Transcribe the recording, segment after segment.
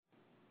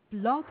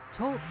Blog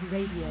Talk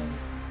Radio.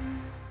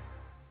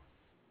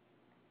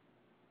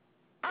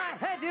 I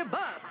hate you both.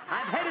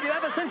 I've hated you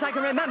ever since I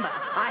can remember.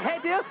 I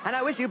hate you, and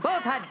I wish you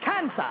both had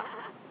cancer.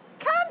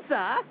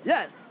 Cancer?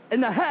 Yes, in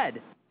the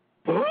head.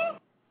 Huh?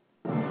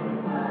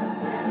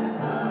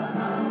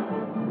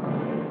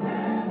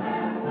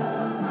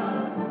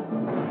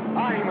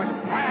 I'm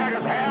as tired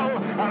as hell,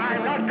 and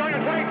I'm not going to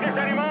take this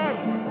anymore.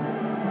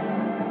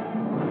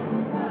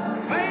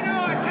 Pay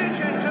no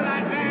attention to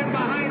that man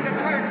behind the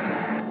curtain.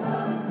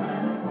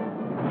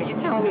 Are you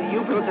telling me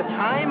you built a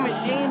time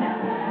machine?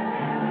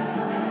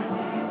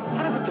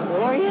 Out of a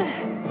DeLorean?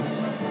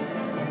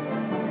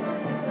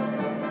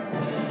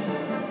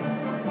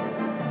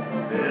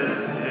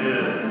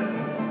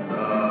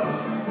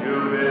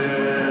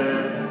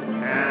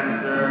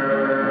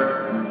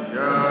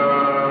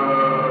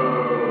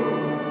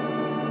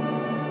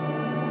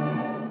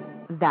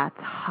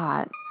 That's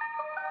hot.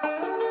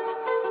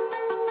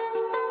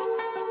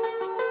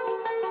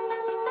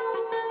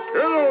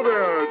 Hello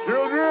there,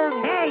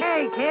 children.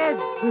 Hey, kids.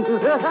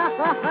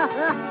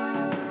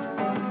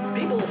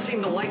 People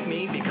seem to like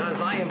me because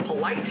I am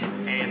polite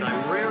and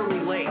I'm rarely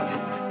late.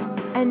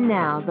 And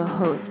now the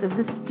host of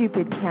the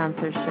Stupid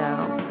Cancer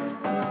Show,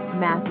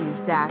 Matthew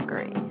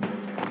Zachary.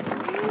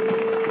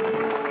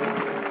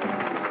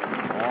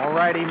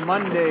 Alrighty,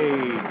 Monday,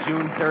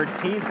 June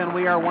 13th, and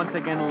we are once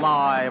again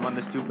live on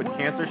the Stupid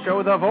Cancer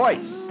Show, the voice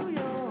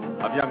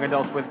of young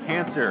adults with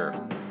cancer.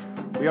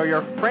 We are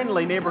your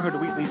friendly neighborhood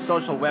weekly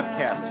social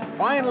webcast,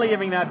 finally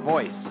giving that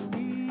voice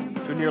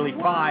to nearly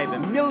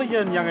 5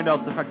 million young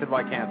adults affected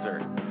by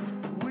cancer.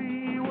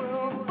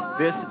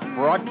 This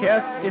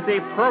broadcast is a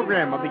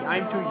program of the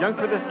I'm Too Young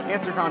for This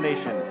Cancer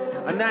Foundation,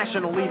 a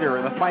national leader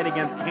in the fight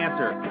against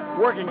cancer,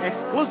 working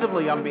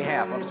exclusively on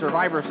behalf of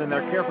survivors and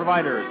their care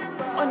providers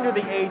under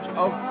the age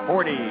of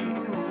 40.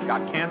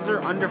 Got cancer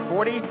under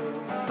 40?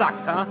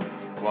 Sucks, huh?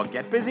 Well,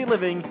 get busy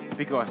living,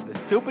 because the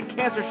Stupid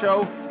Cancer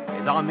Show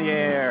is on the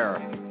air.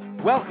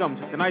 Welcome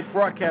to tonight's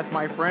broadcast,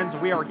 my friends.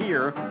 We are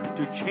here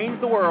to change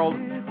the world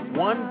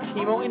one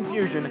chemo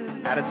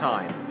infusion at a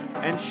time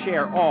and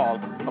share all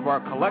of our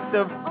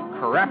collective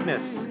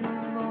correctness.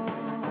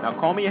 Now,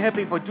 call me a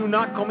hippie, but do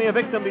not call me a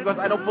victim, because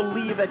I don't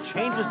believe that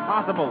change is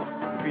possible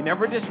if you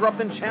never disrupt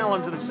and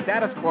challenge the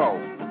status quo.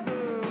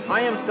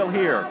 I am still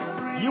here.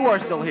 You are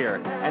still here.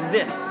 And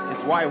this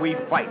is why we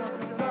fight.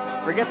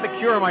 Forget the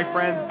cure, my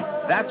friends.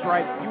 That's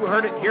right. You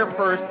heard it here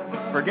first.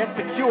 Forget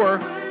the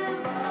cure.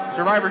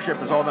 Survivorship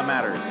is all that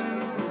matters.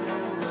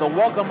 So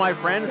welcome, my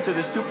friends, to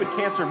the Stupid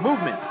Cancer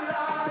movement,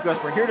 because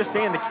we're here to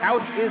stay and the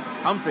couch is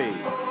comfy.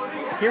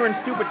 Here in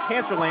Stupid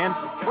Cancer Land,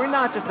 we're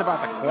not just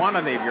about the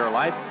quantity of your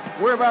life,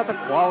 we're about the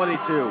quality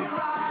too.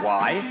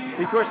 Why?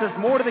 Because there's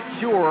more to the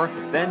cure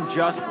than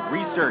just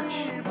research.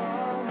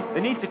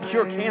 The need to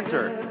cure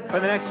cancer for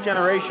the next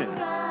generation,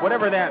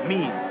 whatever that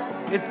means,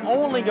 it's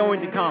only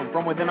going to come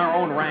from within our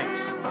own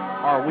ranks.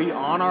 Are we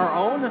on our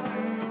own?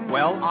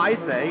 Well, I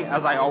say,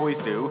 as I always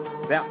do,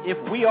 that if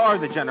we are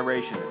the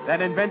generation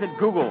that invented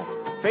Google,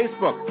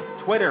 Facebook,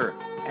 Twitter,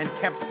 and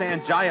kept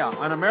Sanjaya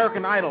on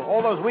American Idol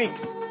all those weeks,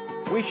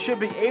 we should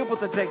be able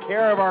to take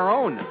care of our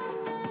own.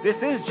 This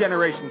is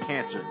Generation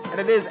Cancer, and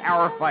it is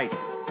our fight.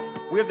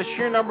 We have the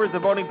sheer numbers, the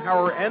voting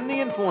power, and the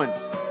influence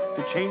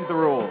to change the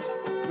rules,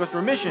 because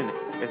remission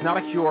is not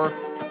a cure,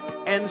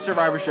 and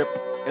survivorship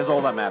is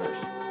all that matters.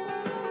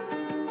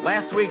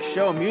 Last week's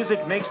show,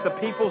 Music Makes the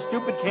People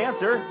Stupid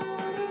Cancer,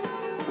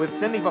 with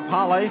Cindy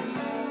Papale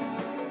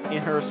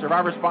in her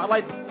Survivor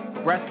Spotlight,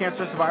 breast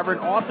cancer survivor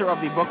and author of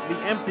the book The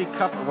Empty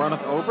Cup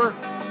Runneth Over.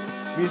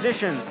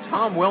 Musicians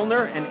Tom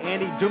Wilner and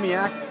Andy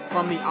Dumiak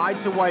from the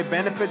I2Y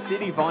Benefit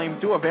CD Volume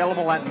 2,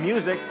 available at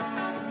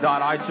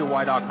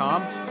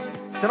music.i2y.com.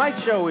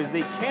 Tonight's show is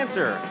the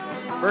Cancer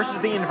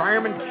versus the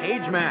Environment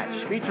Cage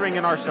Match, featuring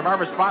in our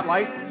Survivor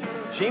Spotlight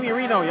Jamie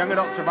Reno, young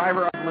adult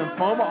survivor of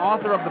lymphoma,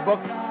 author of the book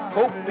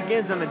Hope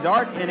Begins in the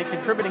Dark, and a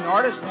contributing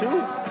artist to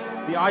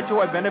the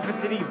I2Y Benefit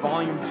CD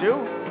Volume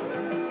 2.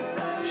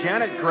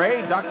 Janet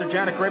Gray, Dr.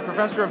 Janet Gray,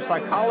 Professor of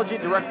Psychology,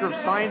 Director of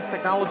Science,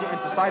 Technology, and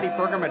Society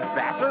Program at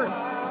Vassar.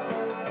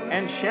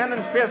 And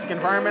Shannon Fisk,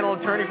 Environmental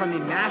Attorney from the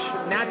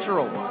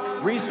Natural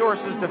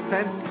Resources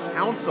Defense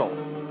Council.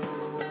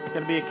 It's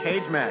going to be a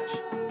cage match.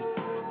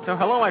 So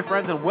hello, my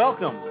friends, and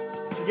welcome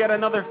to yet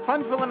another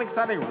fun-filled and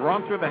exciting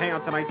romp through the hay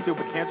on tonight's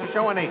Stupid Cancer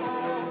Show, and a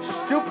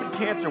Stupid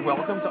Cancer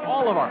welcome to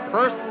all of our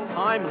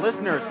first-time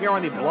listeners here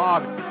on the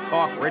Blog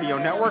Talk Radio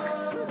Network.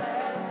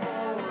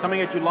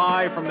 Coming at you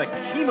live from the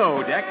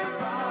Chemo Deck,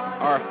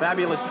 our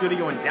fabulous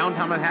studio in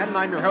downtown Manhattan.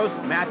 I'm your host,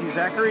 Matthew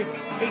Zachary,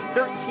 a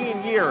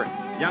 13-year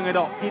young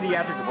adult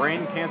pediatric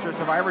brain cancer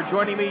survivor.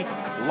 Joining me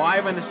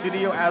live in the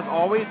studio, as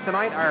always,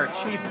 tonight, our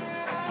chief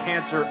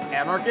cancer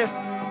anarchist,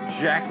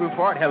 Jack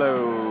Buffard.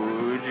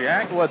 Hello,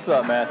 Jack. What's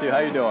up, Matthew? How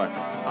you doing?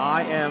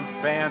 I am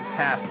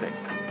fantastic.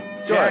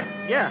 Good. Jack,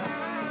 yeah,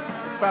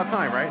 it's about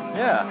time, right?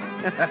 Yeah.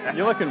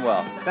 You're looking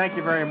well. Thank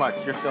you very much.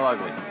 You're still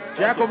ugly.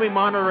 Jack will be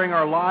monitoring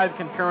our live,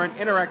 concurrent,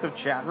 interactive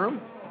chat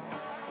room.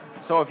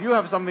 So if you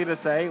have something to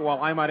say,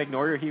 well, I might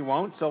ignore you, he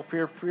won't. So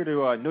feel free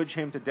to nudge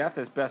him to death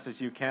as best as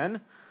you can.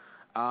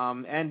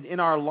 And in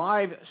our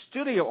live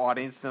studio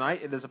audience tonight,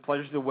 it is a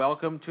pleasure to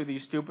welcome to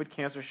the Stupid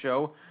Cancer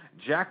Show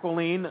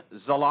Jacqueline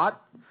Zalot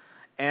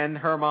and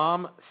her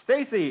mom,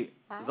 Stacy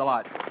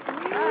Zalot.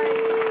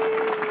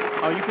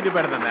 Hi. Oh, you can do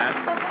better than that.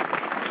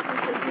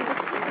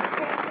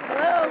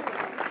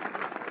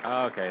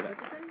 Hello. Okay.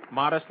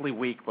 Modestly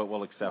weak, but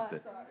we'll accept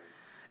it.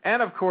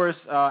 And, of course,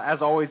 as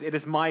always, it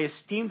is my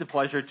esteemed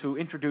pleasure to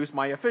introduce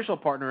my official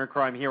partner in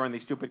crime here on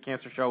the Stupid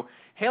Cancer Show,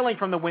 hailing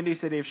from the Windy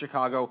City of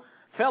Chicago,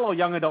 fellow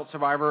young adult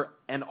survivor,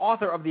 and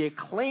author of the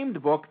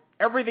acclaimed book,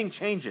 Everything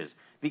Changes,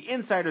 The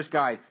Insider's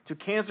Guide to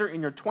Cancer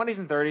in Your 20s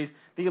and 30s,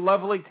 the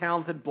lovely,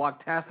 talented,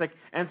 blocktastic,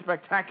 and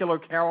spectacular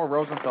Carol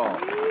Rosenthal.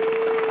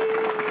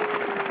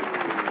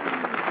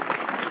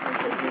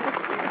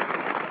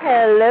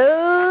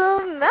 Hello,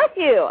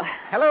 Matthew.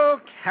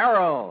 Hello,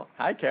 Carol.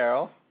 Hi,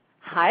 Carol.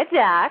 Hi,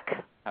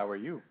 Jack. How are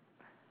you?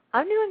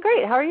 I'm doing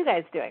great. How are you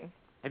guys doing?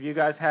 Have you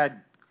guys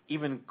had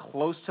even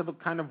close to the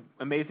kind of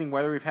amazing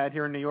weather we've had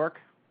here in New York?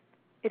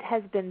 It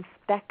has been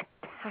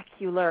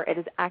spectacular. It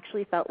has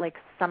actually felt like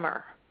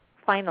summer,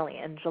 finally,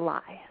 in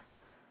July.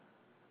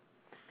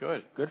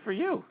 Good. Good for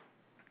you.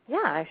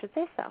 Yeah, I should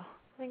say so.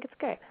 I think it's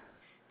great.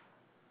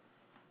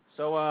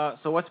 So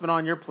what's been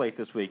on your plate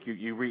this week?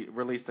 You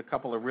released a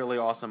couple of really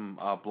awesome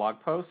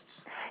blog posts.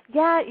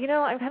 Yeah,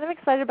 I'm kind of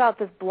excited about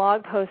this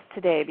blog post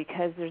today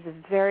because there's a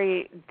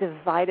very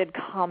divided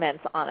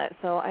comments on it.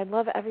 So I'd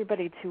love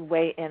everybody to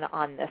weigh in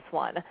on this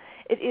one.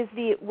 It is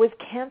the "Was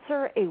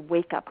cancer a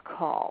wake-up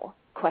call?"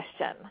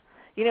 question.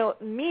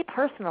 Me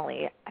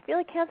personally, I feel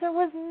like cancer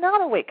was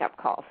not a wake-up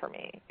call for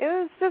me. It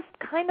was just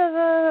kind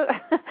of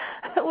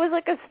it was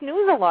like a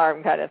snooze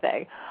alarm kind of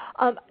thing.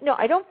 No,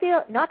 I don't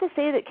feel, not to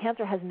say that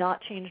cancer has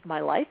not changed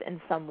my life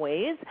in some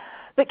ways,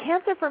 but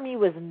cancer for me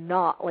was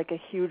not like a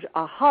huge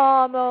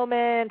aha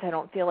moment. I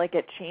don't feel like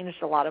it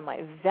changed a lot of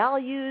my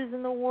values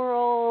in the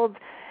world.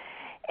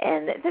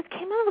 And this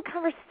came out of a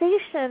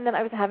conversation that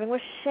I was having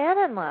with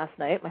Shannon last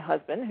night, my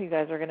husband, who you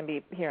guys are going to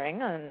be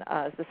hearing on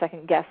as the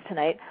second guest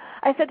tonight.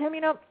 I said to him,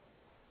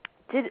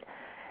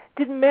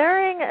 did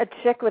marrying a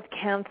chick with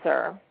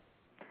cancer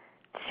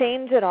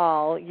change at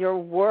all your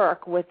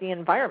work with the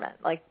environment?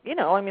 A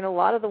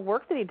lot of the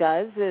work that he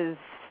does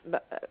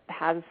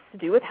has to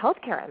do with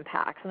healthcare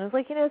impacts. And I was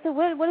like, so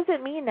what does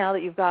it mean now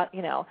that you've got,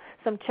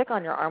 some chick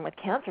on your arm with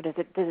cancer? Does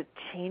it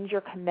change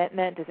your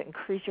commitment? Does it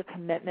increase your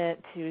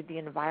commitment to the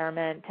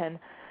environment? And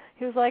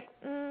he was like,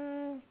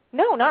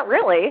 no, not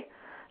really.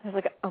 I was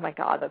like, oh my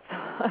God, that's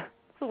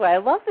why I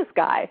love this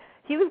guy.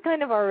 He was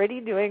kind of already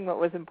doing what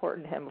was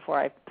important to him before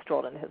I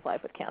strolled into his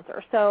life with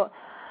cancer. So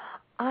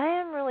I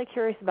am really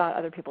curious about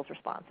other people's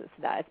responses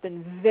to that. It's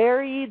been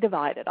very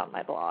divided on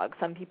my blog.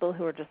 Some people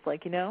who are just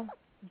like,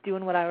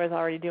 doing what I was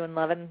already doing,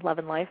 loving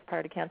life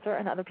prior to cancer,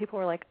 and other people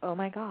were like, oh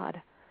my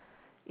God,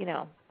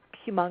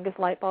 humongous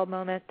light bulb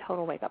moment,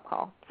 total wake-up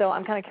call. So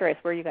I'm kind of curious,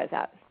 where are you guys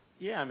at?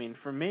 Yeah,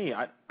 for me,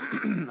 I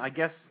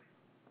guess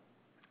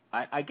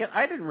I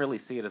didn't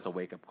really see it as a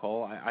wake-up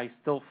call. I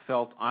still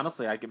felt,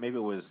 honestly, maybe it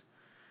was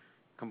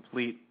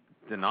complete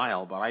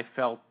denial, but I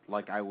felt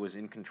like I was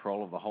in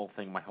control of the whole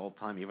thing my whole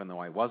time, even though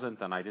I wasn't,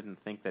 and I didn't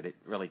think that it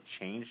really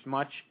changed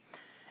much.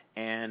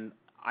 And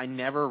I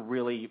never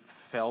really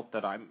felt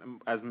that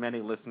as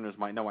many listeners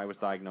might know, I was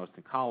diagnosed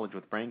in college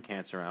with brain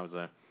cancer. I was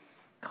a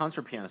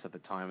concert pianist at the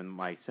time, and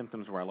my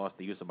symptoms were I lost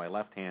the use of my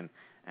left hand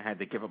and had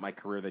to give up my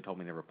career. They told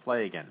me never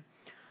play again.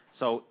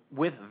 So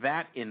with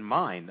that in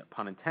mind,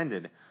 pun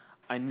intended,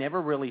 I never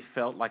really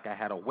felt like I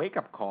had a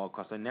wake-up call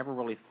because I never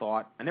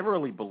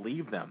really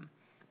believed them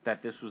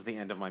that this was the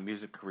end of my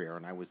music career,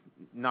 and I was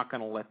not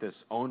going to let this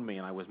own me,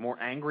 and I was more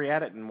angry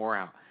at it and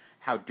more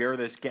how dare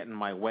this get in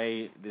my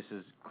way, this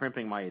is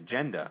crimping my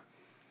agenda,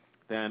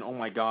 then, oh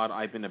my God,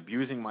 I've been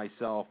abusing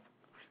myself.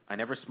 I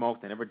never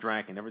smoked, I never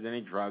drank, I never did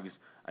any drugs,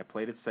 I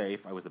played it safe,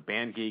 I was a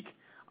band geek.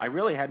 I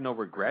really had no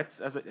regrets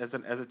as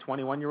a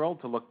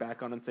 21-year-old to look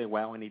back on and say,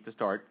 wow, I need to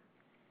start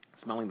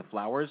smelling the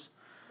flowers.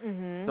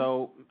 Mm-hmm.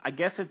 So I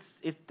guess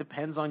it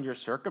depends on your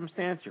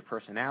circumstance, your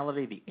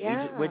personality, the age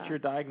at which you're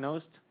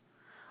diagnosed.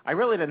 I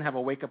really didn't have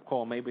a wake-up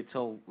call maybe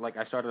till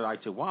I started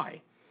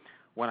I2Y,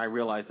 when I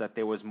realized that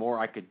there was more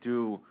I could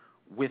do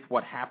with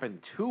what happened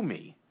to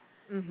me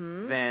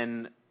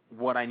than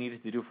what I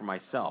needed to do for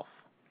myself.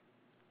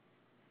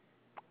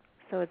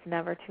 So it's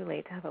never too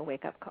late to have a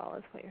wake-up call,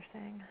 is what you're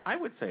saying. I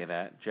would say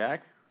that,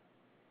 Jack.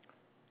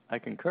 I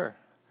concur.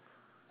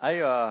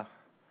 I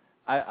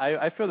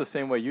feel the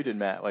same way you did,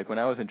 Matt. Like when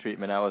I was in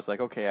treatment, I was like,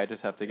 okay, I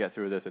just have to get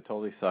through this. It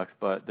totally sucks,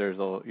 but there's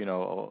a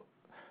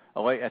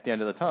light at the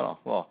end of the tunnel.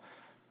 Well,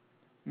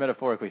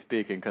 metaphorically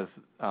speaking, because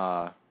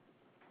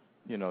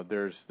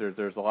there's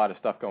a lot of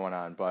stuff going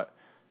on, but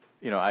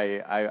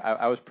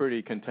I was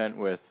pretty content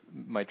with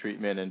my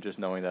treatment and just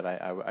knowing that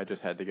I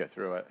just had to get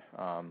through it,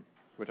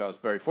 which I was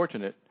very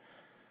fortunate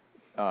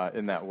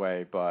in that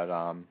way. But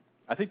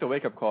I think the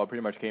wake-up call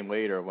pretty much came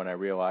later when I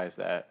realized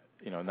that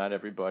not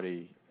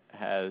everybody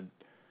had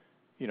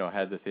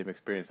had the same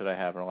experience that I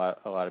have, and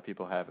a lot of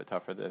people have it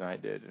tougher than I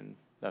did, and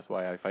that's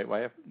why I fight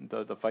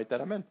the fight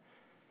that I'm in.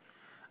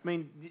 I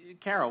mean,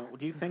 Carol,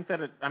 do you think that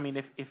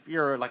if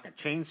you're like a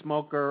chain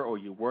smoker, or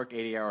you work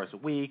 80 hours a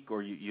week,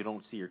 or you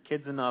don't see your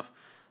kids enough,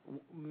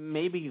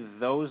 maybe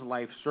those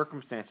life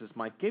circumstances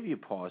might give you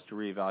pause to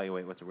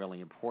reevaluate what's really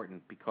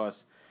important? Because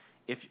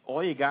if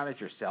all you got is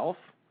yourself,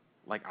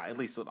 like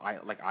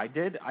I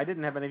did, I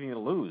didn't have anything to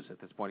lose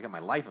at this point. I got my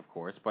life, of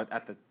course, but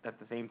at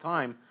the same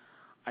time,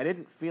 I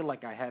didn't feel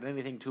like I had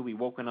anything to be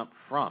woken up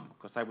from,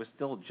 because I was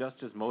still just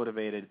as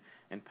motivated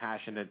and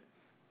passionate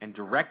and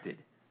directed.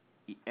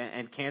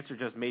 And cancer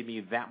just made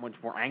me that much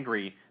more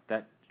angry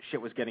that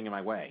shit was getting in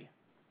my way.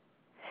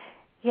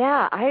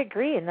 Yeah, I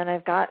agree. And then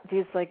I've got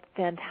these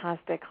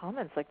fantastic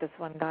comments. Like this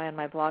one guy on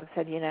my blog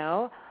said,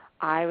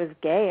 I was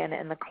gay and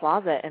in the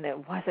closet, and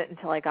it wasn't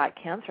until I got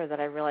cancer that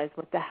I realized,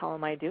 what the hell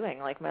am I doing?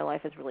 Like, my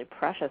life is really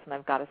precious, and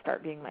I've got to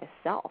start being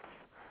myself.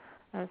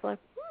 And I was like,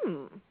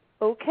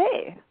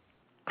 okay.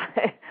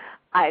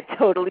 I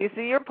totally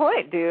see your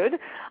point, dude.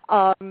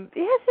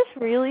 It's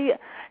just really,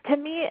 to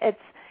me,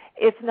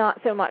 it's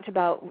not so much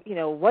about,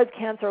 was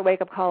cancer a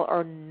wake-up call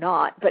or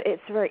not, but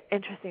it's very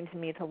interesting to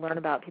me to learn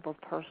about people's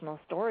personal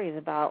stories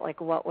about,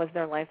 what was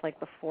their life like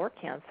before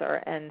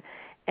cancer, and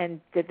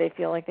did they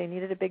feel like they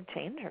needed a big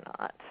change or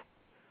not?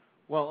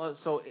 Well,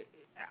 so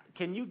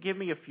can you give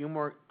me a few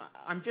more?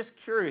 I'm just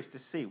curious to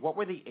see, what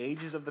were the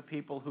ages of the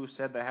people who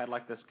said they had,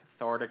 this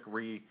cathartic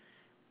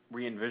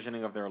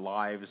re-envisioning of their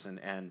lives,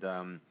 and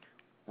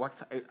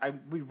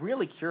I'd be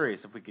really curious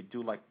if we could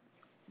do,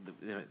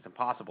 it's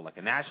impossible,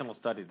 a national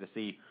study to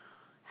see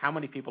how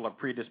many people are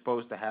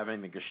predisposed to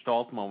having the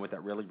Gestalt moment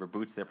that really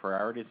reboots their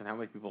priorities, and how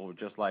many people were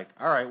just all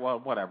right, well,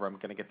 whatever, I'm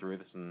going to get through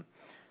this, and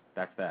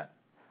that's that.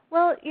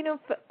 Well,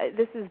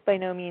 this is by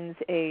no means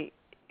a,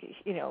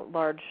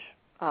 large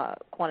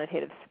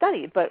quantitative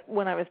study, but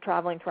when I was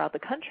traveling throughout the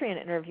country and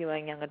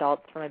interviewing young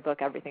adults for my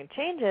book, Everything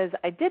Changes,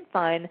 I did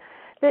find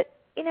that,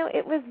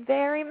 it was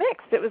very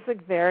mixed. It was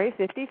very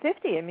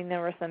 50-50. I mean,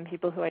 there were some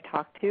people who I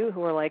talked to who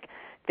were like,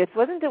 this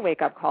wasn't a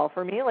wake-up call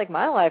for me.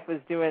 My life was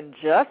doing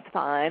just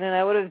fine, and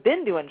I would have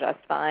been doing just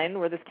fine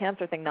were this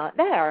cancer thing not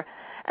there.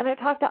 And I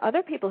talked to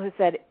other people who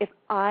said, if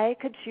I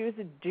could choose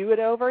to do it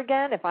over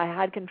again, if I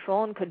had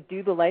control and could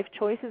do the life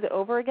choices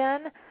over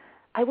again,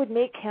 I would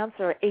make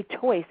cancer a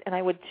choice, and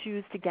I would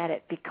choose to get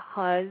it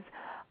because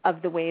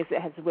of the ways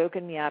it has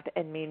woken me up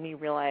and made me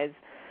realize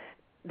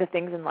the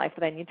things in life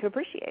that I need to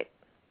appreciate.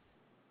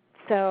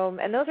 So,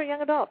 and those are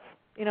young adults,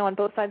 on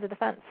both sides of the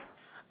fence.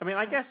 I mean,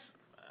 I guess,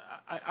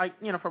 I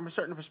from a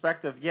certain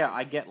perspective,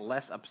 I get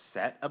less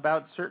upset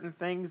about certain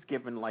things,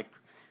 given,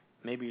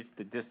 maybe it's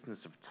the distance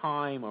of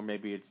time, or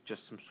maybe it's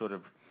just some sort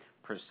of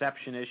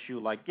perception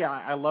issue.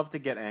 I love to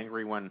get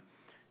angry when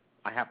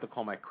I have to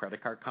call my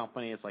credit card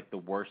company. It's the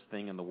worst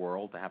thing in the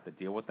world to have to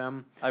deal with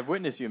them. I've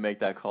witnessed you make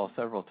that call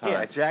several times.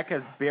 Yeah, Jack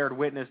has bared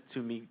witness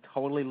to me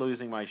totally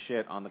losing my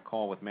shit on the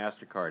call with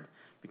MasterCard,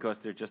 because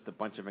they're just a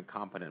bunch of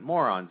incompetent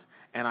morons.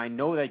 And I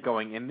know that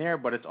going in there,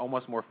 but it's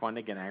almost more fun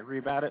to get angry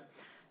about it.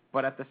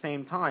 But at the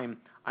same time,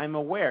 I'm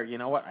aware,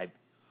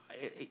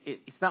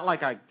 it's not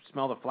like I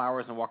smell the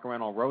flowers and walk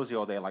around all rosy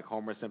all day like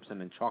Homer Simpson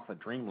in Chocolate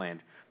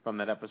Dreamland from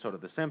that episode of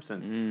The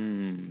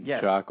Simpsons.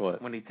 Yes,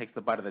 chocolate. When he takes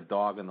the bite of the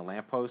dog on the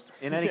lamppost.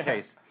 In any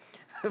case,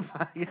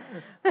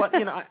 but,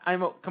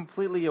 I'm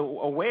completely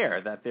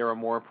aware that there are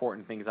more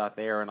important things out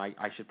there, and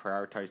I should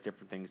prioritize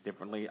different things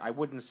differently. I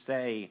wouldn't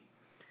say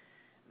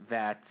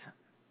that,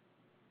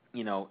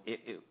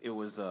 it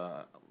was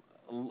a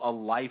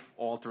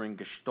life-altering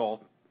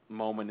Gestalt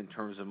moment in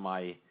terms of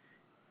my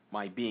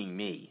being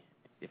me,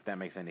 if that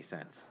makes any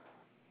sense.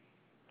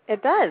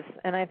 It does,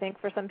 and I think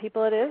for some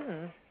people it is,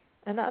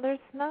 and others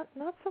not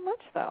so much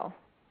though.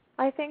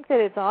 I think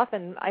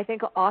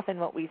often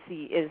what we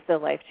see is the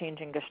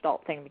life-changing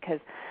Gestalt thing, because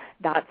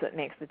that's what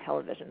makes the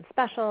television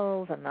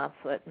specials, and that's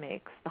what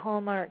makes the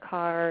Hallmark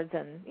cards,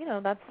 and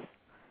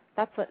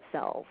that's what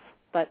sells.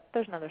 But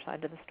there's another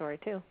side to the story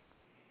too.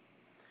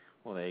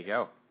 Well, there you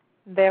go.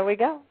 There we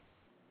go.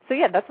 So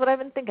that's what I've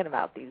been thinking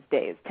about these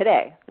days.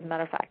 Today, as a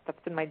matter of fact,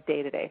 that's been my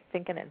day today,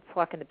 thinking and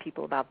talking to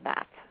people about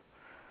that.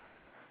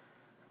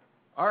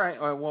 All right.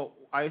 Well,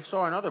 I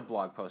saw another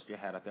blog post you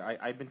had up there.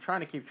 I've been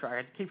trying to keep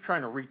trying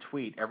to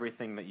retweet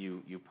everything that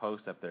you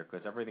post up there,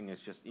 because everything is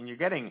just, and you're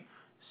getting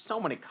so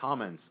many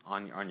comments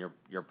on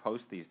your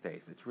post these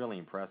days. It's really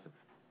impressive.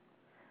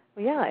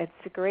 Well, yeah,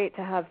 it's great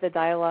to have the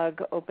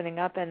dialogue opening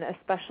up, and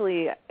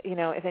especially,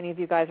 if any of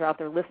you guys are out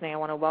there listening, I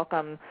want to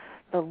welcome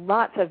the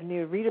lots of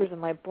new readers in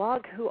my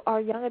blog who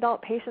are young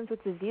adult patients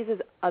with diseases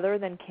other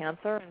than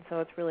cancer, and so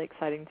it's really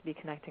exciting to be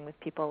connecting with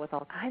people with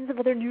all kinds of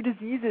other new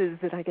diseases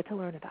that I get to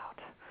learn about.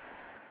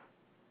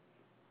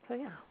 So,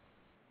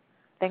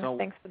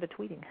 thanks for the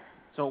tweeting.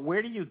 So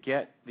where do you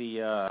get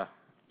the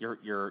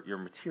your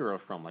material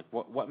from?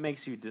 What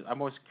makes you I'm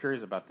most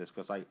curious about this,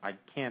 because I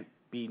can't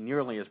be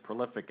nearly as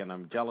prolific, and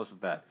I'm jealous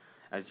of that,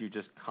 as you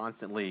just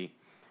constantly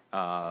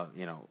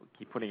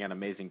keep putting out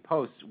amazing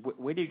posts.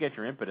 Where do you get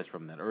your impetus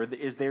from that? Or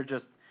is there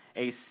just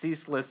a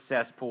ceaseless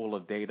cesspool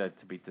of data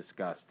to be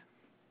discussed?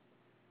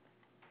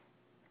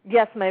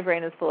 Yes, my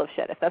brain is full of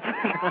shit, if that's what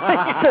you're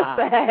trying to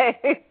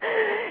say.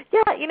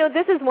 Yeah,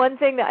 this is one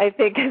thing that I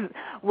think is,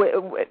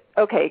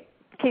 okay,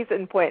 case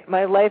in point,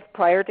 my life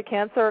prior to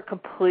cancer,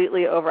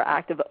 completely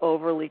overactive,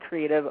 overly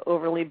creative,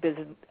 overly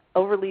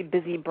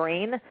busy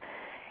brain.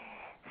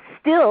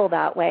 Still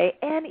that way,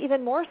 and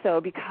even more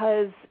so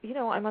because,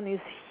 I'm on these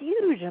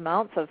huge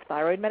amounts of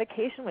thyroid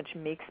medication, which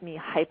makes me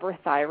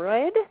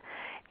hyperthyroid,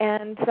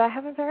 and I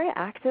have a very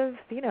active,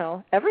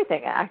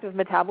 everything, active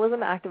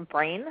metabolism, active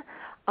brain,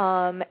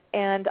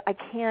 and I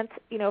can't,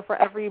 for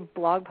every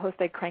blog post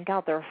I crank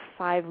out, there are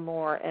 5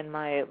 more in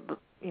my,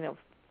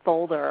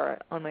 folder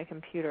on my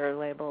computer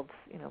labeled,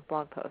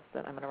 blog posts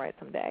that I'm going to write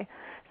someday.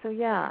 So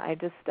yeah, I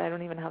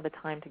don't even have the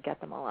time to get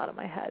them all out of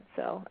my head.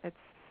 So it's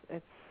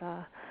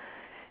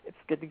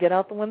good to get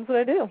out the ones that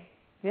I do.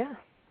 Yeah.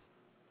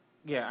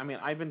 Yeah, I mean,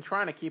 I've been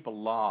trying to keep a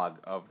log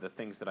of the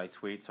things that I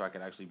tweet so I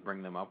could actually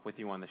bring them up with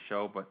you on the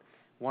show, but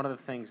one of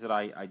the things that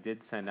I did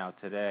send out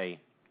today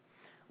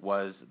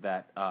was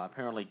that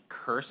apparently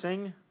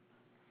cursing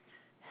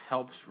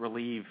helps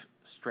relieve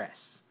stress.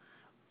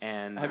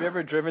 And have you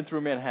ever driven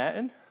through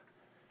Manhattan?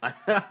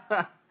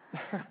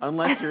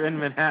 Unless you're in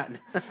Manhattan.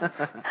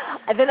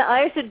 Then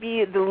I should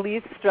be the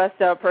least stressed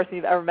out person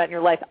you've ever met in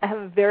your life. I have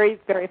a very,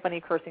 very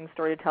funny cursing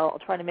story to tell. I'll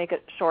try to make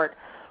it short.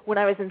 When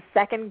I was in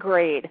 2nd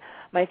grade,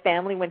 my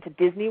family went to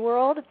Disney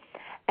World,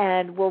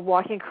 and we're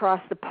walking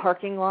across the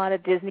parking lot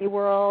at Disney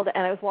World,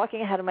 and I was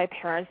walking ahead of my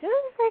parents. This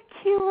is very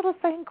cute little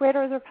 2nd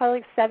graders. They were probably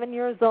like 7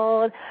 years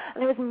old,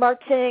 and I was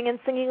marching and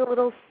singing a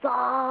little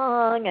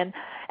song, and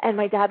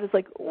my dad was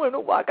like, I want to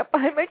walk up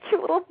behind my cute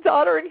little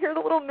daughter and hear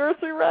the little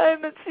nursery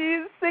rhyme that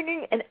she's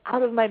singing, and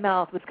out of my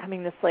mouth was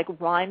coming this like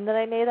rhyme that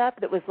I made up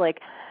that was like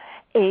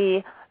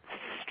a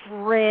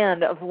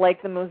strand of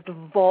like the most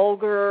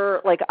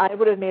vulgar, like I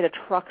would have made a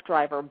truck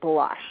driver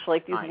blush.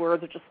 Like these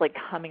words are just like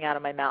coming out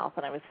of my mouth,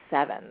 and I was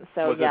 7.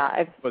 So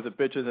was it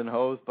Bitches and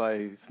Hoes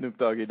by Snoop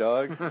Doggy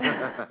Dogg?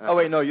 Oh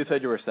wait, no, you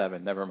said you were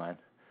 7. Never mind.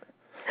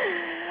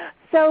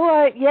 So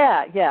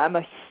I'm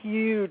a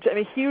huge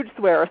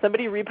swearer.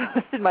 Somebody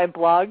reposted my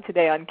blog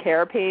today on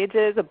Care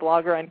Pages, a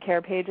blogger on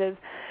Care Pages,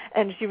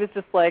 and she was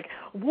just like,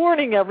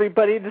 warning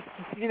everybody, this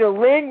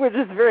language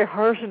is very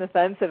harsh and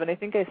offensive. And I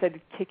think I said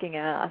kicking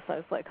ass. I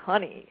was like,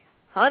 honey,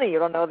 you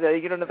don't know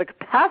the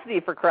capacity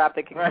for crap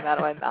that can come out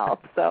of my mouth.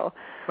 So,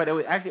 but it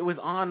was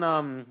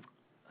on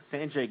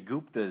Sanjay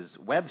Gupta's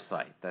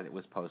website that it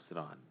was posted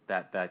on.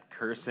 That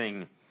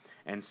cursing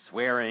and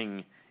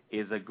swearing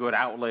is a good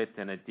outlet,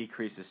 and it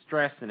decreases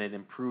stress, and it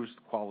improves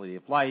quality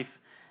of life.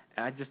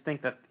 And I just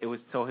think that it was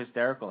so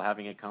hysterical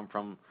having it come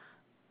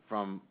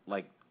from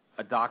like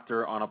a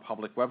doctor on a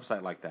public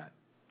website like that.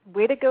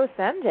 Way to go,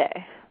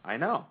 Sanjay. I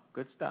know.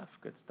 Good stuff.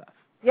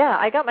 Yeah,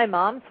 I got my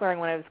mom swearing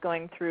when I was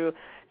going through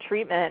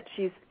treatment.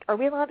 Are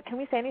we allowed? Can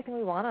we say anything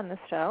we want on this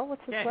show?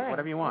 What's the swearing?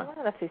 Whatever you want. We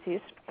want FCCs.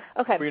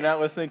 Okay. Were you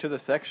not listening to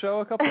the sex show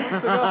a couple weeks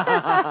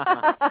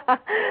ago?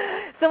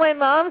 So my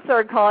mom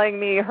started calling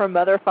me her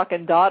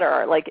motherfucking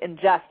daughter, like in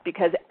jest,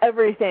 because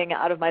everything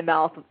out of my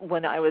mouth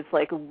when I was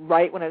like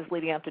right when I was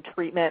leading up to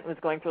treatment was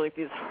going through like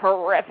these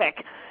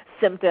horrific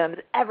symptoms.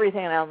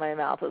 Everything out of my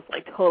mouth was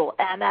like total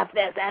MF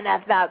this,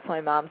 MF that. So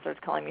my mom starts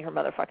calling me her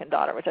motherfucking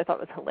daughter, which I thought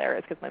was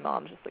hilarious because my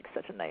mom's just like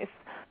such a nice,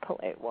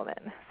 polite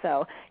woman.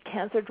 So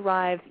cancer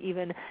drives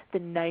even the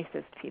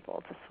nicest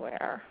people to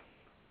swear.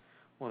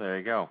 Well, there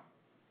you go.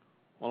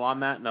 Well,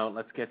 on that note,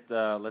 let's get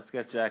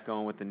Jack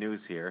going with the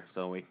news here,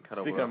 so we can cut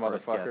over. Speaking of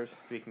motherfuckers.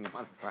 Speaking of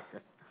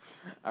motherfuckers.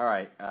 All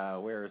right,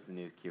 where is the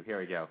news cue? Here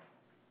we go.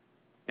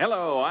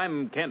 Hello,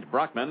 I'm Kent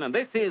Brockman, and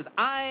this is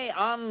Eye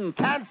on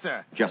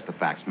Cancer. Just the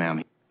facts,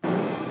 ma'am.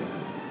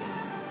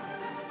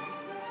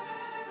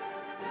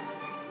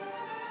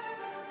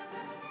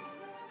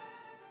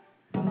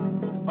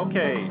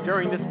 Okay,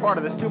 during this part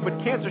of the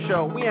Stupid Cancer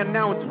Show, we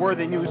announce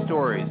worthy news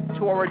stories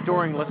to our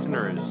adoring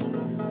listeners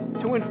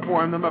to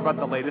inform them about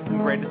the latest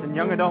and greatest in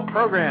young adult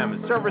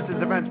programs, services,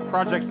 events,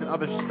 projects, and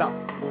other stuff.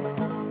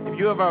 If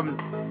you have an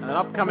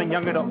upcoming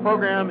young adult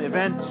program,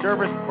 event,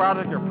 service,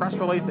 product, or press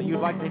release that you'd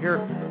like to hear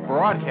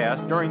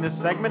broadcast during this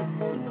segment,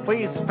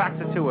 please fax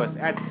it to us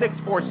at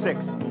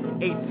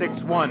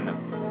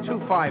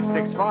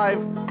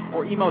 646-861-2565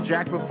 or email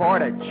Jack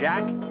Buffard at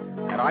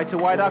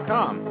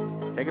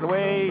jack@i2y.com. Take it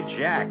away,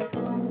 Jack.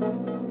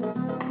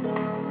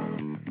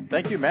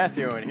 Thank you,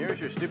 Matthew, and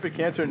here's your Stupid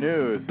Cancer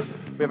news.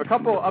 We have a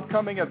couple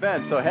upcoming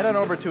events, so head on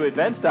over to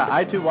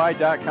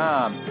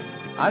events.i2y.com.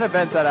 On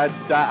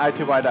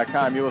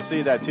events.i2y.com, you will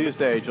see that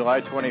Tuesday,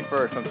 July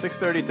 21st, from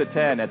 6:30 to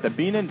 10 at the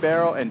Bean and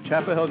Barrel in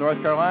Chapel Hill,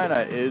 North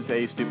Carolina, is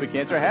a Stupid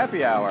Cancer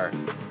Happy Hour.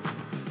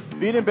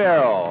 Bean and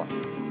Barrel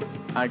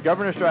on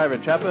Governor's Drive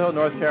in Chapel Hill,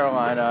 North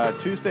Carolina,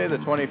 Tuesday the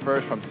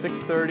 21st from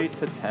 6:30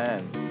 to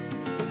 10.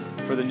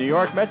 For the New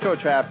York Metro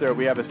chapter,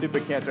 we have a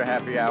Stupid Cancer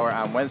Happy Hour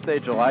on Wednesday,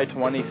 July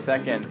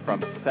 22nd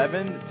from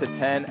 7 to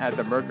 10 at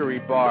the Mercury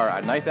Bar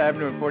on 9th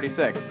Avenue and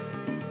 46th.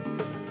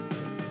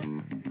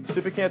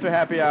 Stupid Cancer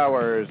Happy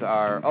Hours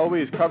are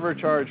always cover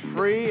charge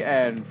free,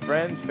 and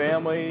friends,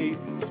 family,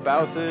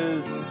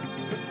 spouses,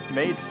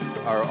 mates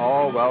are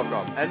all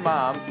welcome. And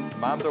moms.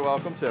 Moms are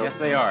welcome too. Yes,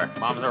 they are.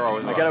 Moms are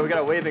always welcome. We got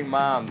a waving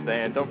mom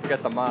saying, don't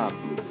forget the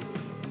mom.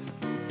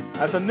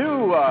 That's a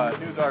new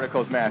news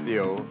articles,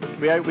 Matthew.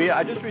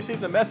 I just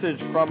received a message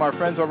from our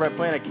friends over at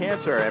Planet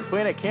Cancer, and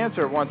Planet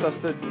Cancer wants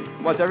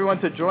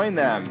everyone to join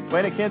them.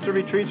 Planet Cancer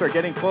retreats are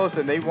getting close,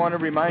 and they want to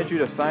remind you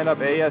to sign up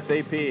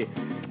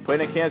ASAP.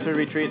 Planet Cancer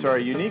retreats are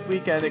a unique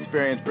weekend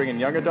experience bringing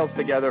young adults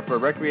together for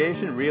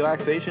recreation,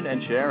 relaxation,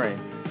 and sharing.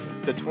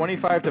 The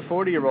 25 to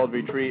 40-year-old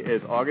retreat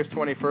is August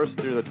 21st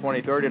through the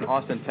 23rd in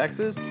Austin,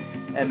 Texas,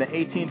 and the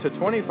 18 to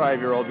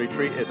 25-year-old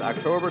retreat is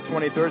October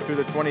 23rd through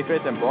the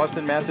 25th in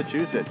Boston,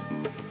 Massachusetts.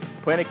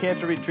 Planet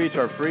Cancer retreats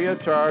are free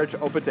of charge,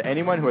 open to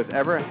anyone who has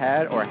ever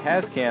had or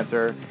has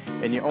cancer,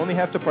 and you only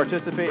have to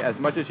participate as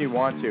much as you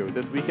want to.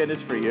 This weekend is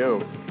for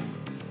you.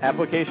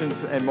 Applications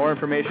and more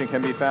information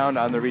can be found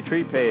on the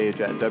retreat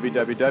page at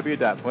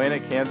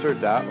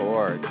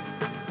www.planetcancer.org.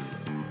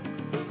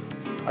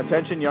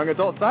 Attention young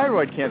adult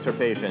thyroid cancer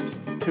patients.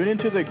 Tune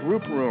into the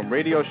Group Room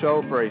radio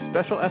show for a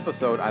special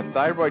episode on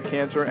thyroid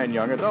cancer and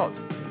young adults.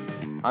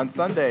 On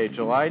Sunday,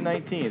 July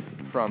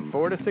 19th, from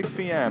 4 to 6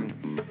 p.m.,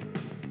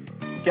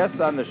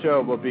 guests on the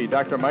show will be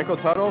Dr. Michael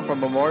Tuttle from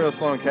Memorial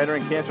Sloan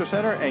Kettering Cancer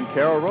Center and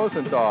Carol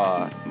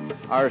Rosenthal,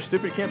 our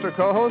Stupid Cancer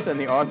co-host and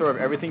the author of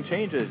Everything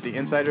Changes, The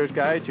Insider's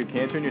Guide to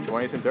Cancer in Your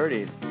 20s and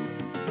 30s.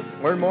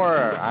 Learn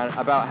more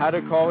about how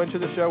to call into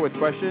the show with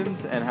questions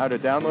and how to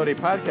download a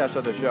podcast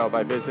of the show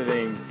by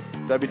visiting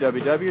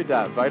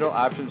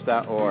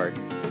www.vitaloptions.org.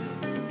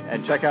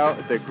 And check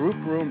out the Group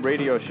Room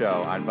radio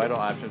show on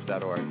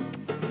vitaloptions.org.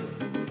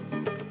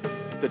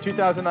 The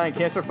 2009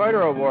 Cancer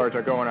Fighter Awards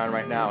are going on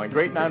right now, and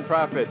Great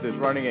Nonprofits is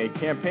running a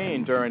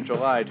campaign during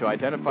July to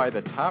identify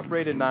the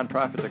top-rated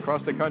nonprofits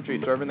across the country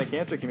serving the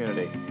cancer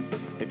community.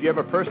 If you have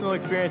a personal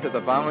experience as a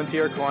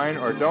volunteer, client,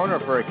 or donor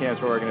for a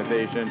cancer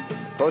organization,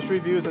 post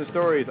reviews and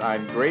stories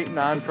on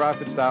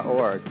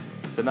greatnonprofits.org.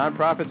 The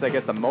nonprofits that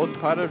get the most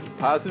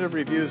positive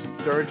reviews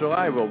during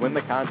July will win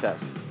the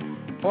contest.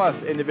 Plus,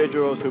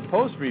 individuals who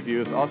post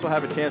reviews also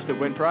have a chance to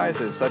win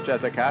prizes, such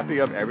as a copy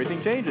of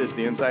Everything Changes,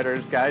 The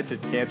Insider's Guide to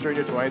Cancer in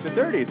Your 20s and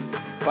 30s,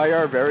 by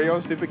our very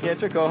own Stupid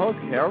Cancer co-host,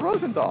 Carol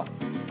Rosenthal.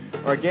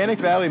 Organic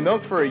Valley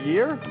Milk for a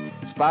year,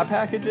 spa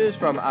packages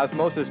from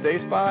Osmosis Day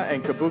Spa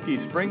and Kabuki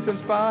Springs and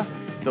Spa,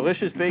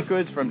 delicious baked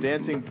goods from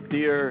Dancing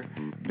Deer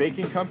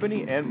Baking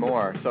Company, and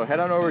more. So head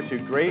on over to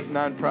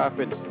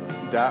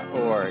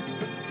greatnonprofits.org.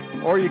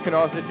 Or you can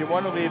also, if you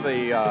want to leave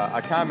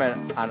a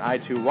comment on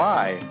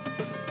I2Y,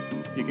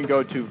 you can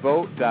go to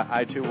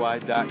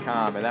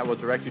vote.i2y.com, and that will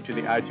direct you to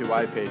the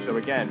I2Y page. So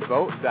again,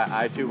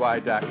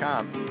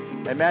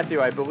 vote.i2y.com. And Matthew,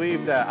 I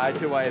believe that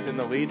I2Y is in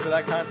the lead for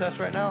that contest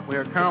right now? We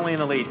are currently in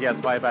the lead, yes,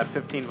 by about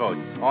 15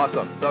 votes.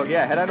 Awesome. So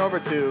yeah, head on over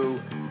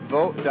to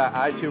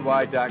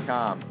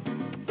vote.i2y.com.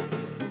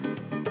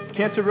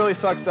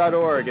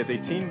 CancerReallySucks.org is a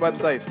teen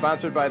website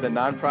sponsored by the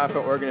nonprofit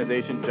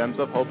organization Gems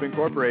of Hope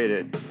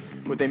Incorporated.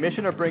 With a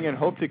mission of bringing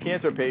hope to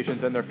cancer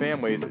patients and their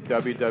families,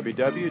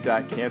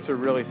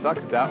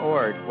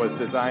 www.cancerreallysucks.org was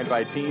designed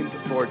by teens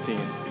for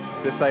teens.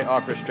 This site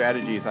offers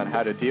strategies on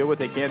how to deal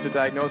with a cancer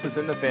diagnosis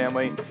in the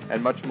family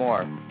and much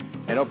more.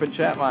 An open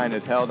chat line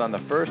is held on the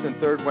first and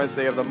third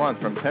Wednesday of the month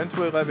from 10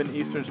 to 11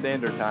 Eastern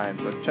Standard Time,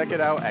 so check it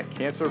out at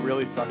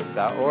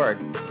cancerreallysucks.org.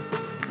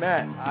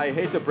 Matt, I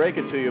hate to break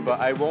it to you, but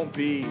I won't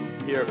be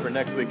here for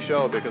next week's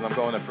show because I'm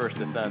going to First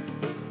Descent.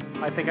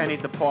 I think I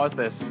need to pause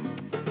this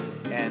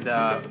and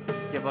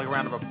give like a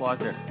round of applause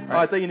here. Oh,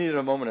 I thought you needed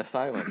a moment of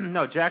silence.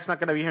 No, Jack's not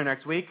going to be here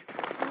next week.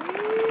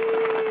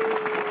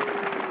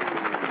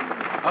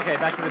 Okay,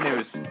 back to the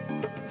news.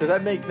 Does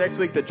that make next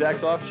week the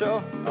Jack's Off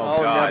show?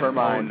 Oh God. Never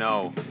mind.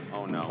 Oh,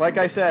 no. Like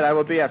I said, I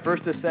will be at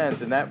First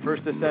Descent, and that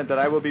First Descent that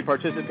I will be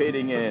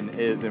participating in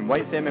is in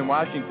White Salmon,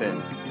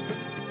 Washington.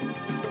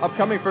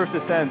 Upcoming First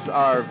Descents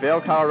are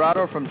Vail,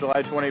 Colorado from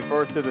July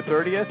 21st to the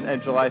 30th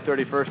and July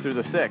 31st through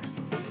the 6th.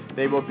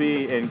 They will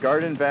be in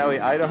Garden Valley,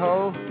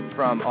 Idaho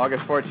from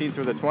August 14th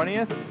through the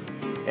 20th,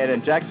 and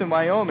in Jackson,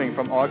 Wyoming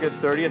from August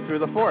 30th through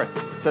the 4th,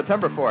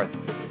 September 4th.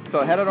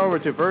 So head on over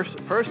to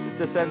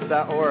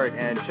firstdescents.org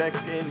and check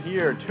in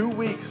here 2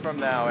 weeks from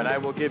now, and I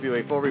will give you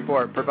a full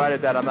report,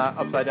 provided that I'm not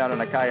upside down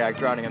in a kayak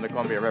drowning in the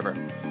Columbia River.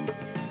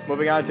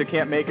 Moving on to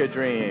Can't Make a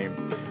Dream.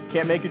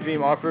 Can't Make a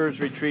Dream offers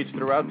retreats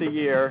throughout the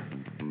year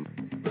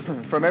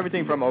from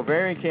everything from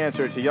ovarian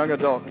cancer to young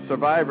adult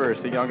survivors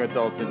to young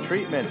adults in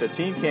treatment to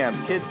teen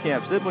camps, kids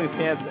camps, siblings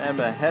camps, and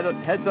the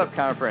Heads Up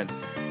Conference.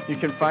 You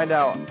can find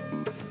out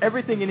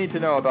everything you need to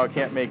know about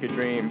Can't Make a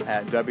Dream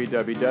at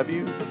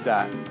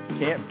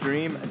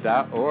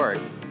www.campdream.org.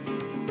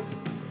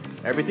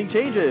 Everything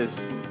Changes.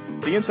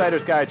 The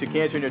Insider's Guide to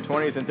Cancer in Your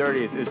 20s and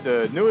 30s is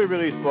the newly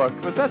released book,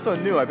 but that's so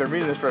new. I've been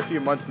reading this for a few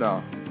months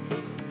now.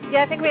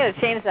 Yeah, I think we had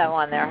to change that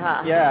one there,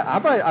 huh? Yeah,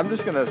 I'm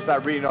just going to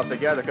start reading all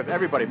together because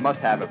everybody must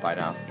have it by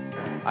now.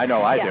 I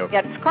know I do.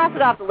 Yeah, just cross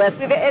it off the list.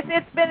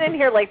 It's been in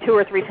here like 2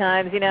 or 3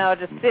 times,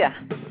 just, yeah.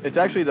 It's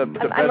actually the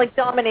best. I'm like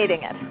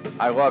dominating it.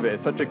 I love it.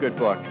 It's such a good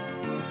book.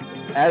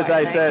 As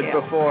I said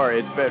before,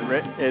 it's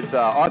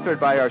authored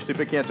by our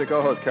Stupid Cancer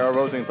co-host, Carol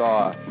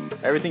Rosenthal.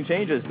 Everything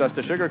Changes dusts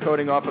the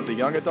sugarcoating off of the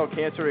young adult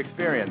cancer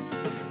experience.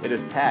 It is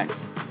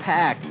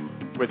packed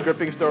with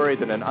gripping stories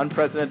and an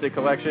unprecedented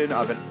collection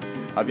of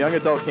young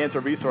adult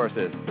cancer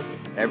resources.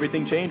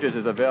 Everything Changes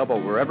is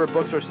available wherever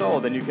books are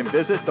sold, and you can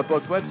visit the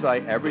book's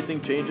website,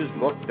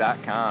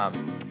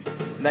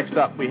 everythingchangesbook.com. Next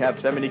up, we have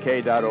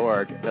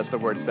 70k.org. That's the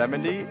word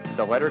 70,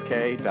 the letter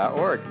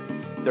K.org.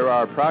 There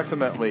are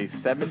approximately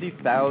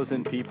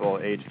 70,000 people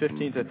aged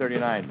 15 to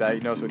 39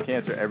 diagnosed with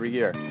cancer every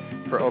year.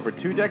 For over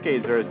 2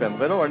 decades, there has been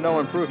little or no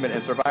improvement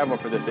in survival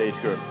for this age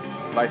group.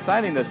 By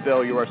signing this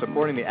bill, you are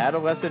supporting the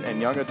Adolescent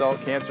and Young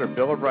Adult Cancer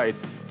Bill of Rights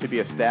to be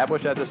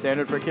established as a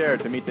standard for care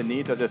to meet the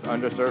needs of this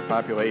underserved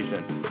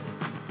population.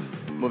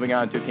 Moving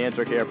on to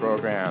cancer care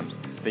programs.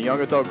 The young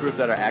adult groups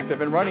that are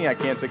active and running at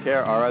Cancer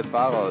Care are as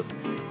follows: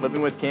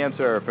 Living with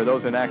Cancer for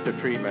those in active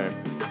treatment,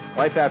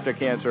 Life After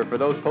Cancer for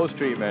those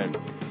post-treatment,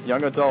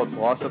 Young Adults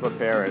Loss of a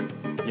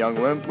Parent,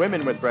 Young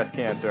Women with Breast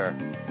Cancer,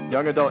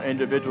 Young Adult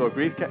Individual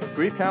Grief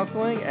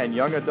Counseling, and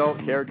Young Adult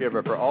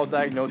Caregiver for all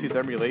diagnoses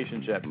and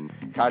relationships.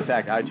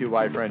 Contact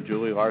I2Y friend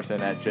Julie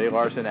Larson at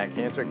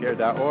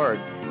jlarson@cancercare.org.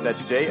 That's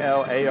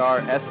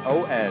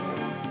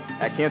JLARSON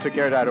at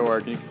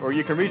cancercare.org, or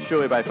you can reach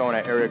Julie by phone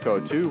at area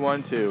code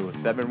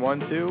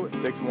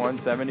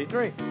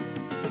 212-712-6173.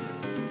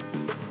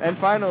 And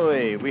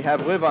finally, we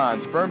have Live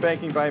On, sperm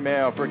banking by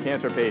mail for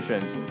cancer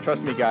patients.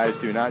 Trust me, guys,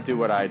 do not do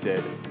what I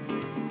did.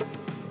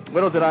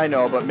 Little did I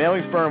know, but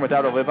mailing sperm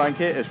without a Live On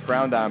kit is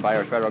frowned on by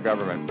our federal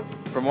government.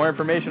 For more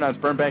information on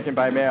sperm banking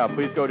by mail,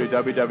 please go to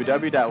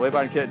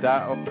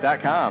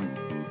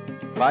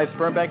www.liveonkit.com. Live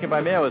sperm banking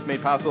by mail is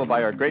made possible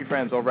by our great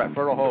friends over at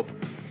Fertile Hope.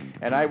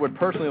 And I would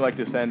personally like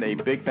to send a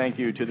big thank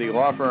you to the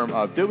law firm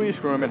of Dewey,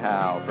 Scrum &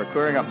 Howe for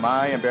clearing up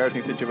my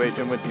embarrassing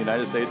situation with the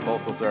United States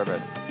Postal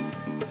Service.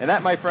 And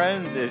that, my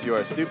friends, is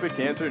your Stupid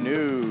Cancer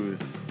News.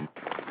 All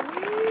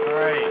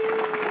right.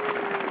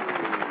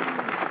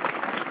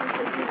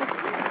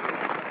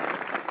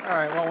 All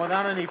right, well,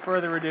 without any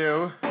further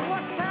ado...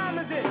 What time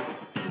is it?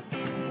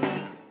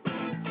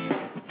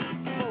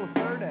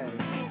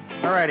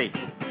 All righty.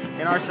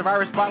 In our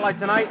Survivor Spotlight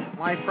tonight,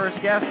 my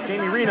first guest,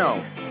 Jamie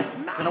Reno.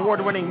 An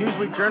award-winning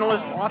Newsweek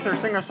journalist, author,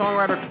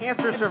 singer-songwriter,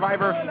 cancer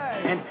survivor,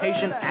 and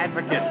patient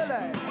advocate.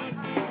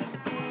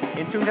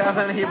 In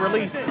 2000, he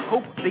released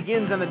Hope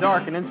Begins in the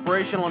Dark, an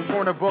inspirational,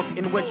 informative book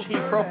in which he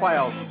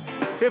profiles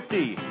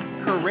 50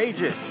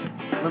 courageous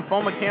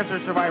lymphoma cancer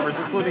survivors,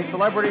 including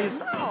celebrities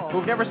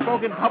who've never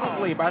spoken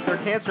publicly about their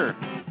cancer.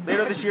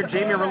 Later this year,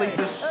 Jamie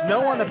releases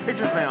Snow on the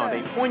Pitcher's Mound,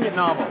 a poignant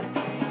novel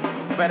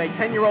about a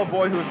 10-year-old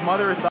boy whose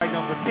mother is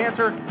diagnosed with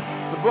cancer.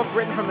 The book,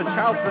 written from the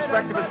child's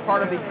perspective, is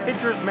part of the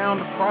Pitcher's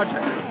Mound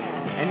Project,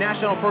 a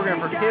national program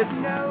for kids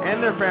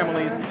and their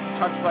families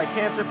touched by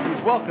cancer.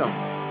 Please welcome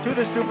to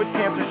the Stupid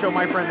Cancer Show,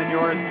 my friend and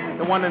yours,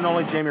 the one and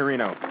only Jamie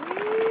Reno.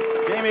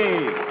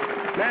 Jamie!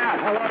 Matt,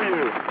 how are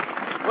you?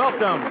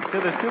 Welcome to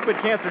the Stupid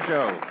Cancer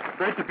Show.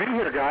 Great to be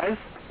here, guys.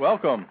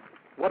 Welcome.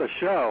 What a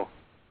show.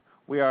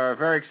 We are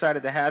very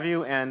excited to have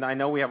you, and I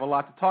know we have a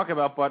lot to talk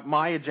about, but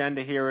my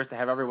agenda here is to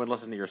have everyone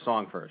listen to your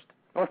song first.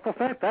 Oh, so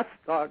that's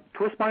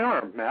twist my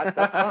arm, Matt.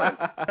 That's fine.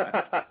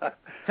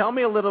 Tell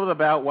me a little bit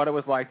about what it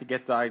was like to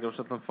get diagnosed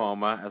with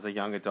lymphoma as a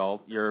young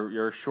adult,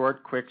 your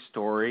short, quick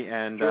story,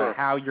 and Sure.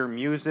 How your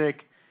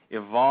music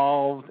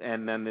evolved,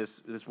 and then this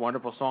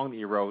wonderful song that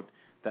you wrote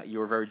that you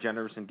were very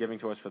generous in giving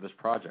to us for this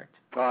project.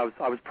 I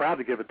was proud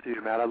to give it to you,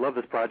 Matt. I love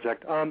this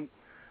project.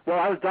 Well,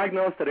 I was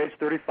diagnosed at age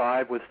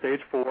 35 with stage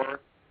 4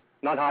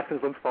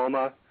 non-Hodgkin's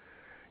lymphoma.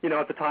 You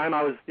know, at the time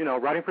I was,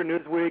 writing for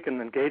Newsweek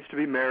and engaged to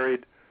be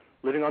married,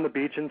 living on the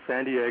beach in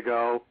San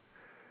Diego,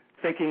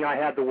 thinking I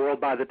had the world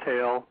by the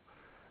tail.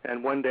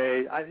 And one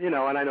day, and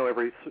I know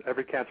every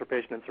cancer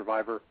patient and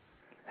survivor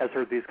has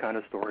heard these kind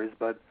of stories,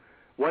 but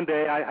one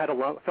day I had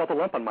felt a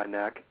lump on my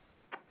neck,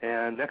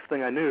 and next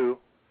thing I knew,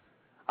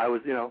 I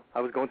was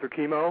going through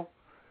chemo.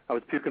 I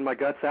was puking my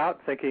guts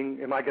out, thinking,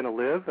 am I going to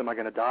live? Am I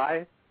going to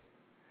die?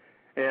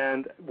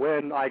 And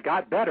when I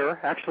got better,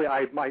 actually,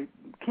 my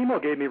chemo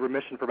gave me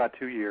remission for about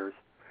 2 years.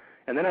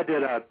 And then I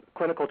did a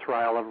clinical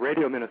trial of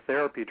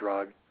radioimmunotherapy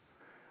drug,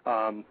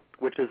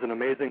 which is an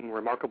amazing,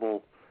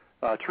 remarkable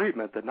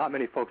treatment that not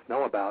many folks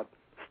know about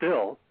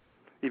still,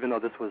 even though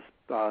this was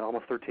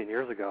almost 13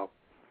 years ago.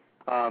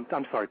 10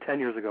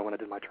 years ago when I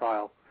did my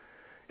trial.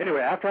 Anyway,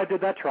 after I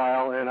did that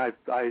trial and I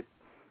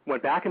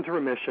went back into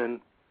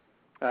remission,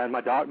 and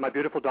my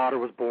beautiful daughter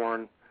was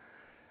born.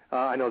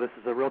 I know this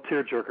is a real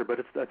tearjerker, but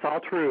it's all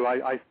true.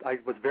 I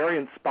was very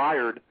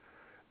inspired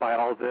by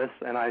all this,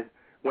 and I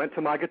went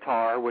to my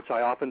guitar, which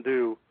I often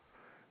do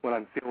when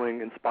I'm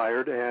feeling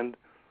inspired. And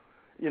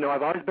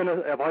I've always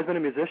been a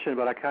musician,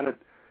 but I kind of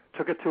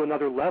took it to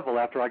another level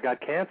after I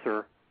got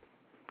cancer,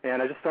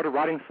 and I just started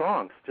writing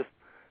songs. Just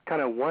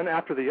kind of one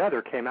after the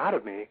other came out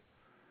of me.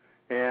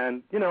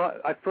 And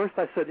at first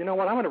I said, I'm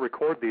going to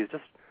record these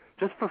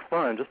just for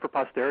fun, just for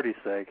posterity's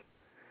sake.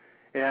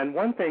 And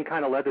one thing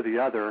kind of led to the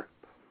other.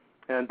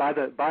 And by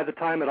the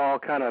time it all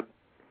kind of,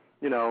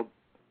 the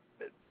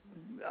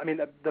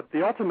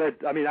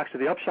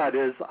upshot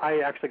is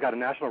I actually got a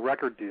national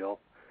record deal,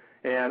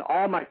 And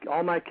all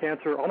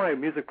my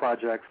music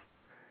projects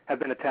have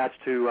been attached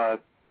to,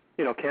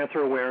 cancer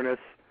awareness.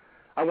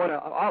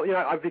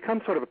 I've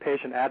become sort of a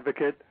patient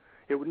advocate.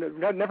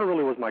 It never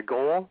really was my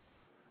goal,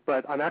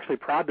 but I'm actually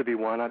proud to be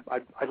one.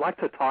 I'd like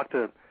to talk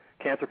to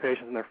cancer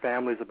patients and their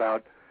families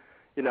about,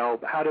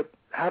 how to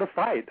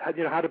fight,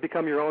 how to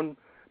become your own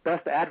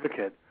best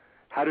advocate,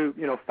 how to,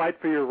 fight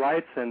for your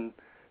rights and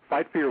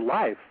fight for your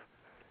life.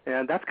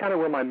 And that's kind of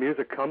where my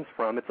music comes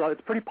from. It's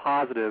pretty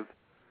positive.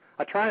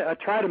 I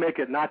try to make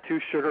it not too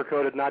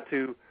sugar-coated, not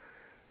too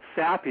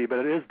sappy, but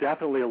it is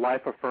definitely a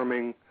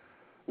life-affirming,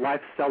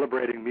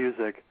 life-celebrating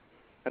music.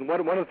 And one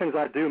of the things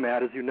I do,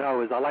 Matt, as you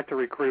know, is I like to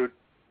recruit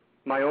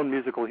my own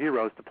musical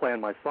heroes to play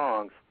in my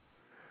songs.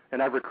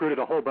 And I've recruited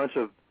a whole bunch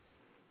of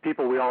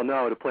people we all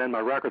know to play in my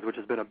records, which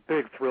has been a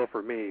big thrill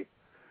for me.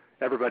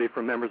 Everybody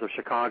from members of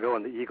Chicago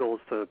and the Eagles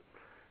to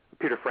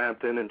Peter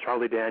Frampton and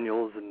Charlie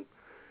Daniels and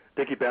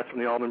Dickie Betts from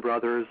the Allman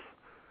Brothers,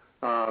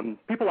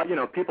 people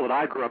that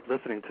I grew up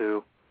listening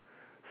to.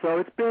 So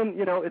it's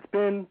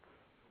been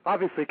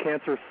obviously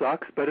cancer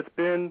sucks, but it's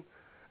been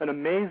an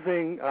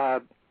amazing.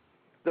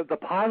 The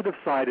positive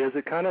side is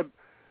it kind of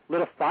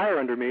lit a fire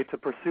under me to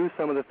pursue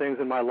some of the things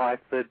in my life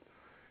that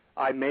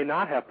I may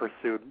not have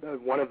pursued.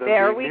 One of them.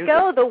 There we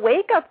go, the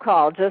wake-up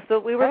call, just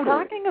what we were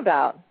talking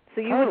about.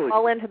 So you would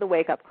fall into the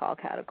wake-up call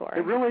category.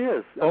 It really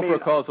is.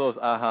 Oprah calls those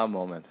aha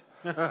moments.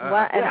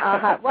 Well,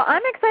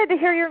 I'm excited to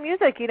hear your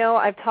music.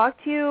 I've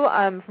talked to you.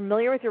 I'm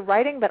familiar with your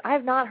writing, but I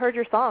have not heard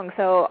your song,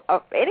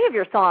 any of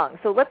your songs.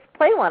 So let's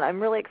play one.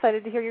 I'm really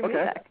excited to hear your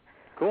music.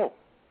 Cool.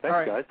 Thanks, all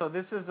right, guys. So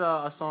this is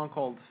a song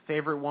called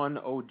Favorite One,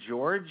 Oh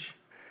George.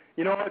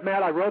 You know what,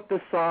 Matt? I wrote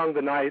this song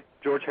the night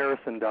George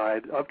Harrison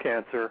died of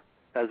cancer,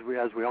 as we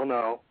all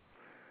know.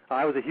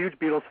 I was a huge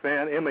Beatles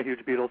fan. Am a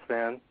huge Beatles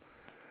fan.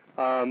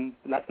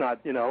 That's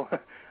not,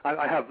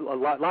 I have a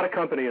lot of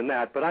company in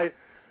that, but I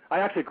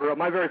actually grew up,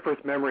 my very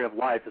first memory of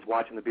life is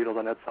watching the Beatles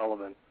on Ed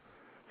Sullivan.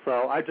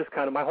 So I just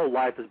my whole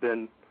life has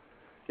been,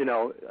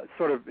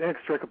 sort of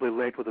inextricably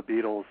linked with the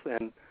Beatles.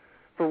 And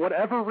for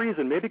whatever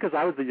reason, maybe because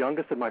I was the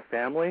youngest in my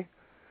family,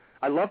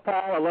 I love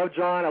Paul, I love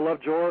John, I love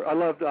George, I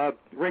loved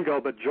Ringo,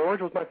 but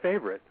George was my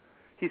favorite.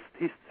 He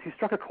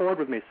struck a chord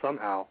with me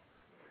somehow.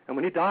 And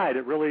when he died,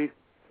 it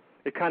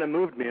kind of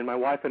moved me. And my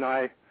wife and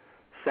I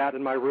sat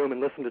in my room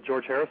and listened to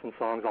George Harrison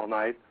songs all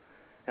night,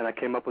 and I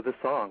came up with this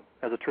song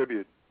as a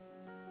tribute.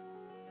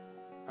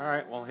 All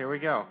right, well, here we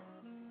go.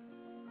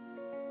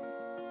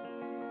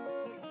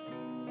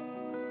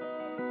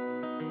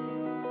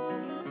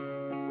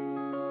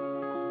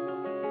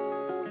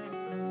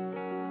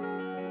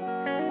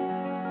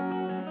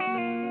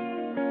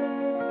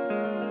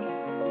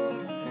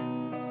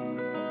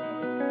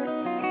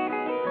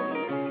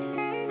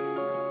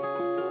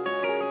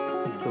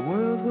 The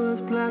world was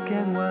black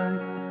and white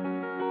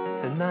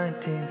in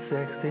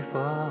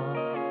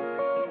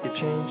 1964. You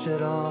changed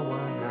it all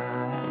one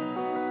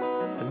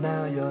night, and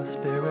now your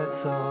spirit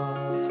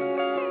soars.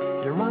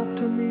 You're off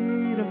to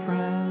meet a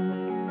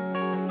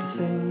friend, to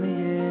sing the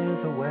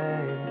years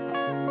away,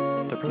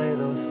 to play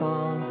those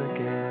songs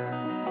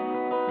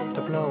again,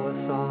 to blow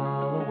us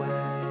all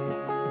away.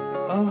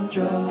 Oh,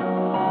 George,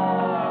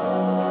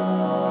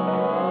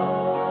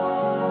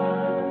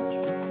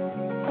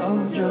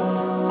 oh,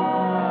 George.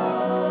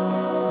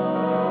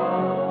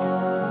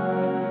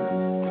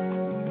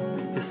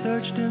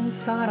 Searched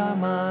inside our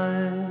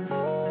minds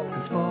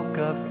and spoke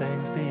of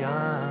things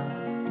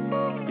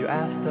beyond. You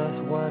asked us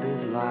what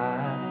is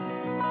life.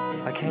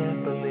 I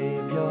can't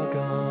believe you're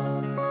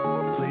gone.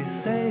 Please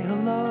say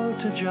hello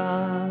to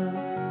John.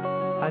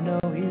 I know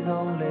he's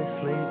only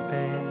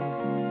sleeping.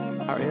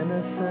 Our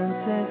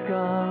innocence is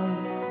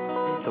gone.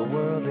 The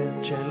world is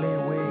gently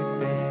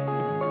weeping.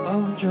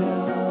 Oh,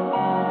 George,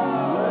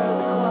 where's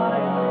the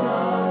quiet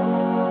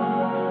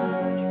storm?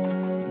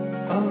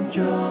 Oh,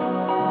 George.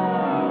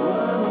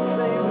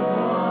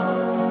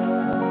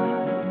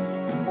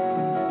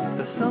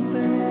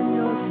 Something in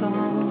your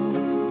song,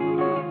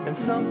 and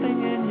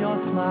something in your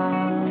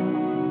smile,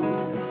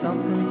 and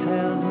something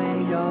tells me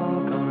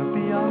you're gonna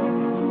be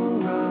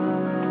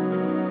alright.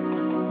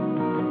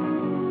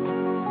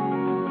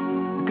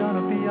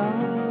 Gonna be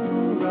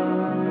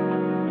alright.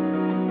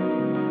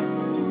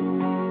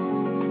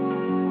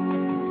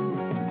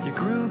 You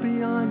grew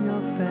beyond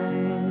your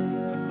fame,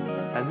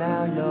 and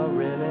now you're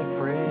really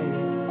free.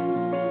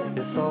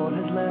 Your soul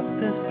has left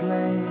this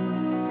place,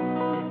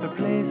 but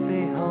please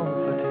be home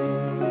for tea.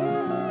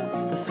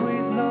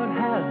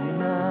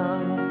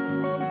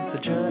 The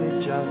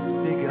journey's just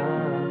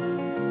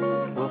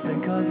begun. We'll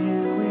think of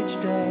you each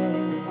day.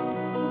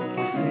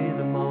 We'll see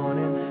the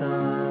morning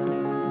sun.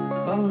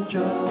 Oh,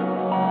 George,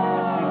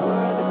 you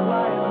were the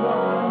quiet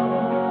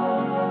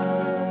one.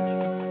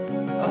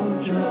 Oh,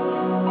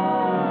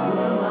 George, you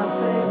were my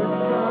favorite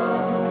son.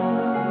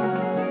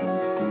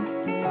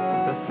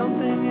 There's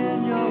something in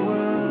your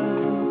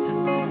words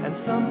and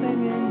something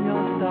in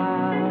your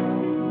style,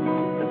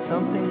 that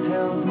something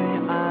tells me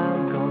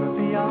I'm gonna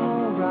be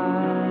alright.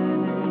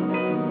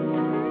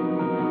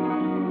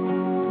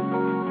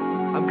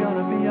 I'm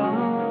gonna be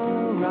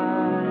alright.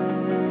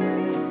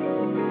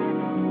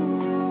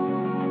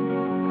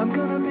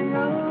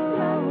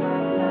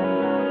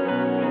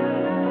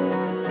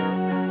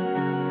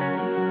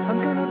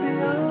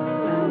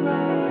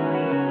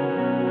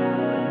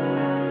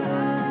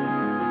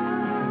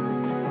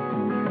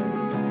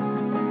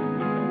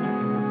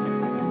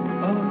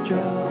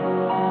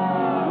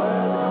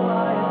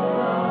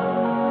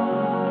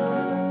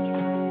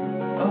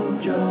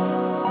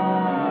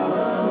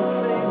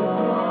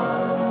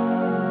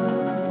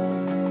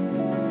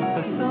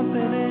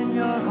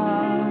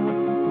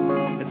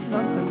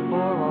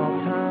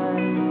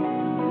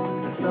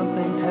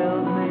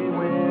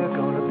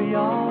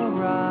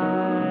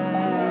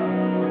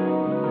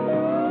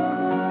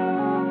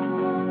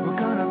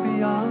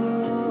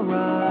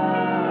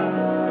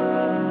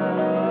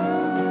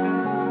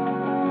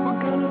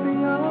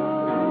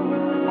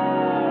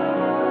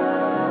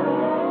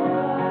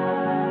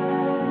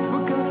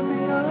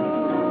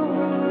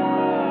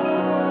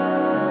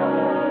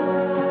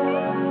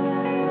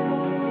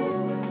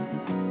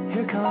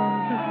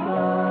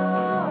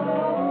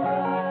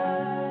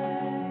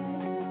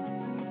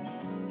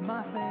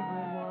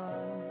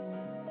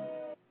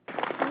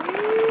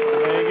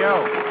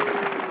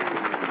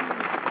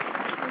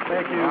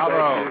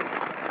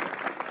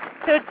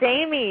 So,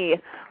 Jamie,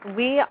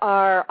 we're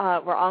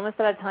almost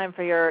out of time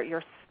for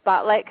your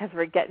spotlight because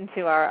we're getting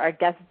to our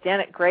guest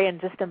Janet Gray in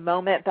just a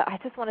moment. But I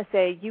just want to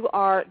say you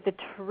are the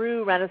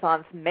true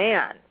Renaissance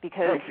man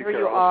because here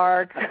you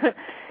are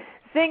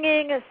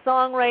singing,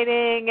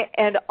 songwriting,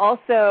 and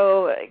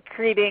also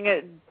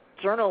creating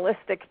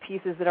journalistic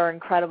pieces that are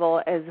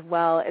incredible, as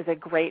well as a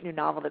great new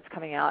novel that's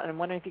coming out. And I'm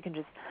wondering if you can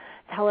just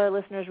tell our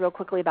listeners real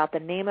quickly about the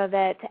name of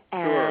it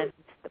and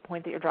the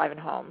point that you're driving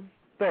home.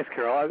 Thanks,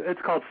 Carol.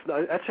 It's called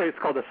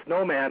The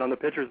Snowman on the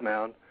Pitcher's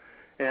Mound,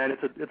 and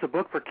it's a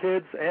book for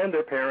kids and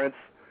their parents.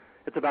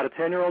 It's about a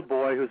 10-year-old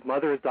boy whose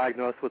mother is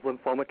diagnosed with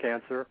lymphoma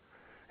cancer,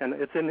 and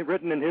it's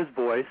written in his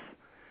voice,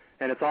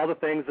 and it's all the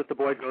things that the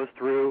boy goes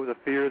through, the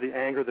fear, the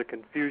anger, the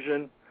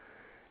confusion,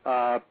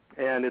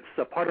 and it's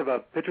a part of a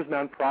Pitcher's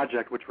Mound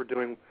project which we're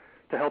doing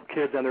to help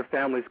kids and their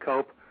families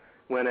cope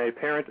when a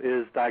parent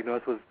is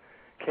diagnosed with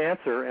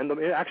cancer. And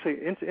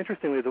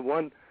interestingly, the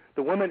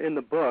woman in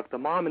the book, the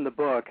mom in the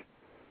book,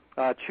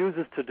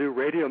 chooses to do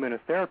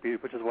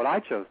radioimmunotherapy, which is what I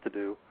chose to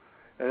do,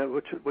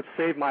 which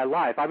saved my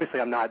life.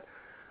 Obviously, I'm not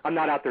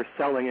out there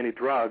selling any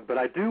drug, but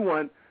I do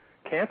want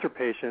cancer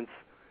patients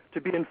to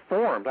be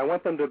informed. I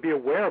want them to be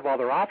aware of all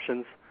their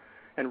options,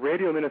 and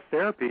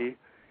radioimmunotherapy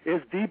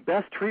is the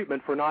best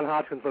treatment for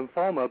non-Hodgkin's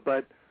lymphoma,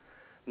 but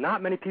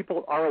not many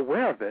people are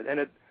aware of it, and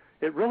it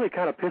really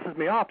kind of pisses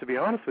me off, to be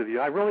honest with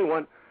you. I really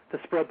want to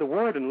spread the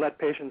word and let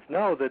patients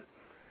know that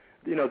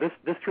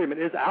this treatment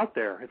is out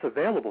there. It's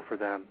available for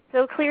them.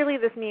 So clearly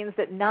this means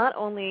that not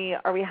only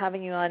are we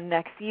having you on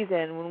next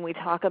season when we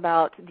talk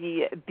about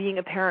the Being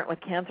a Parent with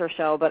Cancer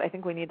show, but I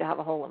think we need to have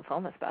a whole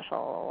lymphoma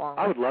special along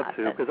I would love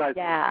to, because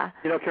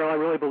Carol, I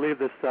really believe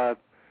this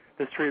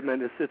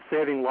treatment is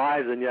saving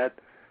lives, and yet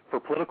for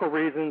political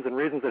reasons and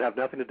reasons that have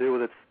nothing to do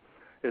with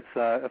its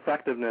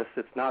effectiveness,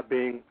 it's not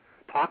being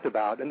talked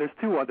about. And there's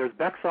two. There's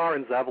Bexar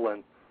and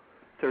Zevalin.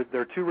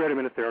 There are two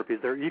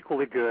radioimmunotherapies. They're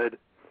equally good.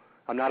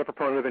 I'm not a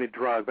proponent of any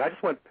drug, but I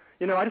just want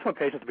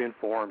patients to be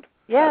informed.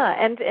 Yeah,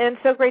 and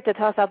so great to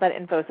toss out that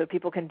info so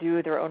people can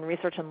do their own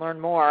research and learn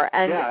more.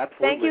 And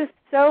thank you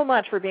so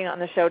much for being on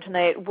the show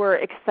tonight. We're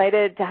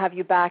excited to have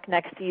you back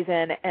next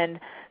season and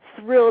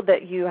thrilled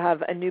that you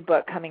have a new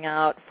book coming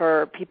out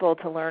for people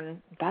to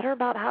learn better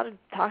about how to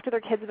talk to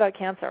their kids about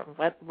cancer.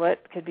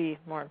 What could be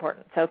more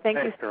important? So thank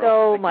you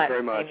so much. Thank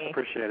you very much. Amy.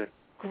 Appreciate it.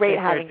 Great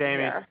having you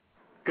here.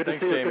 Good to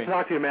see you. Good to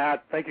talk to you,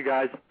 Matt. Thank you,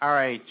 guys. All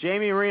right,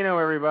 Jamie Reno,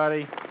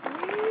 everybody.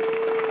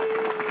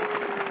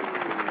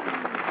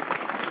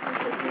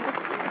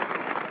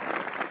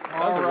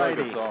 That's a really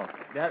good song.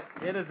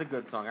 It is a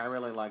good song. I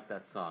really like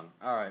that song.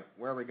 All right,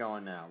 where are we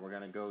going now? We're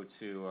going to go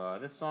to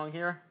this song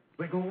here.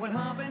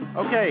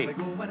 Okay,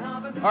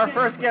 our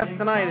first guest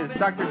tonight is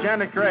Dr.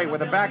 Janet Gray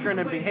with a background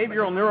in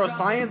behavioral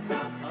neuroscience,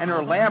 and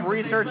her lab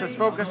research is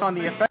focused on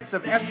the effects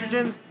of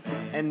estrogens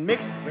and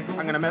mixed,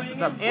 I'm going to mess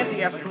this up,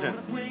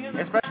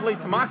 anti-estrogens, especially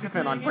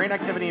tamoxifen on brain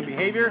activity and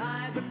behavior.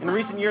 In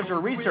recent years, her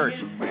research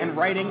and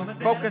writing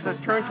focus has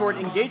turned toward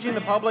engaging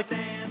the public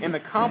in the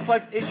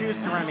complex issues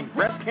surrounding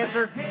breast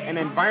cancer and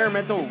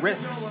environmental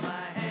risks.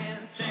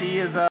 She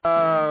is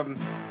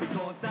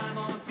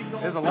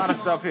there's a lot of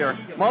stuff here.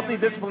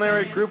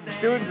 Multidisciplinary group of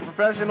students and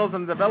professionals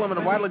in the development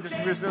of widely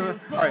distributed.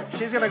 All right,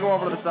 she's going to go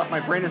over the stuff. My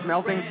brain is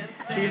melting.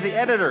 She's the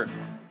editor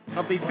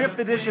of the 5th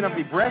edition of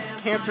the Breast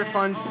Cancer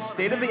Fund's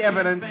State of the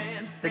Evidence,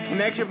 the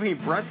connection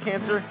between breast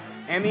cancer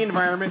and the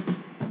environment.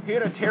 Here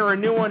to tear a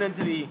new one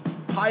into the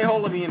pie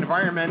hole of the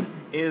environment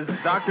is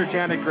Dr.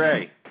 Janet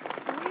Gray.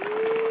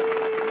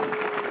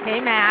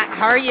 Hey, Matt.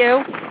 How are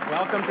you?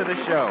 Welcome to the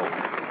show.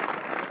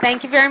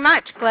 Thank you very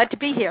much. Glad to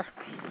be here.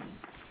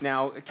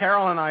 Now,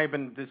 Carol and I have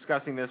been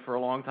discussing this for a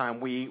long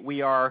time.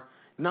 We are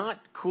not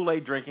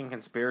Kool-Aid drinking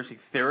conspiracy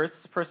theorists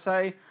per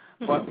se,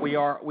 but we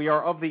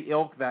are of the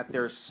ilk that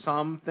there's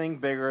something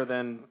bigger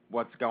than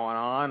what's going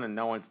on, and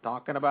no one's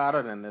talking about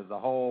it. And there's a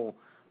whole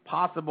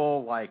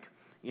possible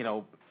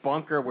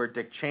bunker where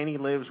Dick Cheney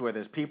lives, where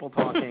there's people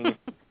talking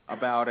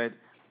about it.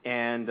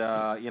 And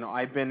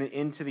I've been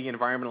into the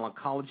environmental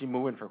ecology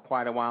movement for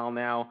quite a while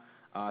now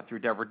through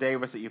Deborah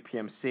Davis at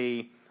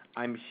UPMC.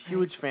 I'm a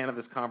huge fan of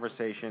this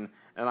conversation,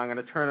 and I'm going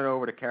to turn it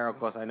over to Carol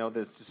because I know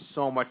there's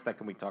so much that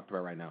can be talked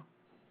about right now.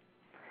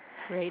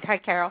 Great. Hi,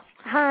 Carol.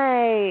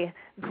 Hi.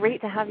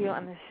 Great to have you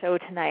on the show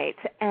tonight.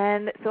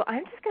 And so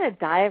I'm just going to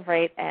dive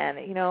right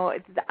in. You know,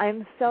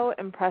 I'm so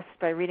impressed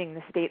by reading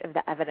the State of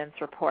the Evidence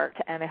report,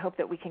 and I hope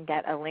that we can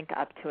get a link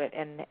up to it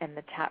in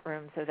the chat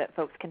room so that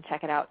folks can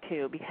check it out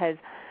too, because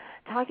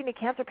talking to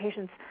cancer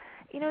patients,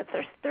 you know,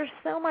 there's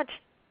so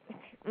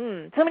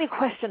many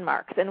question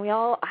marks, and we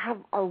all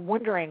are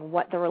wondering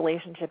what the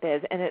relationship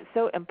is, and it's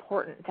so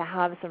important to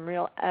have some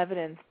real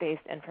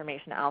evidence-based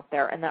information out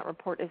there, and that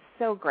report is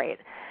so great.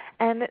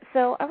 And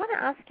so I want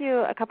to ask you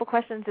a couple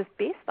questions just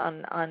based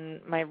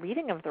on my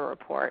reading of the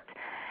report.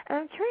 And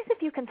I'm curious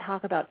if you can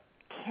talk about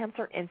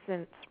cancer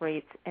incidence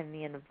rates in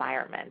the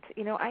environment.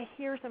 You know, I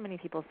hear so many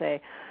people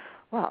say,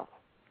 well,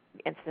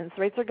 incidence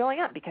rates are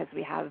going up because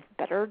we have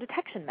better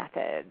detection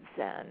methods,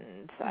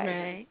 and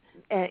right.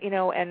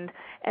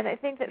 And I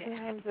think that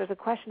sometimes there's a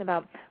question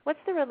about what's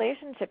the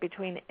relationship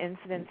between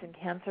incidence and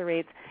cancer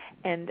rates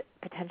and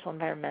potential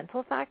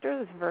environmental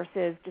factors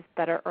versus just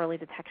better early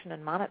detection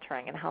and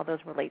monitoring, and how those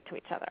relate to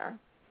each other.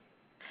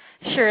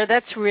 Sure,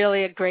 that's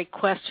really a great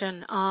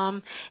question.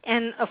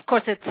 And of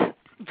course it's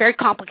very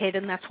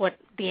complicated, and that's what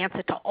the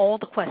answer to all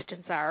the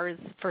questions are. Is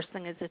the first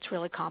thing is it's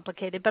really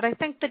complicated. But I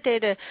think the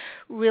data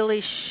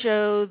really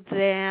show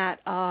that,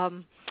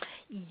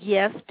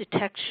 yes,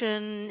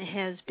 detection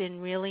has been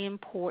really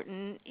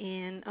important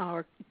in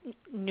our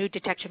new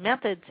detection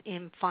methods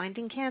in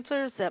finding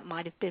cancers that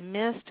might have been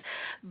missed,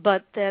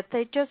 but that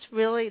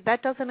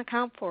that doesn't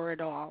account for it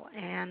all,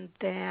 and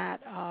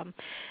that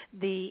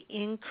the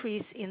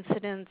increased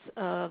incidence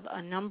of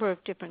a number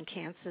of different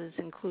cancers,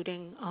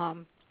 including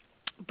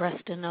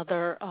breast and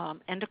other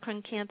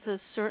endocrine cancers,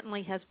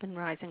 certainly has been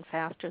rising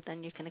faster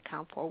than you can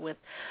account for with,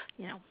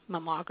 you know,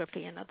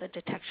 mammography and other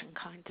detection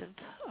kinds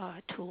of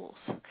tools.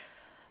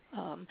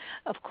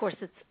 Of course,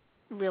 it's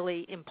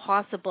really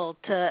impossible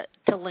to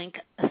link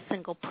a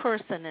single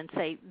person and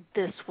say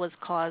this was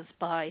caused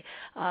by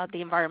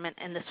the environment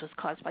and this was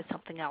caused by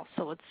something else.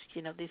 So it's,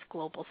 you know, these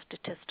global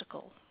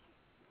statistical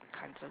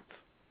kinds of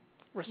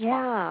response.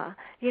 Yeah,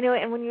 you know,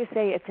 and when you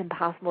say it's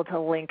impossible to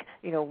link,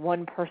 you know,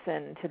 one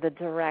person to the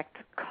direct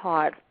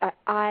cause,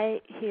 I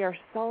hear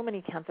so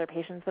many cancer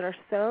patients that are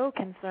so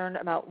concerned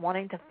about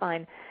wanting to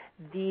find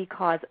the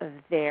cause of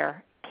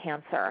their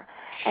cancer.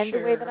 And the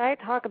way that I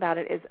talk about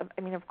it is,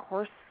 I mean, of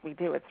course we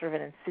do. It's sort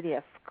of an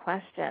insidious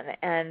question.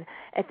 And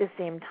at the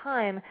same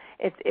time,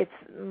 it's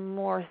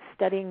more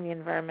studying the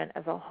environment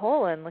as a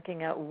whole and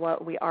looking at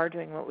what we are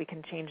doing, what we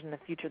can change in the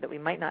future that we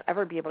might not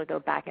ever be able to go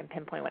back and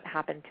pinpoint what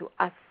happened to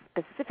us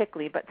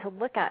specifically, but to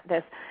look at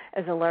this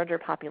as a larger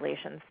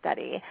population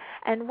study.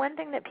 And one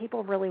thing that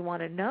people really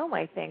want to know,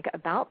 I think,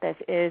 about this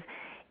is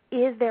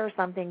there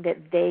something that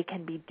they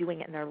can be doing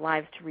in their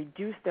lives to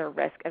reduce their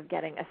risk of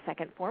getting a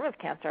second form of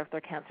cancer if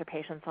they're cancer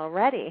patients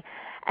already?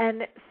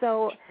 And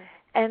so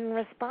in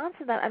response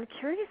to that, I'm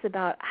curious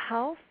about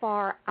how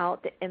far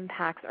out the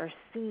impacts are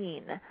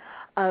seen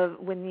of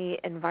when the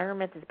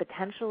environment is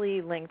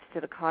potentially linked to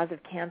the cause of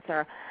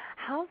cancer.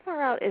 How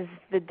far out is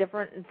the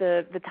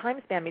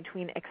time span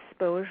between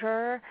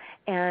exposure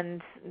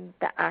and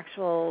the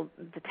actual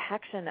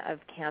detection of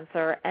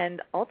cancer?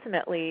 And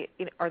ultimately,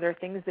 you know, are there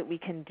things that we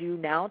can do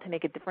now to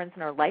make a difference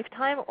in our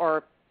lifetime,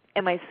 or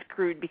am I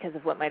screwed because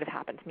of what might have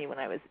happened to me when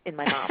I was in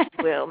my mom's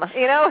womb?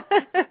 You know?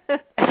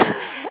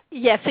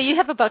 Yeah, so you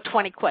have about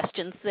 20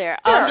 questions there.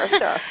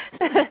 Sure.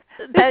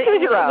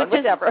 Choose your own,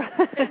 whichever.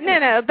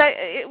 No,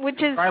 which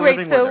is try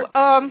great. So,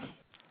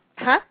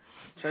 huh?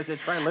 So I said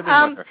try living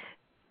with her.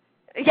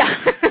 Yeah.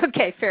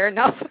 Okay. Fair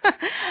enough.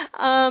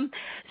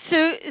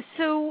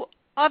 So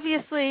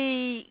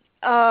obviously,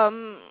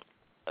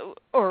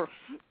 or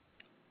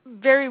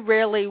very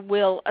rarely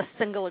will a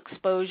single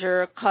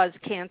exposure cause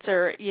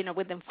cancer, you know,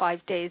 within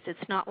 5 days.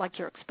 It's not like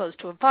you're exposed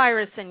to a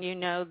virus and you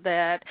know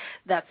that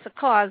that's the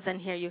cause,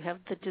 and here you have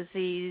the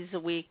disease a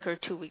week or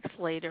 2 weeks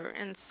later.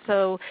 And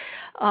so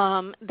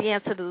the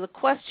answer to the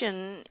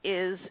question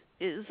is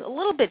a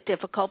little bit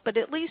difficult, but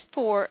at least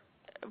for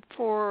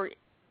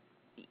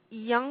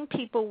young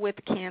people with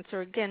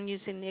cancer, again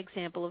using the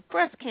example of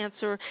breast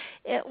cancer,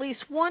 at least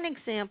one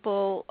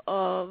example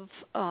of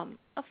a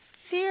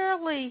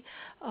fairly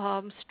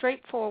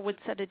straightforward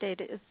set of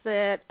data is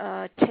that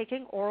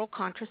taking oral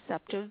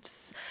contraceptives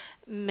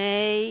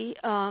may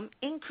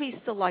increase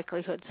the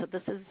likelihood. So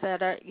this is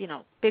at a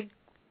big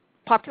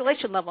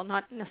population level,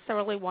 not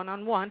necessarily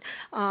one-on-one,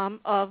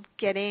 of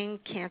getting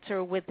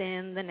cancer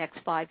within the next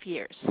 5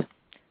 years.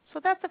 So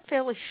that's a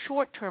fairly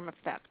short-term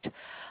effect.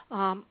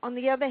 On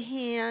the other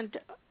hand,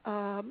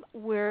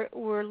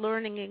 we're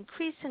learning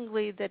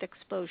increasingly that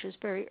exposures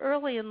very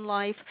early in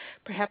life,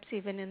 perhaps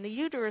even in the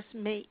uterus,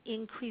 may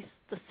increase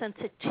the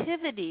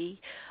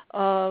sensitivity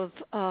of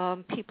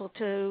people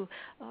to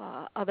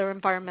other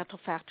environmental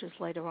factors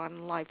later on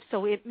in life.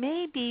 So it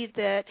may be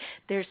that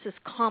there's this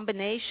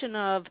combination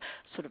of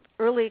sort of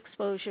early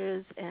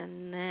exposures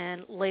and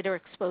then later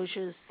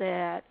exposures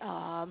that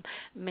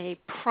may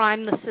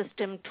prime the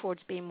system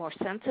towards being more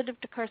sensitive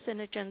to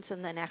carcinogens,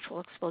 and then actual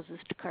exposures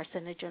to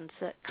carcinogens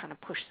that kind of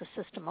push the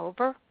system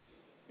over.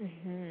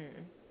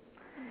 Mm-hmm.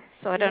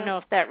 So I don't know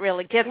if that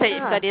really gets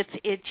it, but it's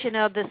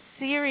the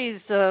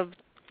series of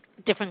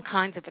different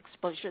kinds of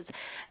exposures.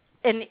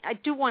 And I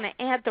do want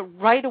to add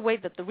right away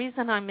that the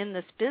reason I'm in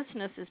this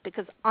business is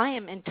because I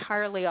am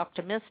entirely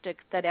optimistic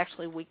that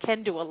actually we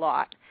can do a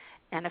lot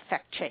and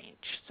affect change.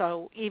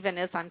 So even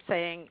as I'm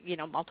saying,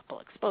 multiple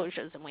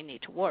exposures and we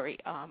need to worry,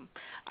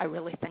 I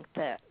really think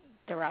that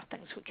there are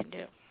things we can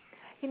do.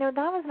 That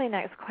was my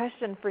next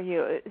question for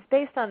you. It's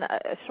based on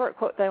a short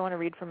quote that I want to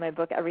read from my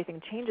book,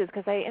 Everything Changes,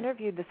 because I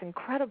interviewed this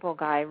incredible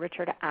guy,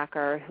 Richard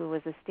Acker, who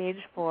was a stage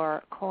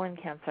 4 colon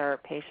cancer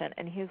patient,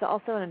 and he's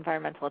also an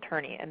environmental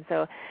attorney. And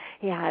so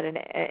he had an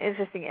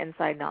interesting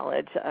inside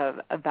knowledge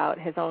about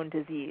his own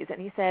disease. And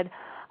he said,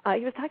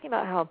 he was talking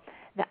about how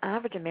the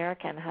average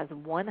American has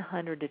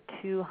 100 to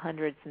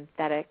 200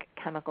 synthetic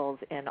chemicals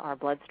in our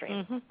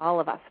bloodstream,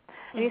 all of us.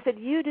 And he said,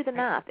 you do the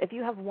math. If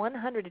you have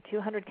 100 to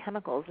 200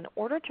 chemicals, in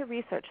order to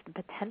research the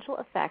potential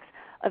effects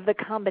of the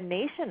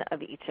combination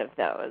of each of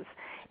those,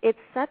 it's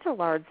such a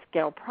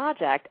large-scale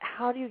project.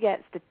 How do you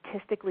get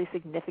statistically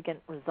significant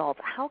results?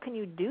 How can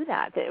you do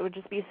that? It would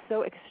just be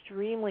so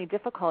extremely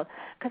difficult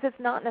because it's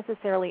not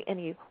necessarily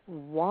any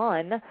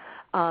one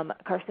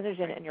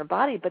carcinogen in your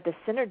body, but the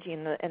synergy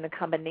and the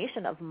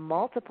combination of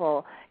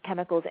multiple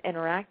chemicals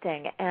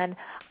interacting. And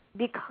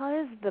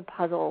because the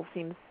puzzle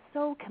seems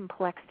so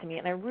complex to me,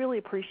 and I really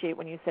appreciate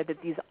when you said that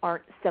these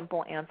aren't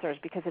simple answers,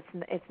 because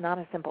it's not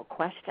a simple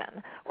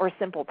question or a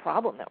simple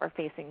problem that we're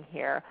facing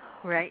here.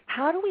 Right.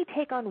 How do we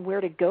take on where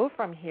to go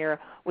from here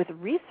with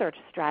research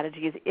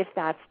strategies if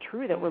that's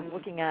true, that we're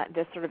looking at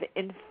this sort of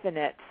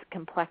infinite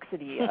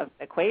complexity of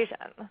equation?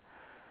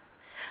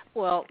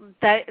 Well,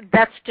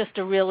 that's just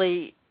a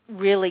really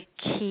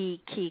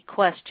key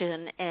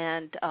question,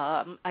 and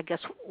I guess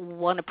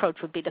one approach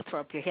would be to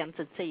throw up your hands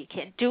and say you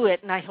can't do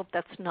it, and I hope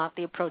that's not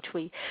the approach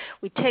we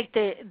take.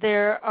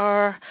 There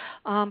are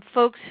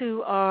folks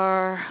who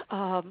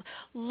are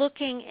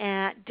looking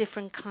at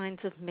different kinds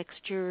of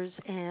mixtures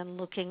and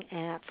looking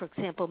at, for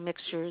example,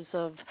 mixtures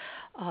of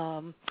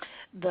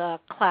the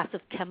class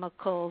of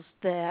chemicals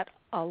that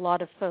a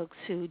lot of folks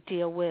who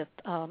deal with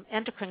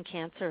endocrine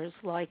cancers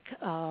like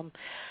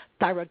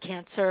thyroid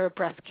cancer,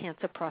 breast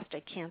cancer,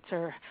 prostate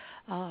cancer,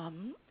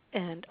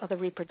 and other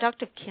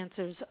reproductive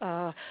cancers,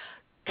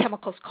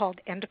 chemicals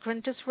called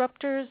endocrine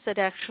disruptors that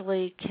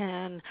actually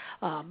can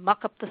muck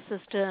up the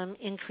system,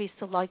 increase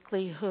the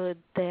likelihood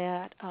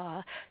that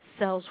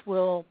cells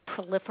will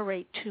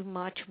proliferate too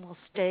much and will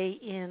stay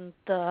in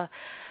the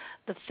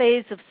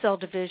phase of cell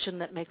division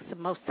that makes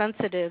them most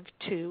sensitive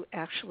to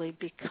actually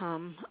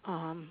become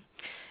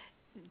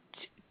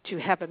to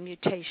have a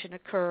mutation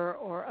occur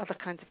or other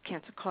kinds of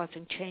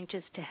cancer-causing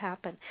changes to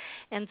happen.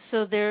 And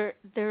so they're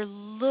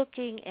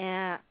looking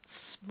at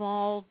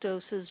small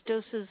doses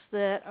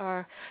that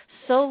are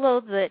so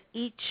low that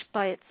each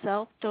by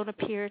itself don't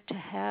appear to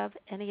have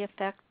any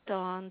effect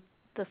on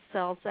the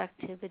cell's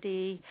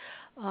activity.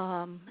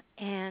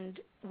 And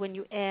when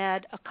you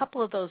add a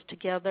couple of those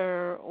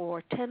together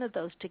or 10 of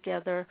those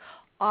together,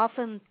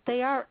 often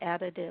they are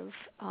additive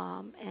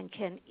and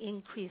can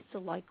increase the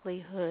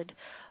likelihood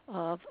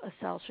of a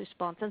cell's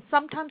response. And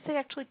sometimes they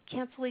actually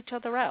cancel each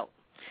other out.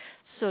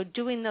 So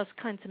doing those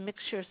kinds of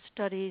mixture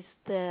studies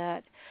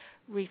that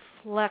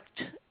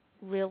reflect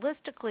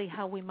realistically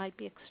how we might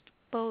be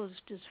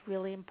exposed is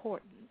really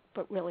important,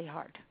 but really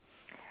hard.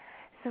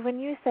 So when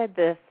you said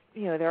this,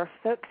 there are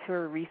folks who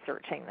are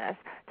researching this.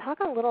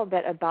 Talk a little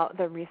bit about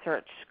the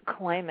research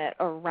climate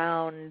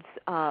around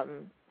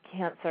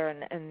cancer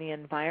and the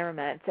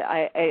environment.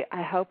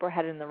 I hope we're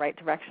headed in the right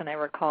direction. I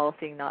recall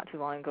seeing not too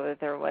long ago that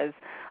there was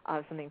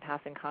something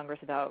passed in Congress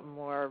about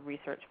more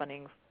research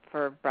funding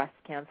for breast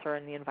cancer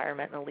and the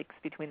environment and the links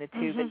between the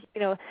two.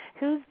 But,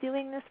 who's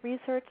doing this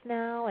research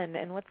now,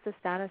 and what's the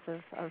status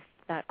of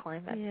that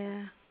climate?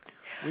 Yeah.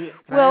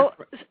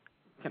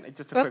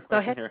 Just a quick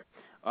question here.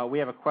 We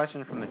have a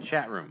question from the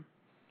chat room.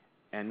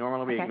 And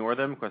normally we ignore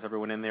them because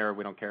everyone in there,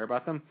 we don't care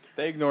about them.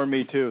 They ignore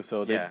me too,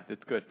 so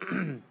it's good.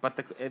 But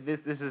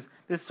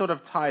this sort of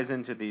ties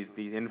into these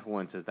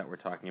influences that we're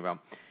talking about.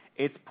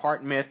 It's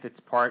part myth, it's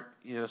part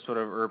sort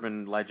of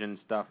urban legend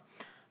stuff.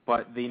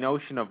 But the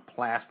notion of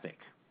plastic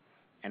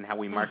and how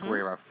we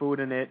microwave our food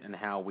in it, and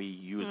how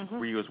we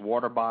reuse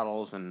water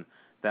bottles and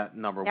that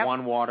number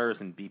one waters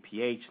and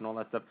BPH and all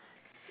that stuff.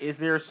 Is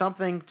there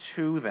something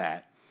to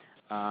that?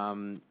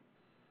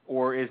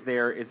 Or is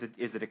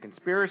it a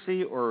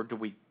conspiracy, or do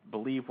we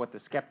believe what the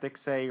skeptics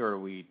say, or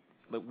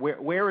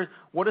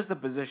what is the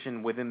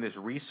position within this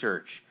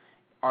research?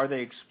 Are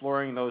they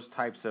exploring those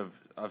types of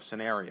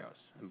scenarios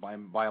and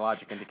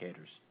biologic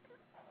indicators?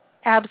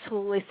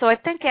 Absolutely. So I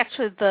think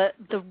actually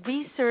the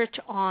research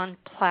on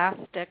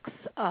plastics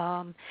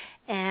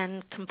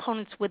and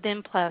components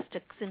within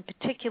plastics, in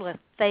particular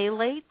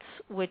phthalates,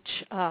 which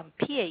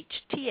PHTHALATES,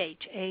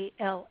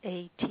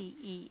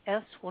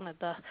 one of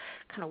the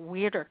kind of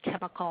weirder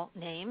chemical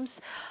names,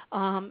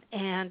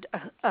 and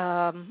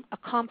a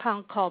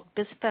compound called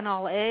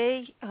bisphenol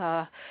A.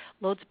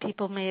 Loads of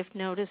people may have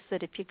noticed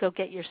that if you go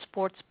get your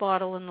sports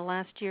bottle in the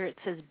last year, it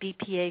says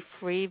BPA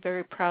free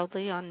very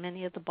proudly on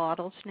many of the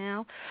bottles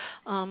now.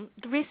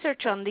 The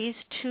research on these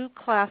two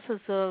classes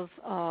of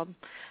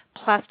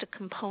plastic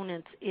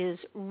components is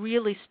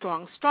really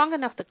strong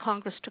enough that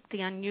Congress took the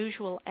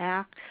unusual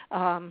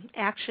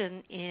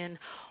action in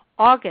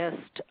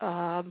August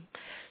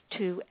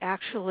to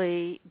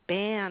actually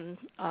ban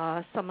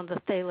some of the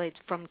phthalates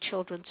from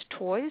children's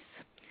toys,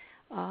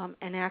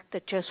 an act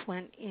that just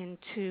went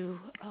into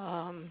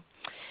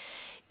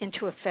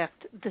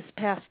effect this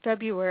past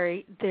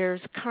February. There's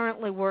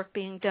currently work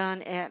being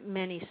done at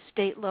many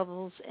state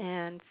levels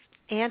and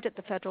at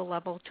the federal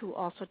level to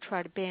also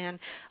try to ban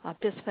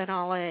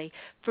bisphenol A.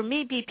 For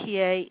me,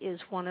 BPA is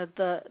one of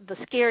the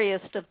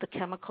scariest of the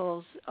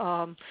chemicals.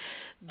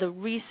 The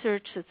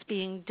research that's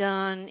being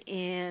done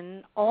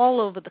in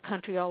all over the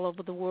country, all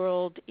over the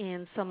world,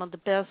 in some of the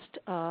best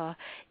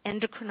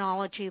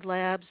endocrinology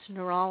labs,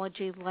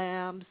 neurology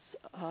labs,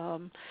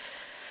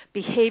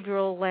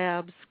 behavioral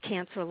labs,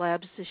 cancer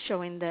labs, is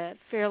showing that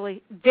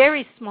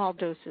very small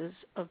doses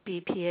of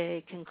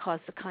BPA can cause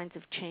the kinds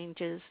of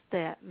changes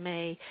that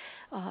may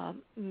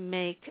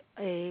make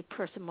a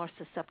person more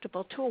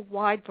susceptible to a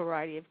wide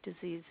variety of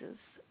diseases.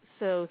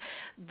 So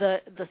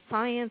the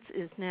science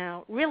is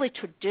now really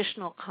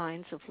traditional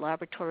kinds of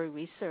laboratory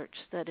research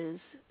that is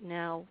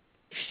now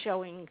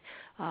showing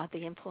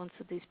the influence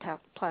of these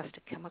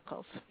plastic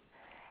chemicals.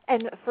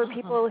 And for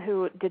people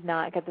who did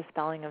not get the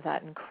spelling of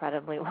that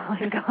incredibly long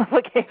and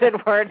complicated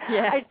word,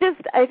 I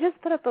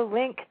just put up a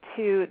link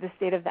to the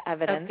State of the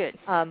Evidence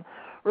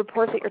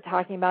report that you're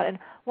talking about. And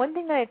one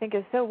thing that I think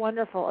is so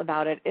wonderful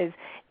about it is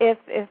if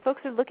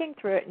folks are looking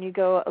through it and you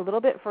go a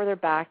little bit further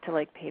back to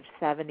like page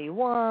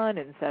 71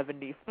 and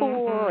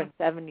 74 and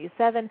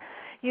 77,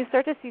 you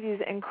start to see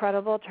these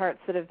incredible charts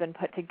that have been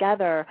put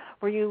together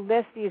where you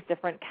list these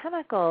different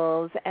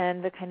chemicals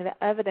and the kind of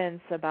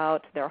evidence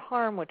about their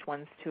harm, which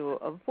ones to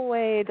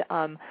avoid.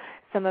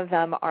 Some of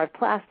them are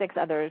plastics,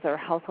 others are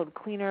household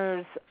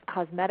cleaners,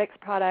 cosmetics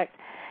products.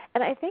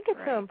 And I think it's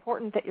so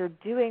important that you're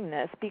doing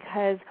this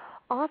because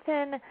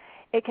often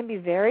it can be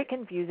very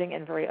confusing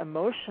and very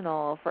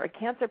emotional for a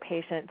cancer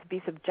patient to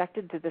be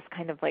subjected to this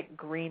kind of like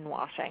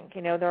greenwashing.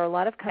 You know, there are a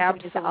lot of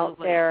companies out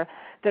there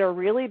that are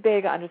really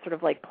big on just sort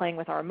of like playing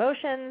with our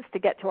emotions to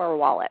get to our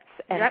wallets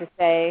and to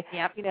say,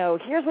 you know,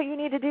 here's what you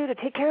need to do to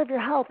take care of your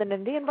health and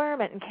in the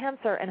environment and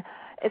cancer. And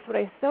it's what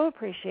I so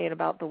appreciate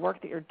about the work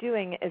that you're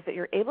doing is that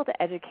you're able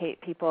to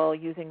educate people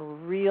using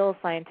real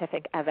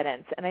scientific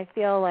evidence. And I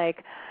feel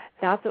like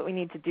that's what we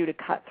need to do to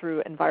cut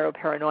through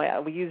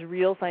enviroparanoia. We use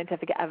real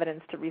scientific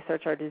evidence to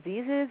research our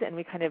diseases, and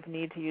we kind of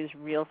need to use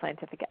real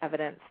scientific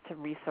evidence to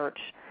research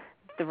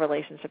the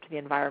relationship to the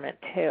environment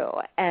too.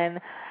 And,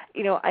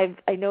 you know,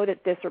 I know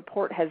that this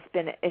report has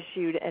been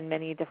issued in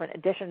many different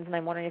editions, and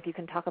I'm wondering if you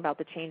can talk about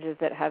the changes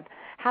that have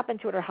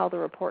happened to it or how the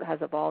report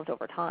has evolved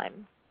over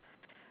time.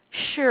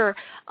 Sure.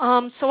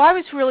 So I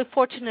was really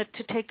fortunate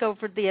to take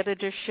over the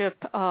editorship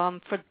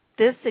for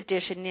this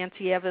edition.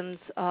 Nancy Evans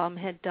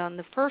had done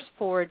the first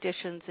 4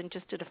 editions and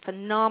just did a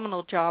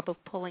phenomenal job of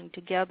pulling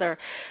together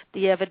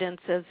the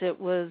evidence as it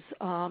was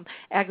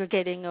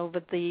aggregating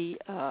over the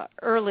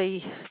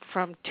early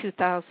from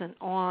 2000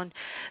 on.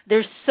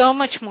 There's so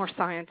much more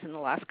science in the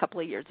last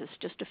couple of years. It's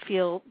just a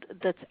field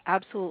that's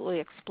absolutely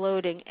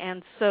exploding.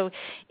 And so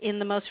in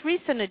the most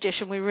recent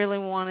edition, we really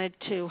wanted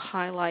to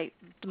highlight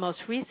the most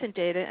recent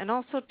data and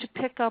also to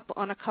pick up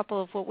on a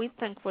couple of what we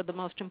think were the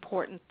most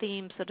important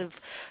themes that have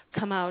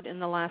come out in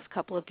the last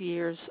couple of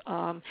years.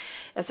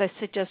 As I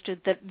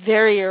suggested, that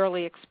very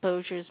early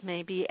exposures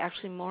may be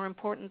actually more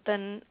important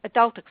than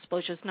adult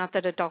exposures. Not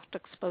that adult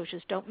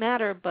exposures don't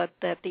matter, but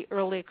that the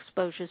early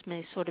exposures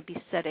may sort of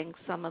be setting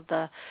some of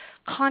the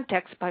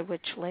context by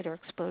which later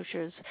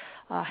exposures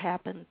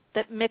happen.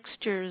 That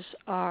mixtures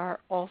are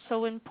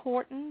also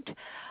important,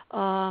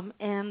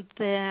 and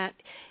that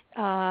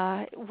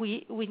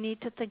we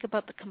need to think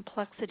about the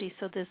complexity.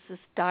 So there's this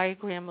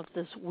diagram of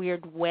this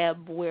weird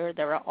web where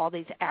there are all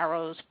these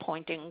arrows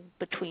pointing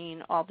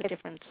between all the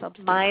different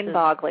substances.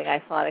 Mind-boggling. I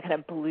thought it kind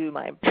of blew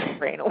my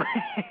brain away.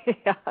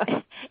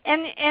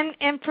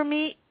 And for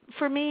me,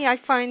 I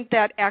find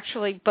that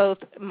actually both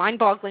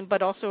mind-boggling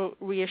but also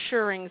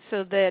reassuring.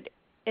 So that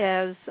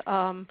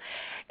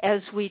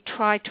as we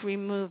try to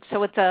remove,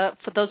 so it's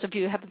for those of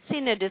you who haven't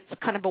seen it, it's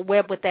kind of a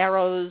web with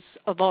arrows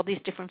of all these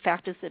different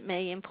factors that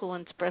may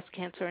influence breast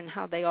cancer and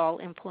how they all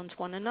influence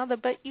one another.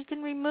 But you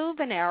can remove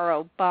an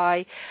arrow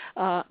by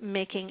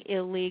making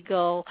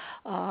illegal,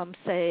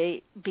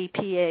 say,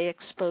 BPA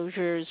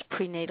exposures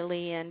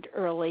prenatally and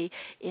early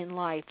in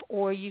life,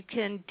 or you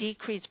can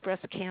decrease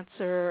breast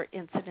cancer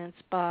incidence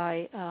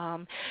by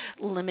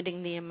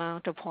limiting the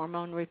amount of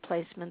hormone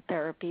replacement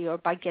therapy or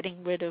by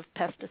getting rid of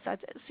pesticides.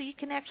 So you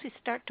can actually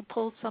start start to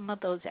pull some of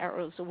those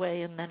arrows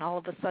away, and then all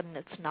of a sudden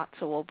it's not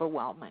so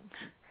overwhelming.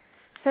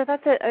 So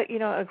that's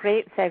a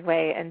great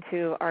segue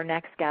into our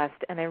next guest,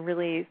 and I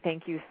really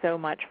thank you so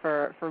much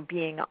for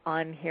being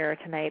on here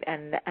tonight,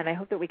 and I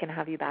hope that we can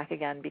have you back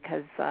again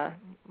because,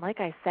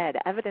 like I said,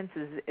 evidence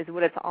is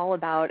what it's all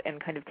about,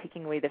 and kind of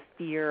taking away the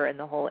fear and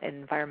the whole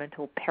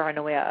environmental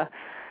paranoia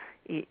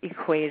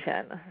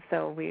equation.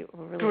 So we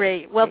really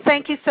great. Well,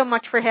 thank you so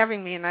much for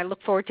having me, and I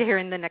look forward to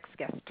hearing the next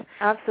guest.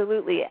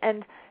 Absolutely.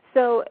 And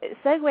so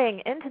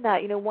segueing into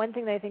that, one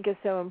thing that I think is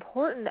so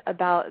important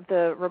about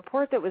the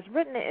report that was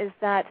written is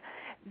that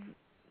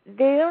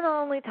they don't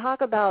only talk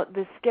about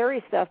the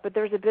scary stuff, but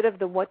there's a bit of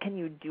the what can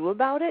you do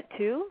about it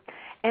too.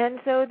 And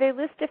so they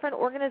list different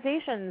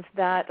organizations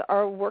that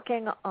are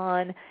working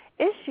on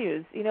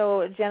issues.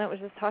 Janet was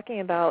just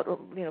talking about,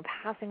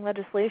 passing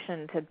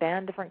legislation to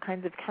ban different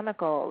kinds of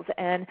chemicals,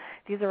 and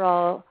these are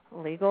all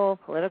legal,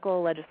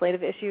 political,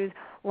 legislative issues.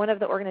 One of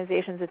the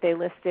organizations that they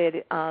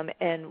listed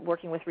in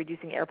working with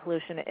reducing air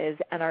pollution is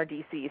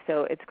NRDC,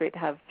 so it's great to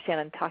have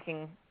Shannon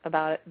talking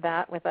about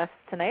that with us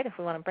tonight if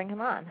we want to bring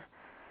him on.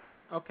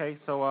 Okay,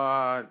 so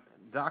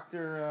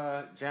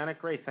Dr. Janet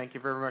Gray, thank you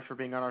very much for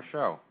being on our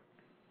show.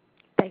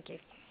 Thank you.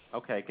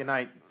 Okay, good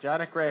night.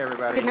 Janet Gray,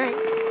 everybody. Good night.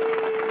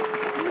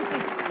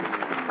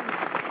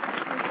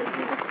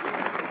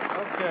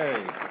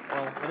 Okay,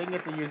 well, I didn't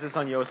get to use this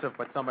on Joseph,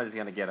 but somebody's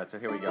going to get it, so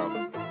here we go.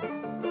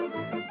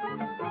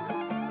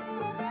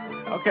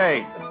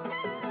 Okay,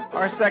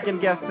 our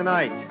second guest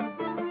tonight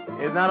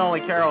is not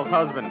only Carol's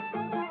husband,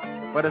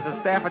 but as a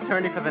staff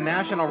attorney for the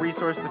National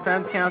Resource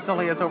Defense Council,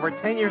 he has over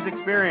 10 years'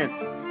 experience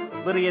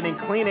litigating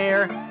clean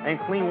air and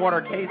clean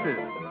water cases.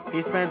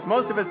 He spends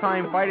most of his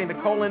time fighting the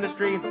coal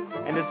industry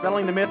and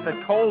dispelling the myth that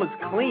coal is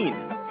clean.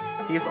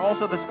 He is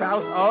also the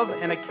spouse of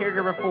and a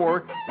caregiver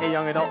for a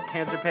young adult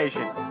cancer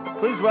patient.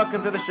 Please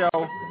welcome to the show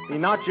the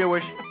not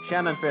Jewish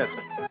Shannon Fisk.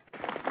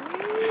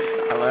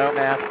 Hello,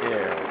 Matthew.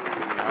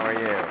 How are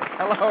you?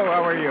 Hello,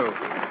 how are you?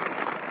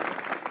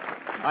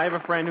 I have a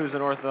friend who's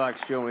an Orthodox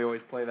Jew, and we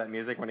always play that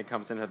music when he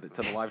comes into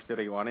the live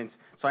studio audience.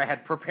 So I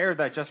had prepared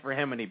that just for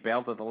him, and he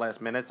bailed at the last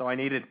minute, so I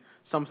needed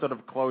some sort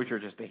of closure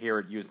just to hear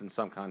it used in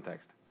some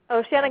context.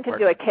 Oh, Shannon can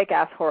do a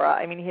kick-ass horror.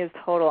 I mean, he is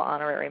a total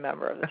honorary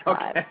member of the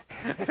tribe.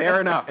 Okay. Fair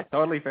enough.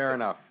 Totally fair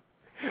enough.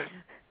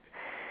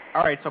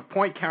 All right, so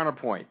point,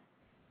 counterpoint.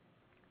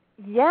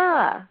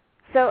 Yeah.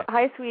 So,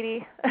 hi,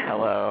 sweetie.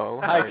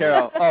 Hello. Hi,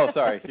 Carol. Oh,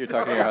 sorry. You're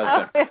talking to your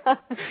husband.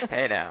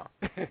 Hey, now.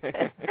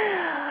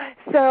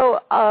 So,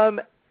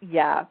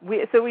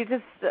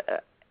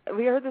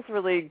 we heard this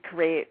really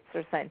great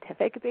sort of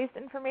scientific-based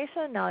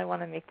information. Now I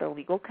want to make the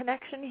legal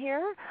connection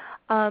here.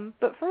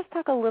 But first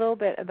talk a little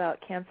bit about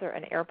cancer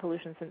and air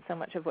pollution, since so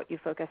much of what you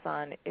focus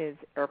on is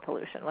air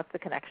pollution. What's the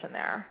connection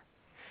there?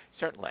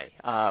 Certainly.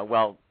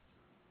 Well,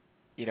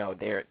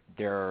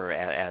 there,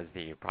 as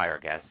the prior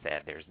guest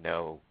said, there's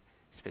no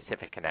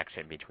specific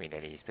connection between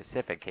any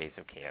specific case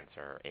of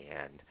cancer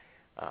and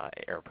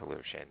air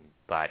pollution.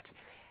 But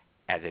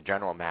as a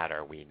general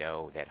matter, we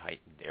know that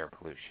heightened air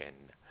pollution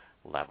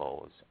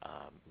levels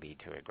lead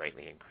to a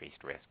greatly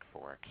increased risk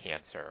for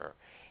cancer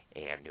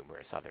and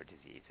numerous other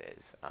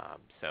diseases.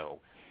 So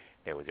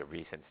there was a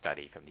recent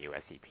study from the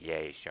US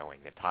EPA showing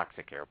that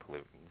toxic air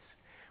pollutants,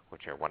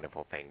 which are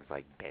wonderful things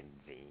like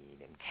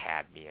benzene and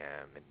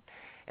cadmium and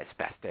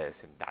asbestos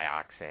and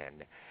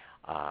dioxin,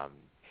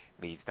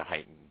 leads to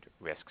heightened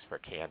risks for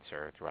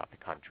cancer throughout the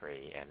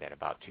country, and that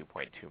about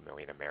 2.2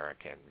 million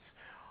Americans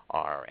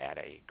are at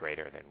a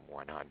greater than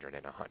 100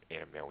 in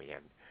a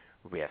million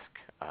risk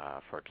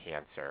for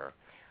cancer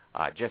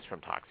just from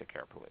toxic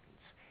air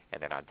pollutants.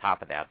 And then on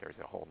top of that, there's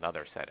a whole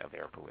other set of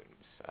air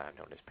pollutants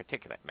known as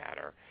particulate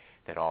matter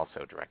that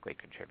also directly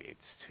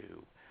contributes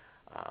to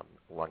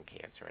lung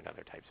cancer and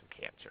other types of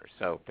cancer.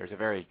 So there's a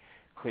very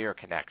clear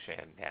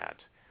connection that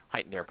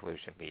heightened air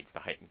pollution leads to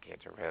heightened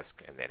cancer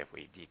risk, and that if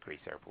we decrease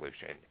air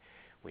pollution,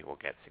 we will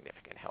get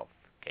significant health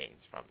gains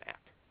from that.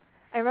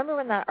 I remember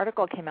when that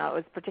article came out, it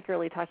was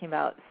particularly talking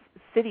about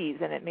cities,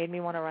 and it made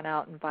me want to run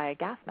out and buy a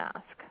gas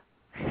mask.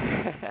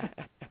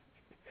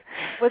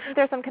 Wasn't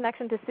there some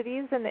connection to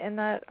cities in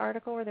that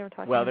article where they were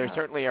talking about? Well, there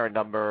certainly are a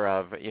number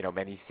of,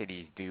 many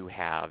cities do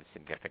have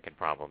significant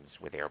problems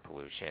with air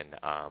pollution,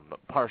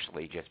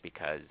 partially just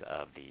because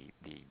of the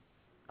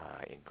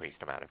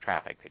increased amount of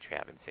traffic that you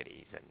have in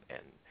cities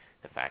and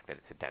the fact that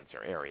it's a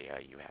denser area.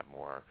 You have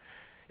more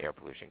air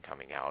pollution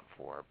coming out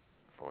for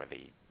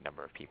the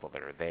number of people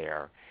that are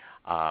there.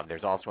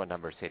 There's also a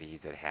number of cities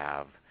that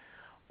have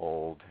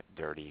old,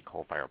 dirty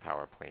coal-fired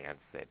power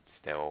plants that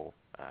still,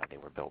 they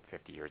were built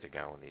 50 years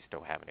ago, and they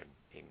still haven't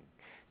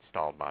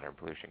installed modern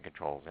pollution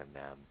controls in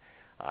them.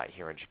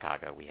 Here in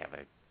Chicago, we have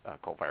a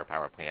coal-fired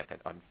power plant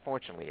that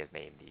unfortunately is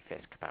named the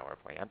Fisk Power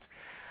Plant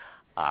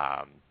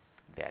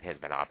that has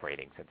been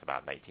operating since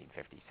about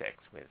 1956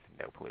 with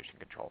no pollution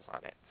controls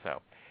on it.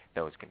 So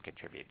those can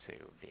contribute to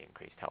the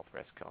increased health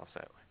risk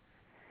also.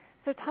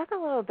 So talk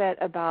a little bit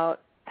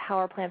about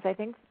power plants. I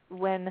think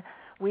when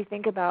we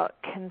think about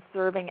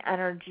conserving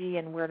energy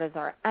and where does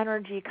our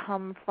energy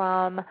come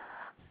from,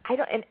 I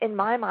don't. In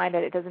my mind,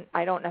 it doesn't.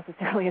 I don't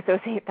necessarily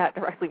associate that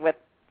directly with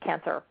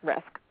cancer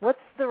risk. What's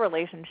the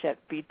relationship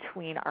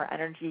between our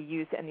energy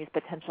use and these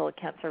potential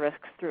cancer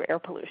risks through air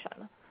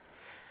pollution?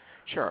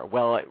 Sure.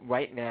 Well,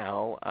 right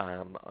now,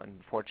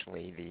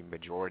 unfortunately, the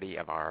majority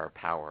of our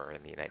power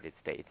in the United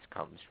States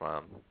comes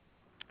from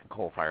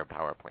coal-fired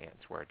power plants,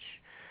 which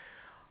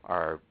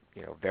are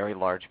very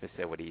large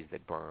facilities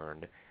that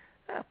burn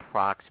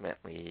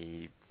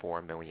approximately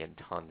 4 million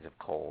tons of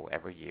coal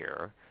every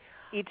year.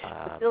 Each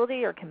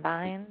facility or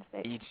combined?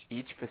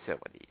 Each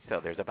facility. So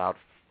there's about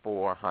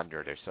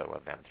 400 or so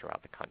of them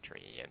throughout the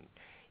country, and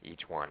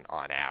each one,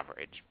 on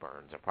average,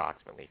 burns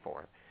approximately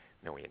 4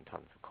 million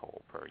tons of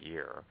coal per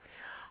year.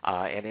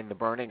 And in the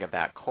burning of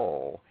that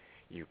coal,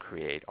 you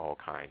create all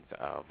kinds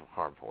of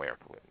harmful air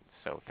pollutants.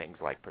 So things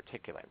like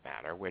particulate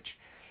matter, which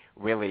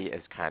really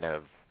is kind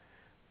of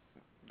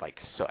like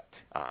soot.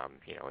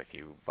 If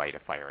you light a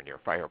fire in your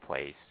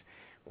fireplace,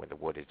 when the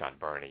wood is done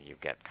burning, you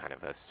get kind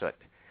of a soot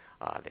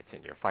that's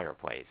in your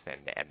fireplace,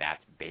 and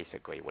that's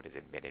basically what is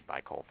emitted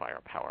by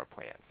coal-fired power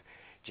plants,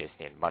 just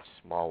in much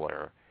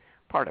smaller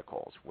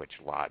particles, which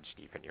lodge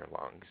deep in your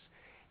lungs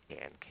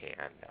and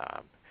can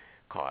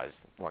cause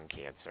lung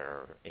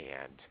cancer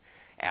and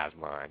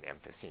asthma and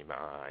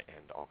emphysema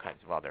and all kinds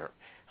of other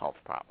health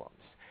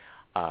problems.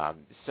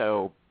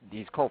 So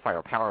these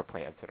coal-fired power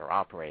plants that are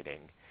operating,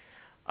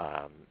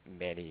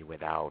 many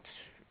without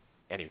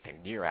anything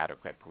near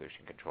adequate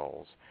pollution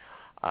controls,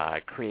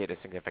 create a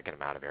significant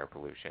amount of air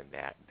pollution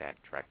that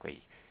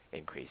directly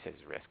increases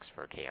risks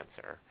for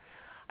cancer.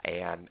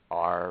 And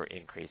our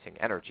increasing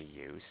energy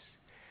use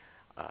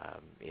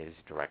is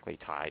directly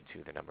tied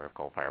to the number of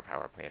coal-fired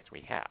power plants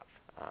we have,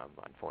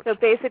 unfortunately. So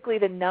basically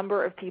the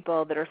number of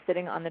people that are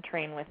sitting on the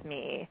train with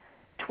me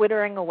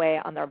twittering away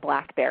on their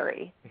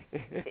BlackBerry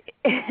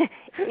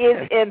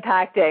is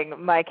impacting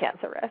my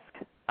cancer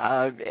risk.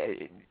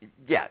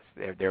 Yes,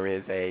 there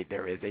is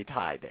a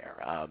tie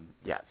there.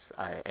 Yes,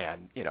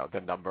 and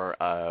the number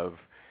of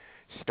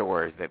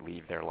stores that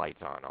leave their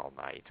lights on all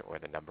night, or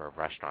the number of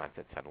restaurants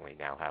that suddenly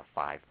now have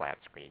 5 flat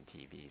screen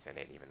TVs in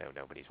it, even though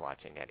nobody's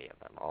watching any of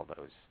them. All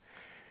those.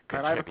 All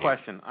right, I have a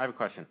question.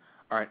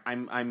 All right,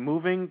 I'm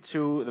moving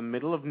to the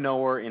middle of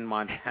nowhere in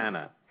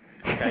Montana.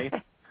 Okay,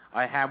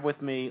 I have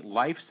with me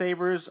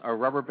lifesavers, a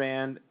rubber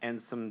band,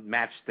 and some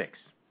matchsticks.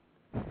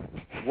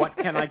 What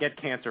can I get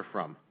cancer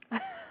from?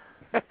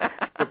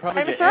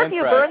 I'm sure if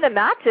you burn the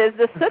matches,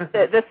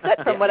 the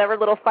soot from whatever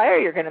little fire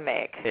you're going to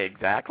make.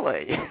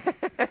 Exactly.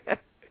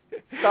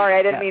 Sorry,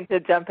 I didn't mean to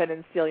jump in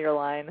and steal your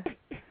line.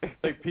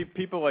 Like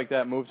people like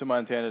that move to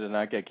Montana to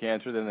not get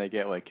cancer, then they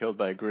get killed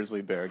by a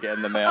grizzly bear, get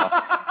in the mail.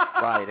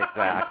 Right,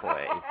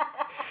 exactly.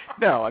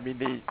 No, I mean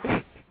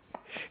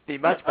the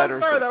much better.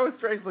 I'm sorry, that was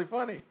strangely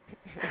funny.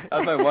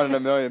 That's like 1 in a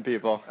million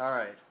people. All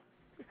right.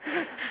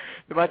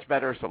 The much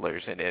better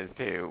solution is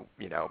to,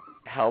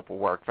 help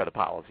work for the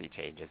policy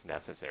changes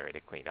necessary to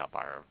clean up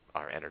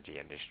our energy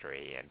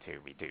industry and to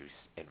reduce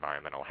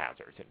environmental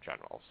hazards in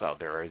general. So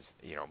there is,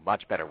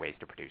 much better ways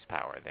to produce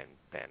power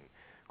than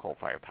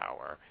coal-fired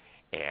power,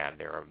 and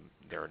there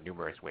are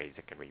numerous ways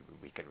that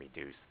we can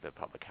reduce the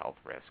public health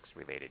risks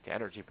related to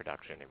energy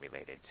production and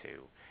related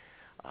to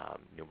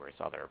numerous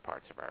other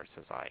parts of our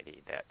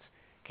society that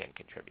can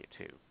contribute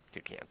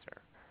to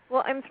cancer.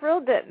 Well, I'm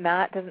thrilled that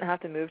Matt doesn't have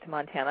to move to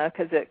Montana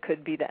because it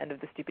could be the end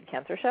of the Stupid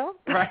Cancer Show.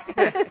 Right.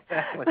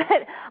 Exactly.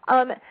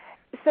 But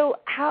so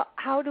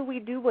how do we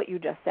do what you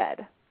just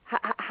said?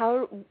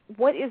 How do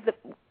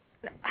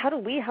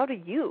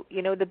you,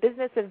 the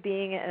business of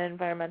being an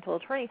environmental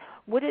attorney,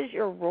 what is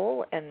your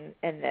role in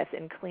this,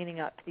 in cleaning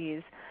up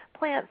these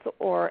plants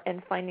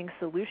and finding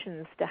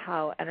solutions to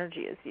how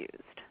energy is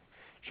used?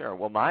 Sure.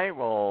 Well, my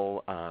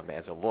role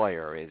as a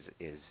lawyer is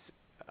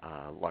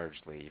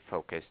largely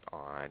focused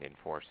on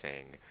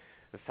enforcing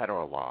the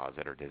federal laws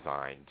that are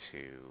designed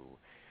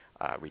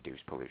to reduce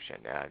pollution,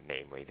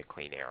 namely the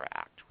Clean Air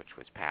Act, which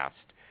was passed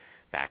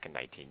back in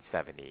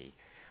 1970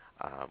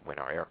 when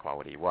our air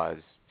quality was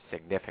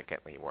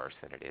significantly worse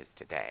than it is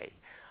today.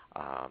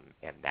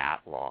 And that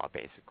law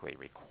basically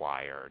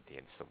required the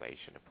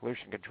installation of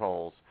pollution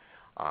controls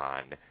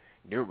on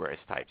numerous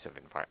types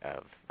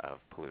of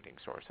polluting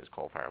sources,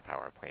 coal-fired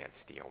power plants,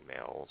 steel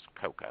mills,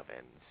 coke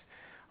ovens,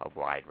 a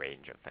wide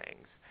range of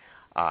things.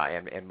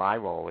 And my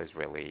role is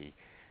really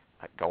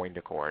going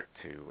to court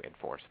to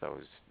enforce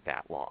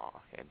that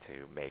law and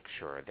to make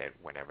sure that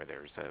whenever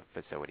there's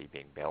a facility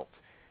being built,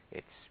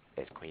 it's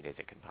as clean as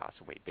it can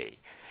possibly be.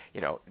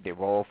 The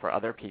role for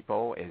other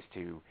people is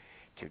to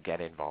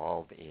get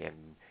involved in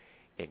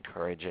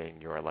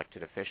encouraging your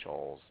elected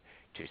officials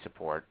to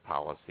support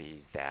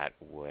policies that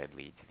would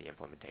lead to the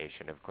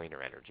implementation of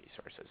cleaner energy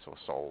sources, so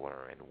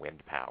solar and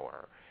wind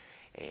power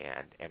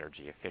and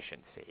energy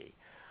efficiency.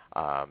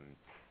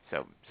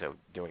 So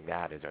doing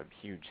that is a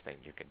huge thing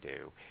you can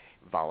do.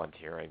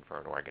 Volunteering for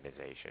an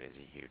organization is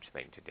a huge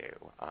thing to do.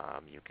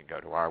 You can go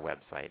to our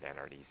website,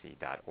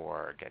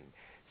 nrdc.org, and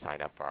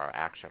sign up for our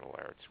action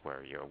alerts,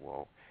 where you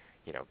will,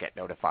 get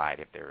notified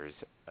if there's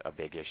a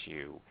big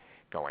issue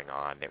going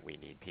on that we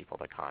need people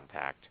to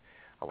contact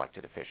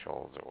elected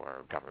officials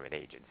or government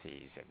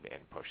agencies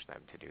and push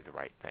them to do the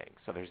right thing.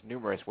 So there's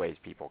numerous ways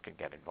people can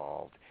get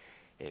involved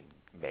in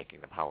making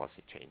the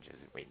policy changes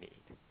that we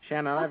need.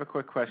 Shannon, I have a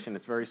quick question.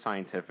 It's very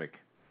scientific.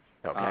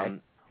 Okay.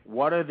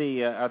 What are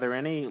there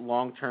any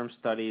long-term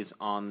studies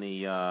on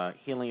the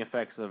healing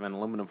effects of an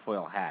aluminum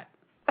foil hat?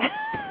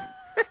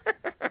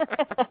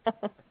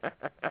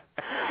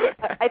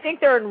 I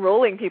think they're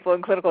enrolling people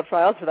in clinical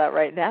trials for that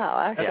right now.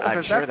 Actually. Yeah,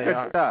 I'm sure they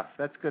are. Stuff.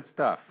 That's good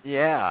stuff.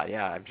 Yeah,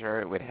 I'm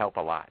sure it would help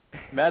a lot.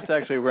 Matt's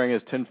actually wearing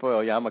his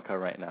tinfoil yarmulke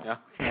right now.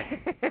 Yeah.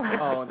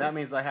 Oh, that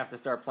means I have to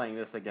start playing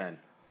this again.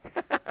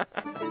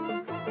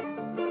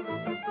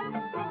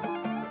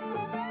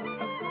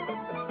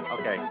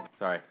 Okay,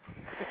 sorry.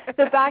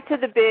 So back to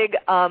the big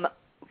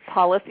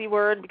policy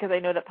word, because I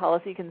know that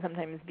policy can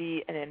sometimes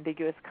be an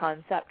ambiguous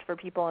concept for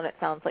people, and it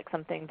sounds like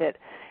something that,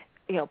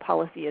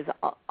 policy is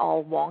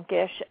all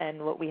wonkish,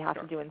 and what we have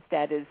to do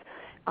instead is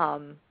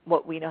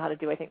what we know how to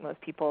do. I think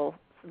most people's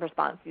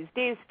response these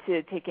days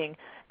to taking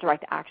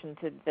direct action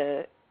to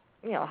the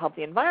help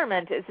the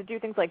environment is to do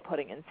things like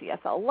putting in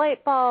CFL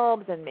light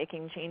bulbs and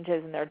making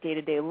changes in their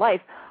day-to-day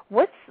life.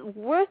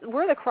 Where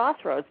are the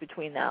crossroads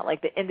between that,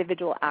 like the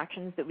individual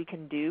actions that we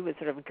can do with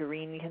sort of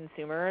green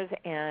consumers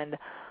and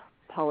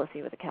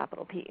policy with a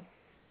capital P?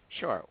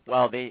 Sure.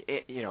 Well, the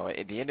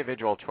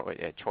individual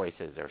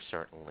choices are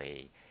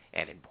certainly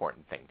an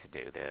important thing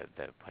to do.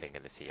 The putting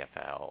in the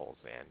CFLs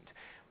and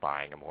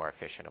buying a more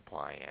efficient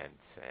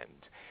appliance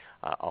and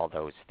all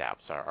those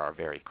steps are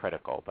very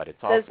critical, but it's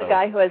also... Says the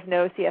guy who has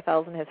no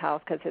CFLs in his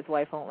house because his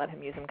wife won't let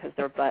him use them because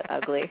they're butt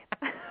ugly.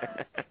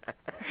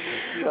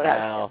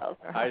 Well,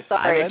 I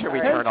make sure we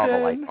turn all the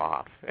lights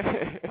off.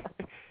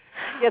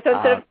 Yeah, so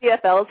instead of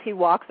CFLs, he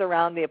walks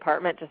around the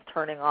apartment just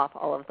turning off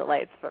all of the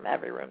lights from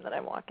every room that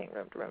I'm walking,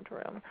 room to room to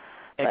room.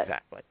 But,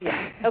 exactly.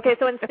 Yeah. Okay,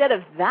 so instead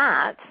of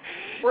that,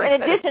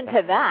 in addition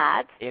to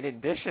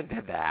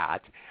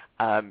that,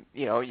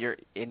 your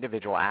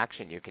individual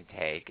action you can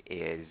take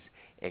is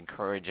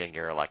encouraging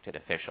your elected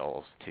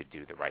officials to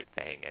do the right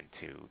thing and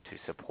to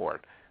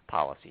support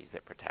policies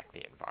that protect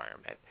the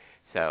environment.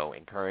 So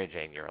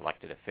encouraging your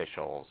elected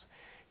officials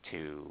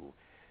to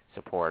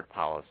support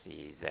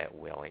policies that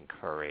will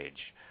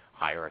encourage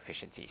higher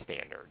efficiency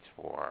standards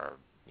for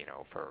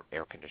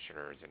air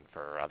conditioners and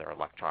for other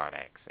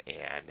electronics,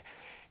 and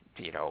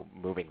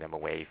moving them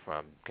away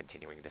from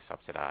continuing to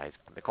subsidize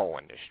the coal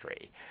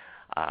industry.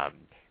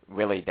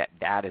 Really,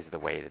 that is the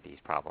way that these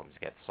problems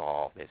get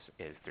solved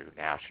is through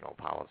national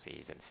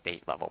policies and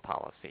state-level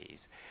policies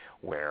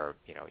where,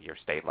 your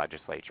state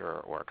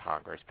legislature or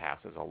Congress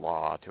passes a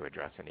law to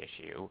address an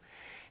issue,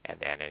 and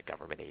then a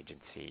government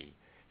agency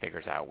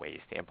figures out ways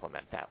to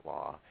implement that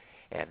law,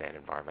 and then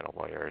environmental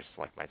lawyers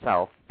like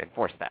myself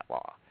enforce that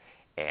law.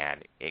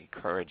 And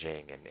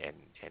encouraging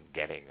and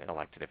getting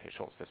elected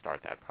officials to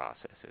start that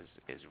process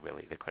is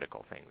really the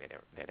critical thing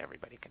that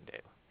everybody can do.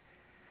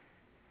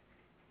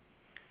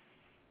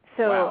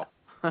 So,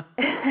 wow.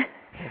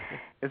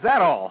 Is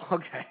that all?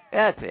 Okay.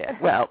 That's it.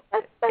 Well,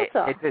 that's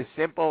all. It's as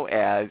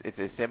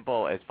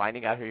simple as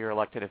finding out who your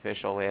elected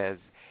official is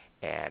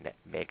and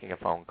making a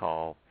phone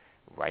call,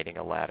 writing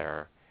a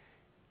letter,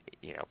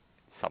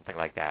 something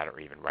like that, or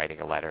even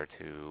writing a letter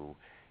to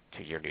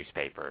your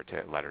newspaper,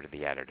 a letter to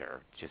the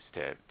editor, just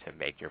to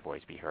make your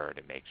voice be heard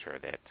and make sure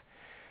that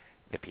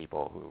the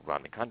people who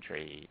run the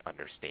country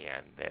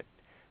understand that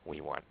we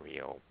want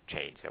real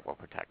change that will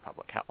protect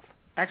public health.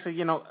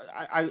 Actually,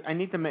 I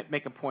need to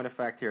make a point of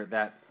fact here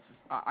that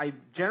I've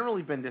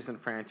generally been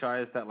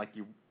disenfranchised, that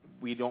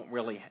we don't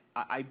really...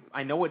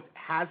 I know it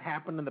has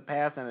happened in the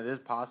past and it is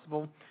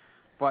possible,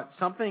 but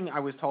something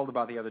I was told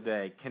about the other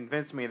day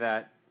convinced me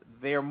that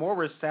they are more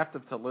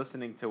receptive to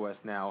listening to us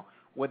now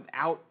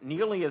without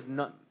nearly as...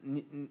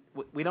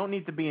 we don't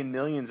need to be in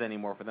millions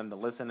anymore for them to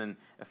listen and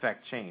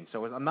affect change.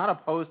 So I'm not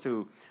opposed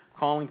to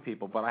calling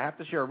people, but I have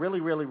to share a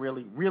really, really,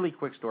 really, really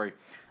quick story.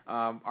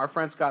 Our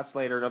friend Scott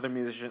Slater, another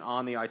musician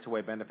on the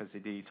I2A benefit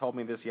CD, told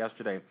me this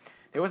yesterday.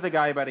 There was a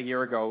guy about a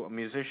year ago, a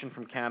musician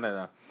from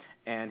Canada,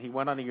 and he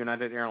went on a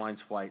United Airlines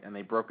flight, and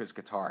they broke his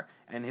guitar.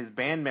 And his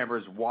band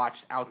members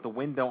watched out the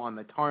window on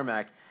the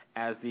tarmac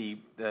as the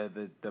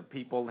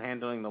people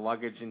handling the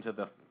luggage into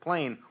the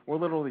plane were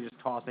literally just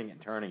tossing it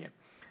and turning it.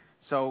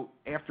 So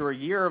after a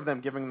year of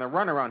them giving the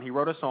runaround, he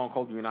wrote a song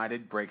called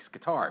United Breaks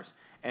Guitars.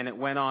 And it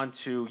went on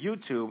to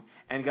YouTube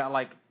and got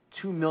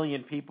 2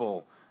 million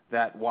people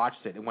that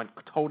watched it. It went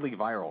totally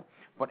viral.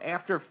 But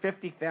after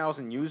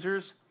 50,000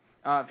 users,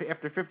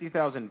 after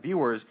 50,000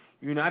 viewers,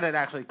 United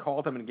actually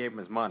called him and gave him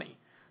his money.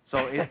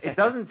 So it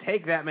doesn't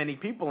take that many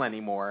people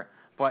anymore,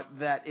 but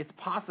that it's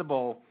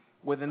possible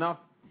with enough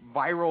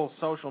viral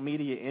social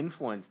media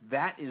influence,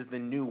 that is the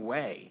new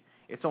way.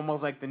 It's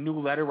almost like the new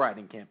letter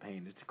writing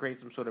campaign is to create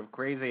some sort of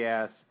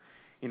crazy-ass,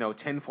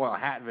 tinfoil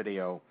hat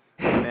video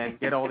and then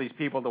get all these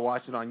people to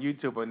watch it on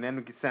YouTube and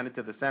then send it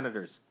to the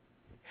senators.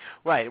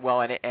 Right.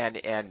 Well, and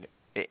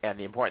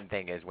the important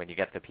thing is when you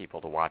get the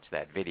people to watch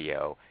that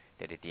video,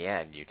 that at the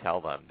end you tell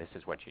them this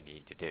is what you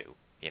need to do,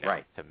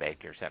 right, to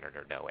make your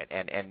senator know it.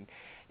 And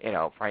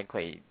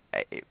frankly,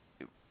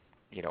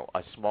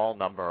 a small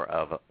number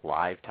of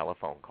live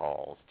telephone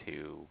calls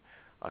to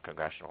a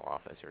congressional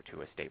office or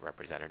to a state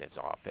representative's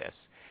office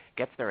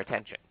gets their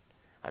attention.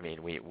 I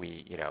mean,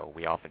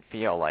 we often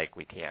feel like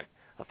we can't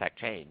affect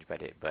change,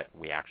 but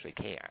we actually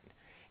can.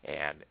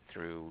 And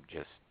through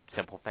just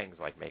simple things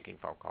like making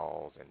phone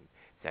calls and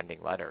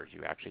sending letters,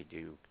 you actually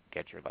do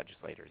get your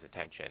legislators'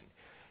 attention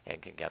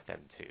and can get them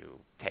to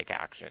take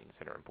actions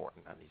that are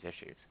important on these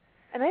issues.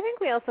 And I think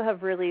we also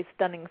have really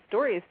stunning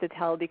stories to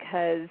tell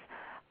because,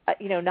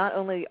 not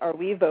only are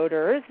we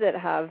voters that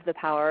have the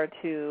power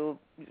to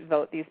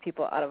vote these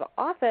people out of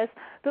office,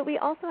 but we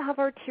also have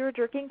our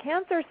tear-jerking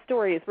cancer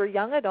stories. We're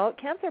young adult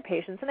cancer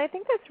patients, and I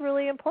think that's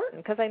really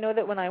important because I know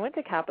that when I went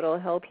to Capitol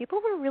Hill,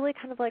 people were really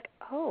kind of like,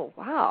 oh,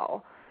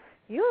 wow,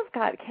 you have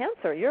got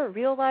cancer. You're a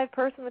real live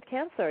person with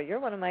cancer. You're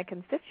one of my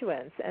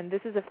constituents, and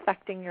this is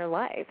affecting your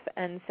life.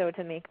 And so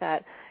to make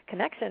that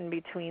connection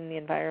between the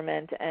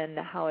environment and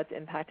how it's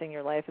impacting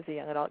your life as a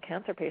young adult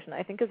cancer patient,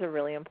 I think is a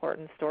really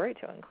important story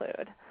to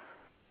include.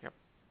 Yep,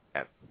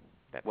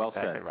 that's well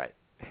exactly said. Right.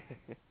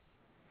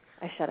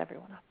 I shut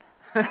everyone up.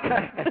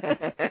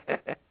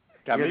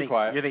 You're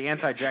quiet. You're the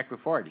anti-Jack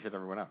Buford. You shut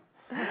everyone up.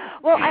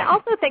 Well, I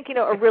also think,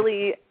 a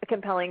really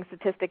compelling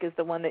statistic is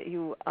the one that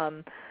you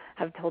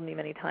have told me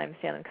many times,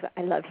 Shannon, because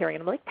I love hearing it.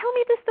 I'm like, tell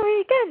me the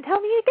story again.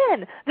 Tell me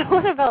again. The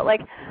one about,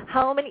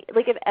 how many,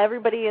 if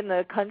everybody in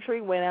the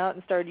country went out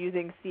and started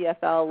using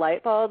CFL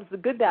light bulbs, the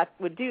good that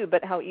would do,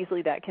 but how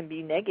easily that can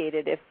be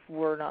negated if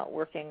we're not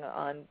working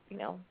on,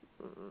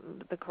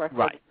 the correct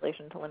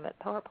legislation to limit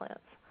power plants.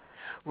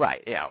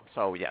 Right, yeah.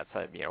 So, yes,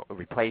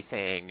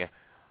 replacing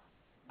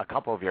a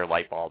couple of your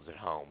light bulbs at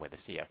home with a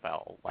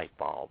CFL light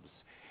bulbs,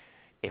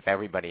 if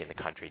everybody in the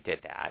country did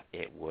that,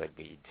 it would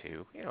lead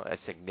to, a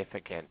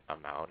significant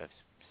amount of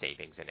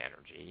savings in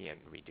energy and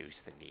reduce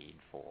the need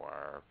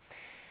for,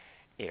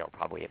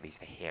 probably at least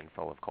a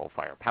handful of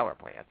coal-fired power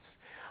plants.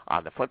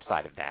 On the flip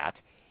side of that,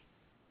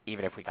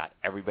 even if we got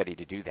everybody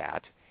to do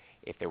that,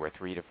 if there were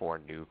 3 to 4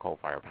 new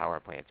coal-fired power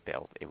plants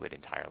built, it would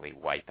entirely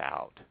wipe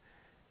out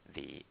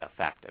the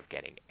effect of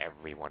getting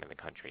everyone in the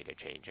country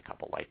to change a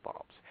couple light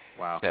bulbs.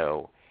 Wow.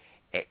 So,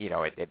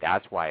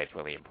 that's why it's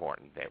really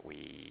important that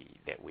we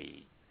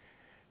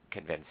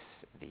convince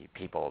the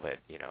people that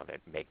that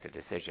make the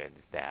decisions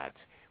that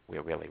we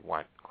really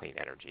want clean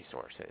energy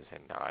sources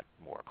and not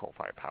more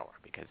coal-fired power,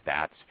 because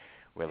that's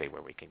really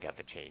where we can get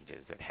the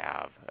changes that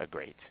have a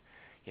great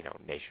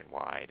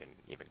nationwide and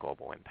even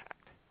global impact.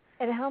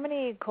 And how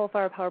many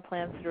coal-fired power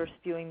plants that are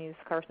spewing these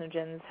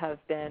carcinogens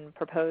have been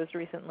proposed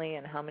recently,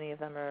 and how many of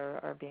them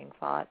are being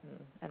fought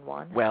and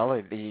won?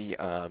 Well,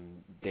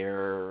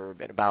 there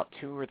about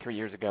 2 or 3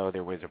 years ago,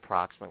 there was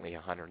approximately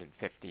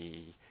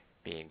 150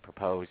 being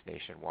proposed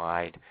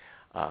nationwide.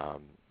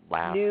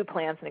 New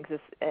plants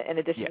in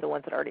addition to the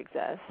ones that already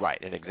exist.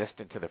 Right, in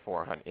addition to the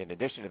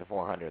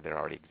 400 that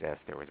already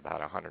exist, there was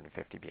about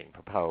 150 being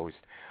proposed.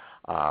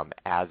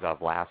 As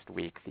of last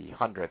week, the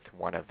 100th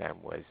one of them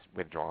was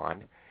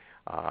withdrawn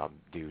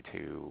due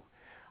to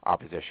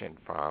opposition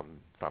from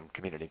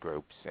community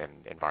groups and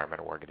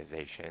environmental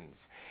organizations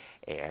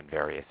and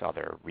various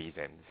other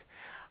reasons.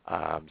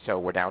 So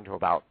we're down to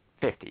about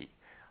 50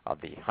 of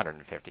the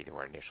 150 that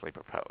were initially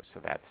proposed.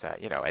 So that's,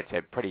 it's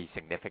a pretty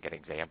significant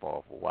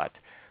example of what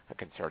a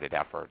concerted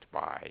effort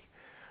by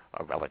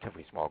a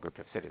relatively small group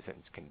of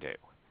citizens can do.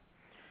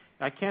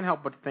 I can't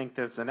help but think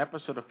there's an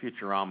episode of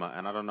Futurama,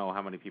 and I don't know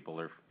how many people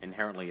are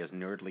inherently as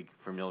nerdly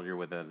familiar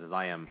with it as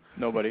I am.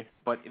 Nobody.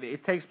 But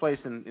it takes place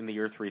in the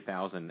year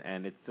 3000,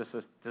 and it's just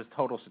this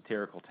total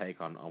satirical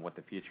take on what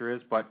the future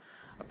is. But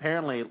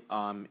apparently,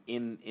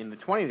 in the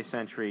 20th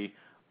century,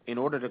 in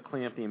order to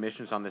clean up the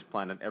emissions on this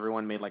planet,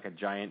 everyone made like a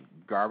giant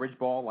garbage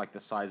ball, like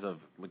the size of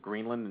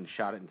Greenland, and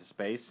shot it into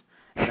space.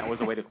 And that was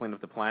a way to clean up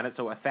the planet.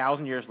 So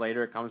 1,000 years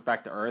later, it comes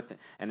back to Earth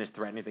and is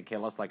threatening to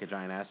kill us like a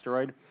giant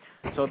asteroid.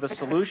 So the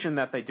solution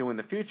that they do in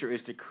the future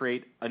is to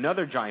create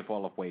another giant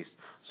ball of waste.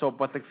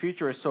 But the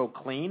future is so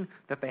clean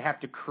that they have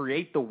to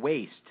create the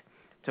waste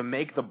to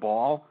make the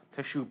ball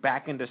to shoot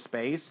back into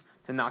space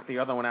to knock the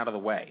other one out of the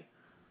way.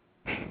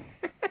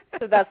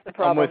 So that's the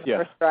problem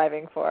we're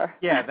striving for.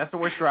 Yeah, that's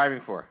what we're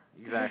striving for.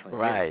 Exactly.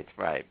 Right,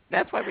 right.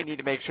 That's why we need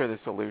to make sure the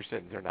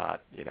solutions are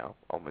not,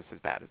 almost as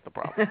bad as the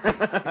problem.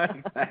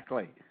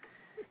 Exactly.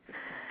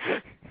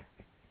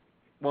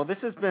 Well, this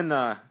has been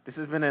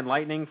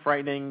enlightening,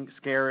 frightening,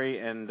 scary,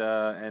 and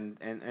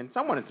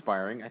somewhat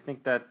inspiring. I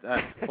think that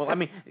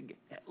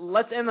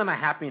let's end on a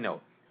happy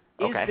note.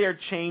 Okay. Is there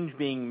change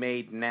being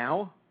made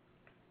now?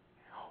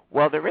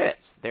 Well, there is.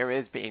 There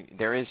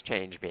is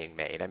change being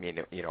made. I mean,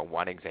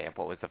 one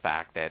example is the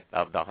fact that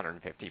of the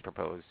 150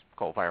 proposed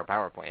coal-fired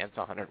power plants,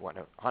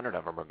 100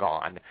 of them are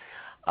gone.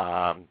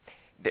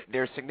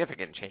 There's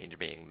significant change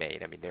being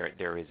made. I mean,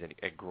 there is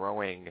a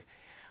growing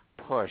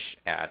push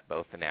at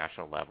both the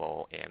national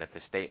level and at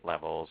the state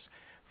levels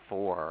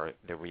for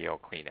the real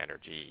clean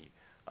energy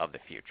of the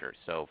future.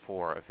 So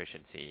for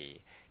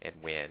efficiency in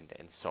wind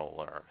and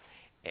solar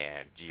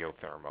and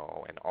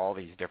geothermal and all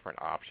these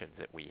different options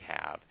that we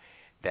have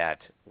that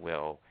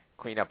will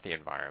clean up the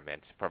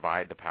environment,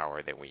 provide the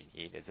power that we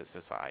need as a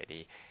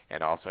society,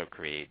 and also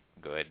create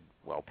good,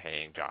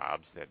 well-paying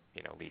jobs that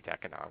lead to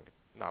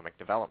economic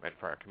development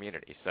for our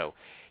community. So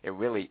it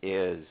really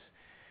is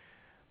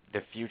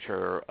the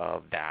future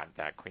of that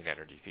clean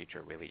energy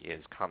future really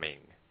is coming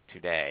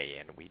today,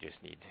 and we just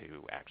need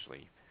to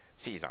actually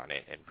seize on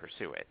it and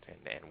pursue it.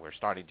 And we're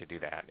starting to do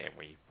that, and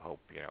we hope,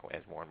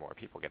 as more and more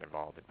people get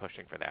involved in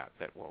pushing for that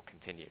we'll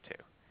continue to.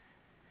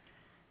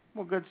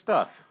 Well, good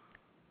stuff.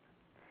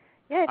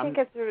 Yeah, I think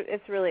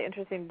it's really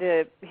interesting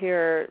to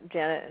hear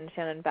Janet and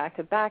Shannon back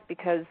to back,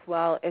 because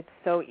while it's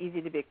so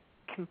easy to be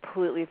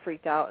completely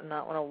freaked out and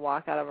not want to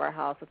walk out of our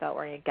house without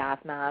wearing a gas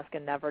mask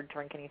and never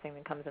drink anything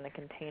that comes in a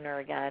container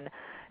again,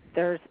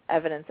 there's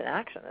evidence in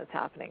action that's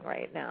happening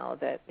right now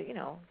that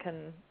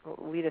can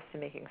lead us to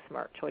making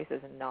smart choices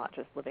and not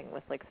just living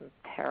with like some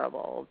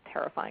terrible,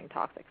 terrifying,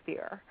 toxic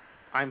fear.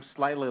 I'm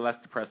slightly less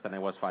depressed than I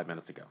was 5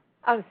 minutes ago.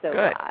 I'm so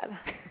Good. glad.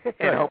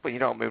 And hopefully you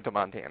don't move to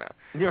Montana.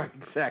 Yeah,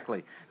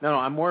 exactly. No,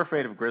 I'm more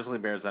afraid of grizzly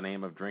bears than I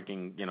am of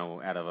drinking,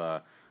 out of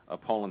a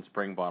Poland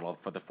Spring bottle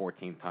for the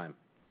 14th time.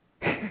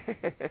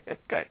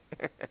 Good.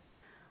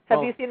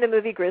 Have you seen the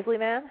movie Grizzly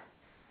Man?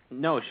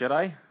 No, should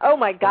I? Oh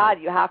my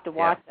God, you have to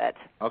watch it.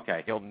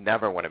 Okay. You'll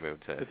never want to move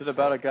to. Is it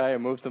about a guy who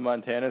moves to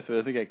Montana so he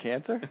doesn't get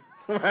cancer?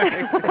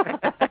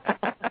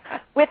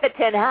 With a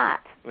tin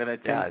hat. With a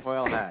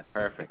tinfoil hat.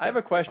 Perfect. I have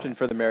a question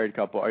for the married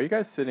couple. Are you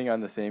guys sitting on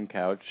the same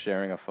couch,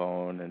 sharing a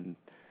phone, and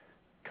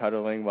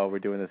cuddling while we're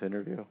doing this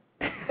interview?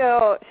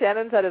 No,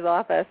 Shannon's at his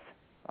office.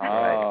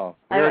 Oh.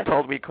 We were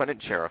told we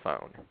couldn't share a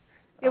phone.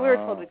 Yeah, we were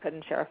told we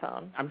couldn't share a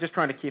phone. I'm just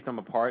trying to keep them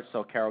apart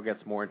so Carol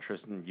gets more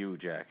interest in you,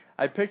 Jack.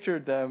 I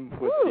pictured them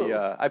with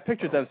I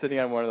pictured them sitting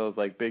on one of those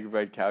like big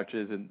red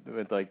couches and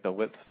with like the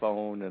Lips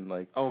phone and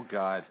like. Oh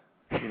God.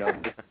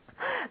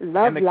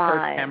 Love and the line.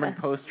 Kirk Cameron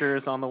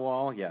posters on the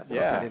wall. Yes.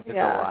 Yeah.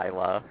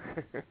 Delilah.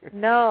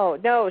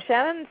 No.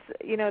 Shannon's.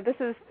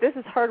 This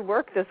is hard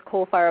work. This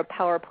coal-fired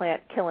power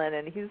plant killing,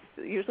 and he's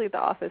usually at the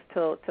office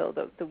till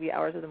the wee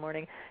hours of the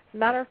morning. As a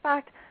matter of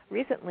fact,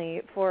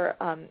 recently for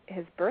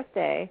his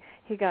birthday,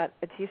 he got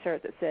a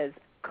T-shirt that says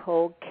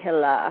 "Coal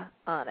Killer"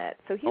 on it.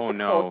 So he's a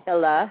coal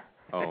killer.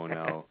 Oh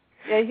no.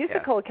 Yeah, he's a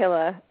coal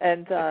killer,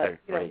 and That's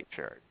a great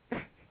shirt.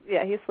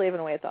 Yeah, he's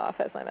slaving away at the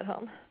office. I'm at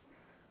home.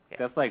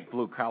 That's like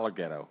blue collar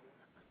ghetto.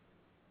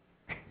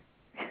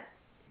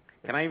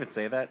 Can I even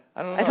say that?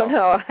 I don't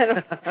know.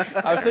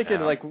 I was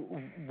thinking, like,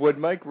 would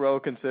Mike Rowe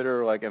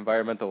consider, like,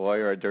 environmental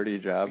lawyer a dirty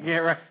job? Yeah,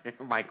 right.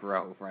 Mike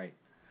Rowe, right.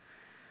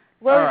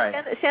 Well, all right.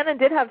 Shannon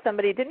did have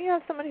somebody. Didn't you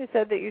have someone who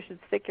said that you should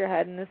stick your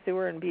head in the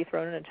sewer and be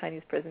thrown in a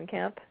Chinese prison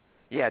camp?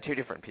 Yeah, two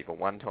different people.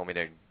 One told me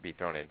to be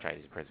thrown in a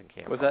Chinese prison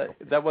camp. Was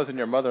that wasn't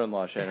your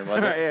mother-in-law, Shannon,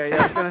 was it? yeah,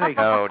 I was going to say,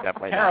 no,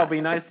 definitely Carol, not. be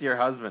nice to your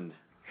husband.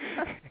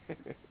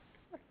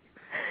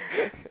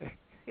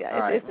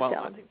 Yeah, it's a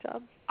challenging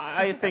job.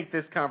 I think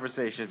this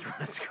conversation is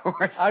run its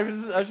course. I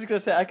was just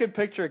gonna say I could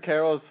picture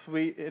Carol's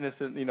sweet,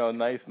 innocent,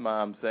 nice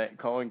mom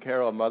calling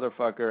Carol a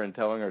motherfucker and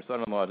telling her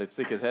son-in-law to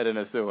stick his head in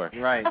a sewer.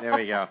 Right, there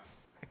we go.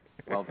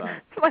 Well done.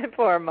 My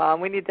poor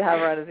mom. We need to have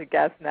her on as a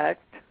guest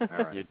next. All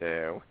right. You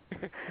do.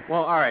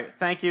 Well, all right.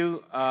 Thank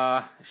you,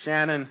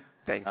 Shannon.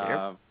 Thank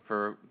you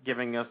for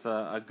giving us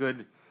a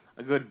good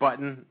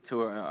button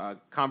to a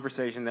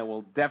conversation that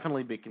will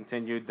definitely be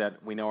continued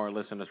that we know our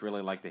listeners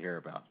really like to hear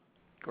about.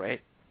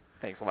 Great.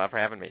 Thanks a lot for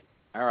having me.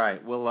 All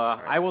right. Well,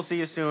 I will see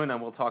you soon, and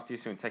we'll talk to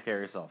you soon. Take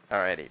care of yourself. All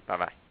righty.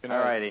 Bye-bye. All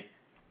righty.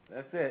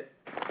 That's it.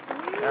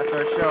 That's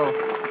our show.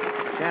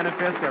 Shannon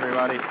Fisk,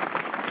 everybody.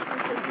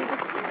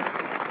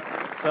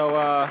 So,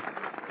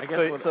 I guess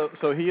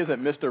so he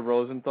isn't Mr.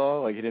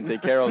 Rosenthal? Like he didn't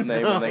take Carol's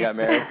name when they got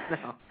married?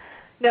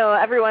 No,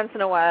 every once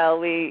in a while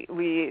we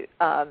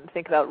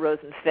think about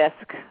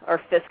Rosenfisk or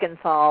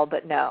Fiskenthal,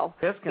 but no.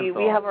 Fiskenthal.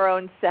 We have our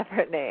own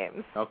separate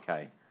names.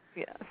 Okay.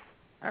 Yes.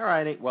 All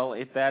righty. Well,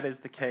 if that is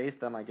the case,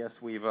 then I guess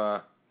we've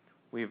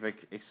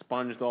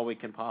expunged all we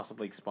can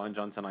possibly expunge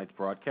on tonight's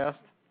broadcast.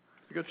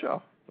 It's a good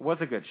show. It was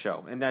a good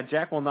show. And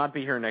Jack will not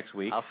be here next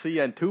week. I'll see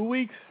you in 2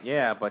 weeks.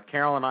 Yeah, but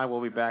Carol and I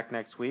will be back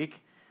next week.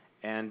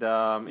 And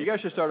you guys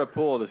should start a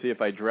pool to see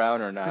if I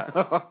drown or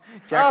not.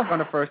 Jack's going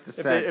to first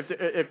descent.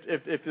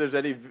 If there's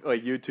any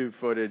like YouTube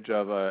footage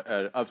of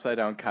an upside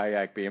down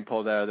kayak being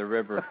pulled out of the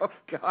river. Oh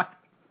God,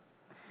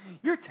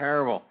 you're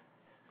terrible.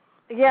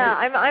 Yeah,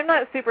 I'm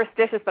not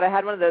superstitious, but I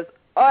had one of those.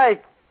 Oi,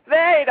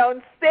 say,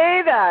 don't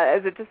say that,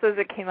 as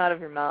it came out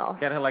of your mouth.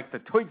 Kind of like the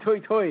toy toy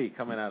toy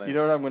coming out of. You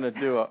know what I'm going to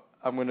do?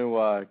 I'm going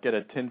to get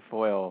a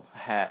tinfoil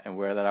hat and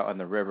wear that out on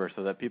the river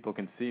so that people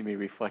can see me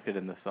reflected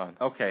in the sun.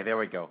 Okay, there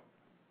we go.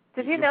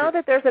 Did you know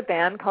that there's a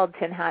band called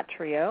Tin Hat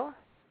Trio?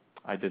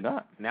 I did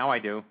not. Now I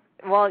do.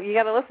 Well, you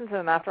got to listen to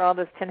them after all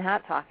this tin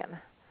hat talking.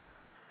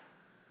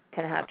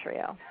 Tin Hat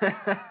Trio.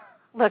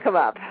 Look them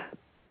up.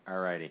 All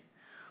righty.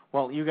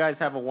 Well, you guys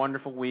have a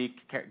wonderful week.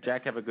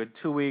 Jack, have a good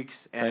 2 weeks.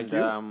 And, thank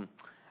you.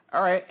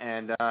 All right,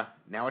 and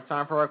now it's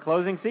time for our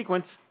closing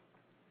sequence.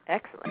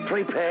 Excellent.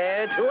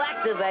 Prepare to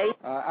activate.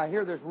 I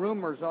hear there's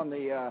rumors on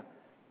the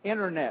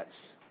internets.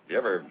 You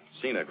ever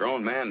seen a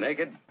grown man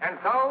naked? And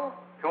so,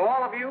 To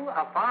all of you,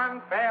 a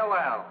fond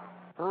farewell.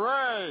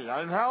 Hooray,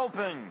 I'm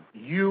helping.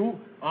 You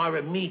are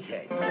a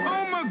meathead.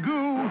 Oh,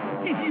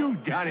 Magoo,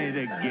 you've done it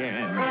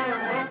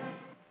again.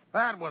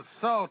 That was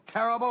so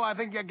terrible, I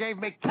think you gave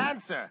me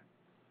cancer.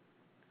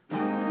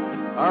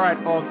 All right,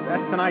 folks,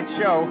 that's tonight's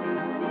show.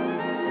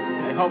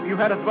 I hope you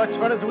had as much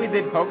fun as we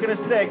did poking a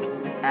stick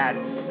at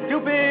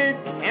Stupid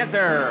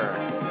Cancer.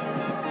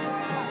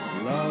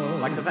 I'd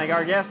like to thank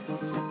our guests,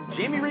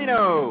 Jamie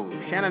Reno,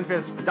 Shannon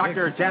Fisk,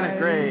 Dr. Janet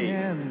Gray,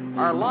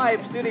 our live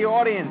studio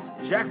audience,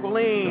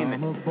 Jacqueline,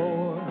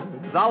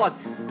 Zalat,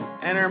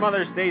 and her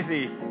mother,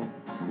 Stacy.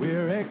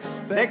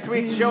 Next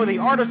week's show, The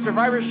Art of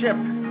Survivorship,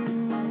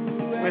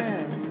 with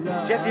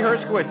Jesse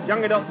Herskowitz,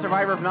 young adult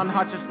survivor of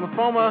non-Hodgkin's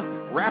lymphoma,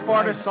 rap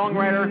artist,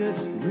 songwriter,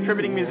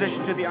 contributing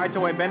musician to the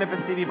I2Y Benefit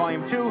CD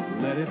Volume 2,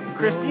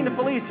 Christina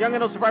Felice, young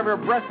adult survivor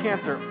of breast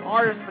cancer,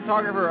 artist,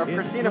 photographer of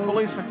Christina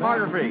Felice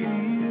Photography,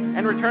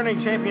 and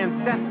returning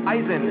champion Seth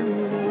Eisen,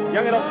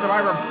 young adult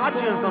survivor of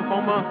Hodgkin's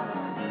lymphoma,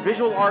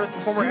 visual artist,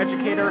 performer,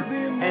 educator,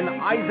 and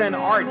Eisen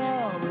Art.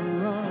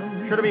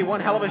 Sure to be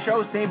one hell of a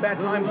show, same bad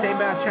time, same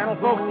bad channel.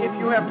 Folks, if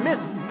you have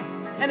missed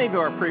any of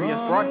our previous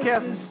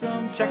broadcasts,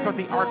 check out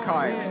the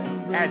archives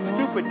at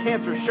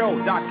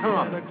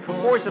stupidcancershow.com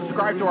or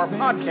subscribe to our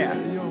podcast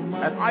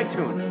at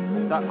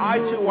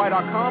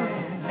itunes.i2y.com.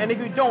 And if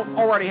you don't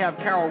already have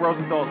Carol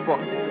Rosenthal's book,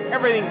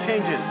 Everything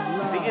Changes,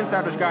 The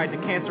Insider's Guide to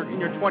Cancer in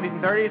Your 20s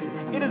and 30s,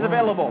 it is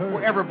available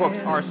wherever books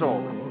are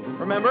sold.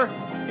 Remember,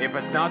 if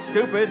it's not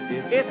stupid,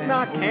 it's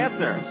not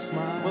cancer.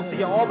 We'll see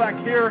you all back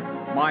here,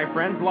 my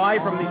friends,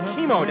 live from the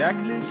chemo deck.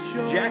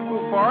 Jack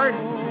Buffard,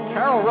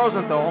 Carol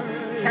Rosenthal,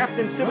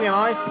 Captain Stewie, and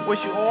I wish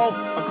you all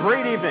a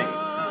great evening.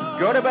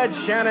 Go to bed,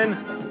 Shannon.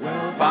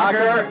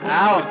 Bagger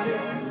out.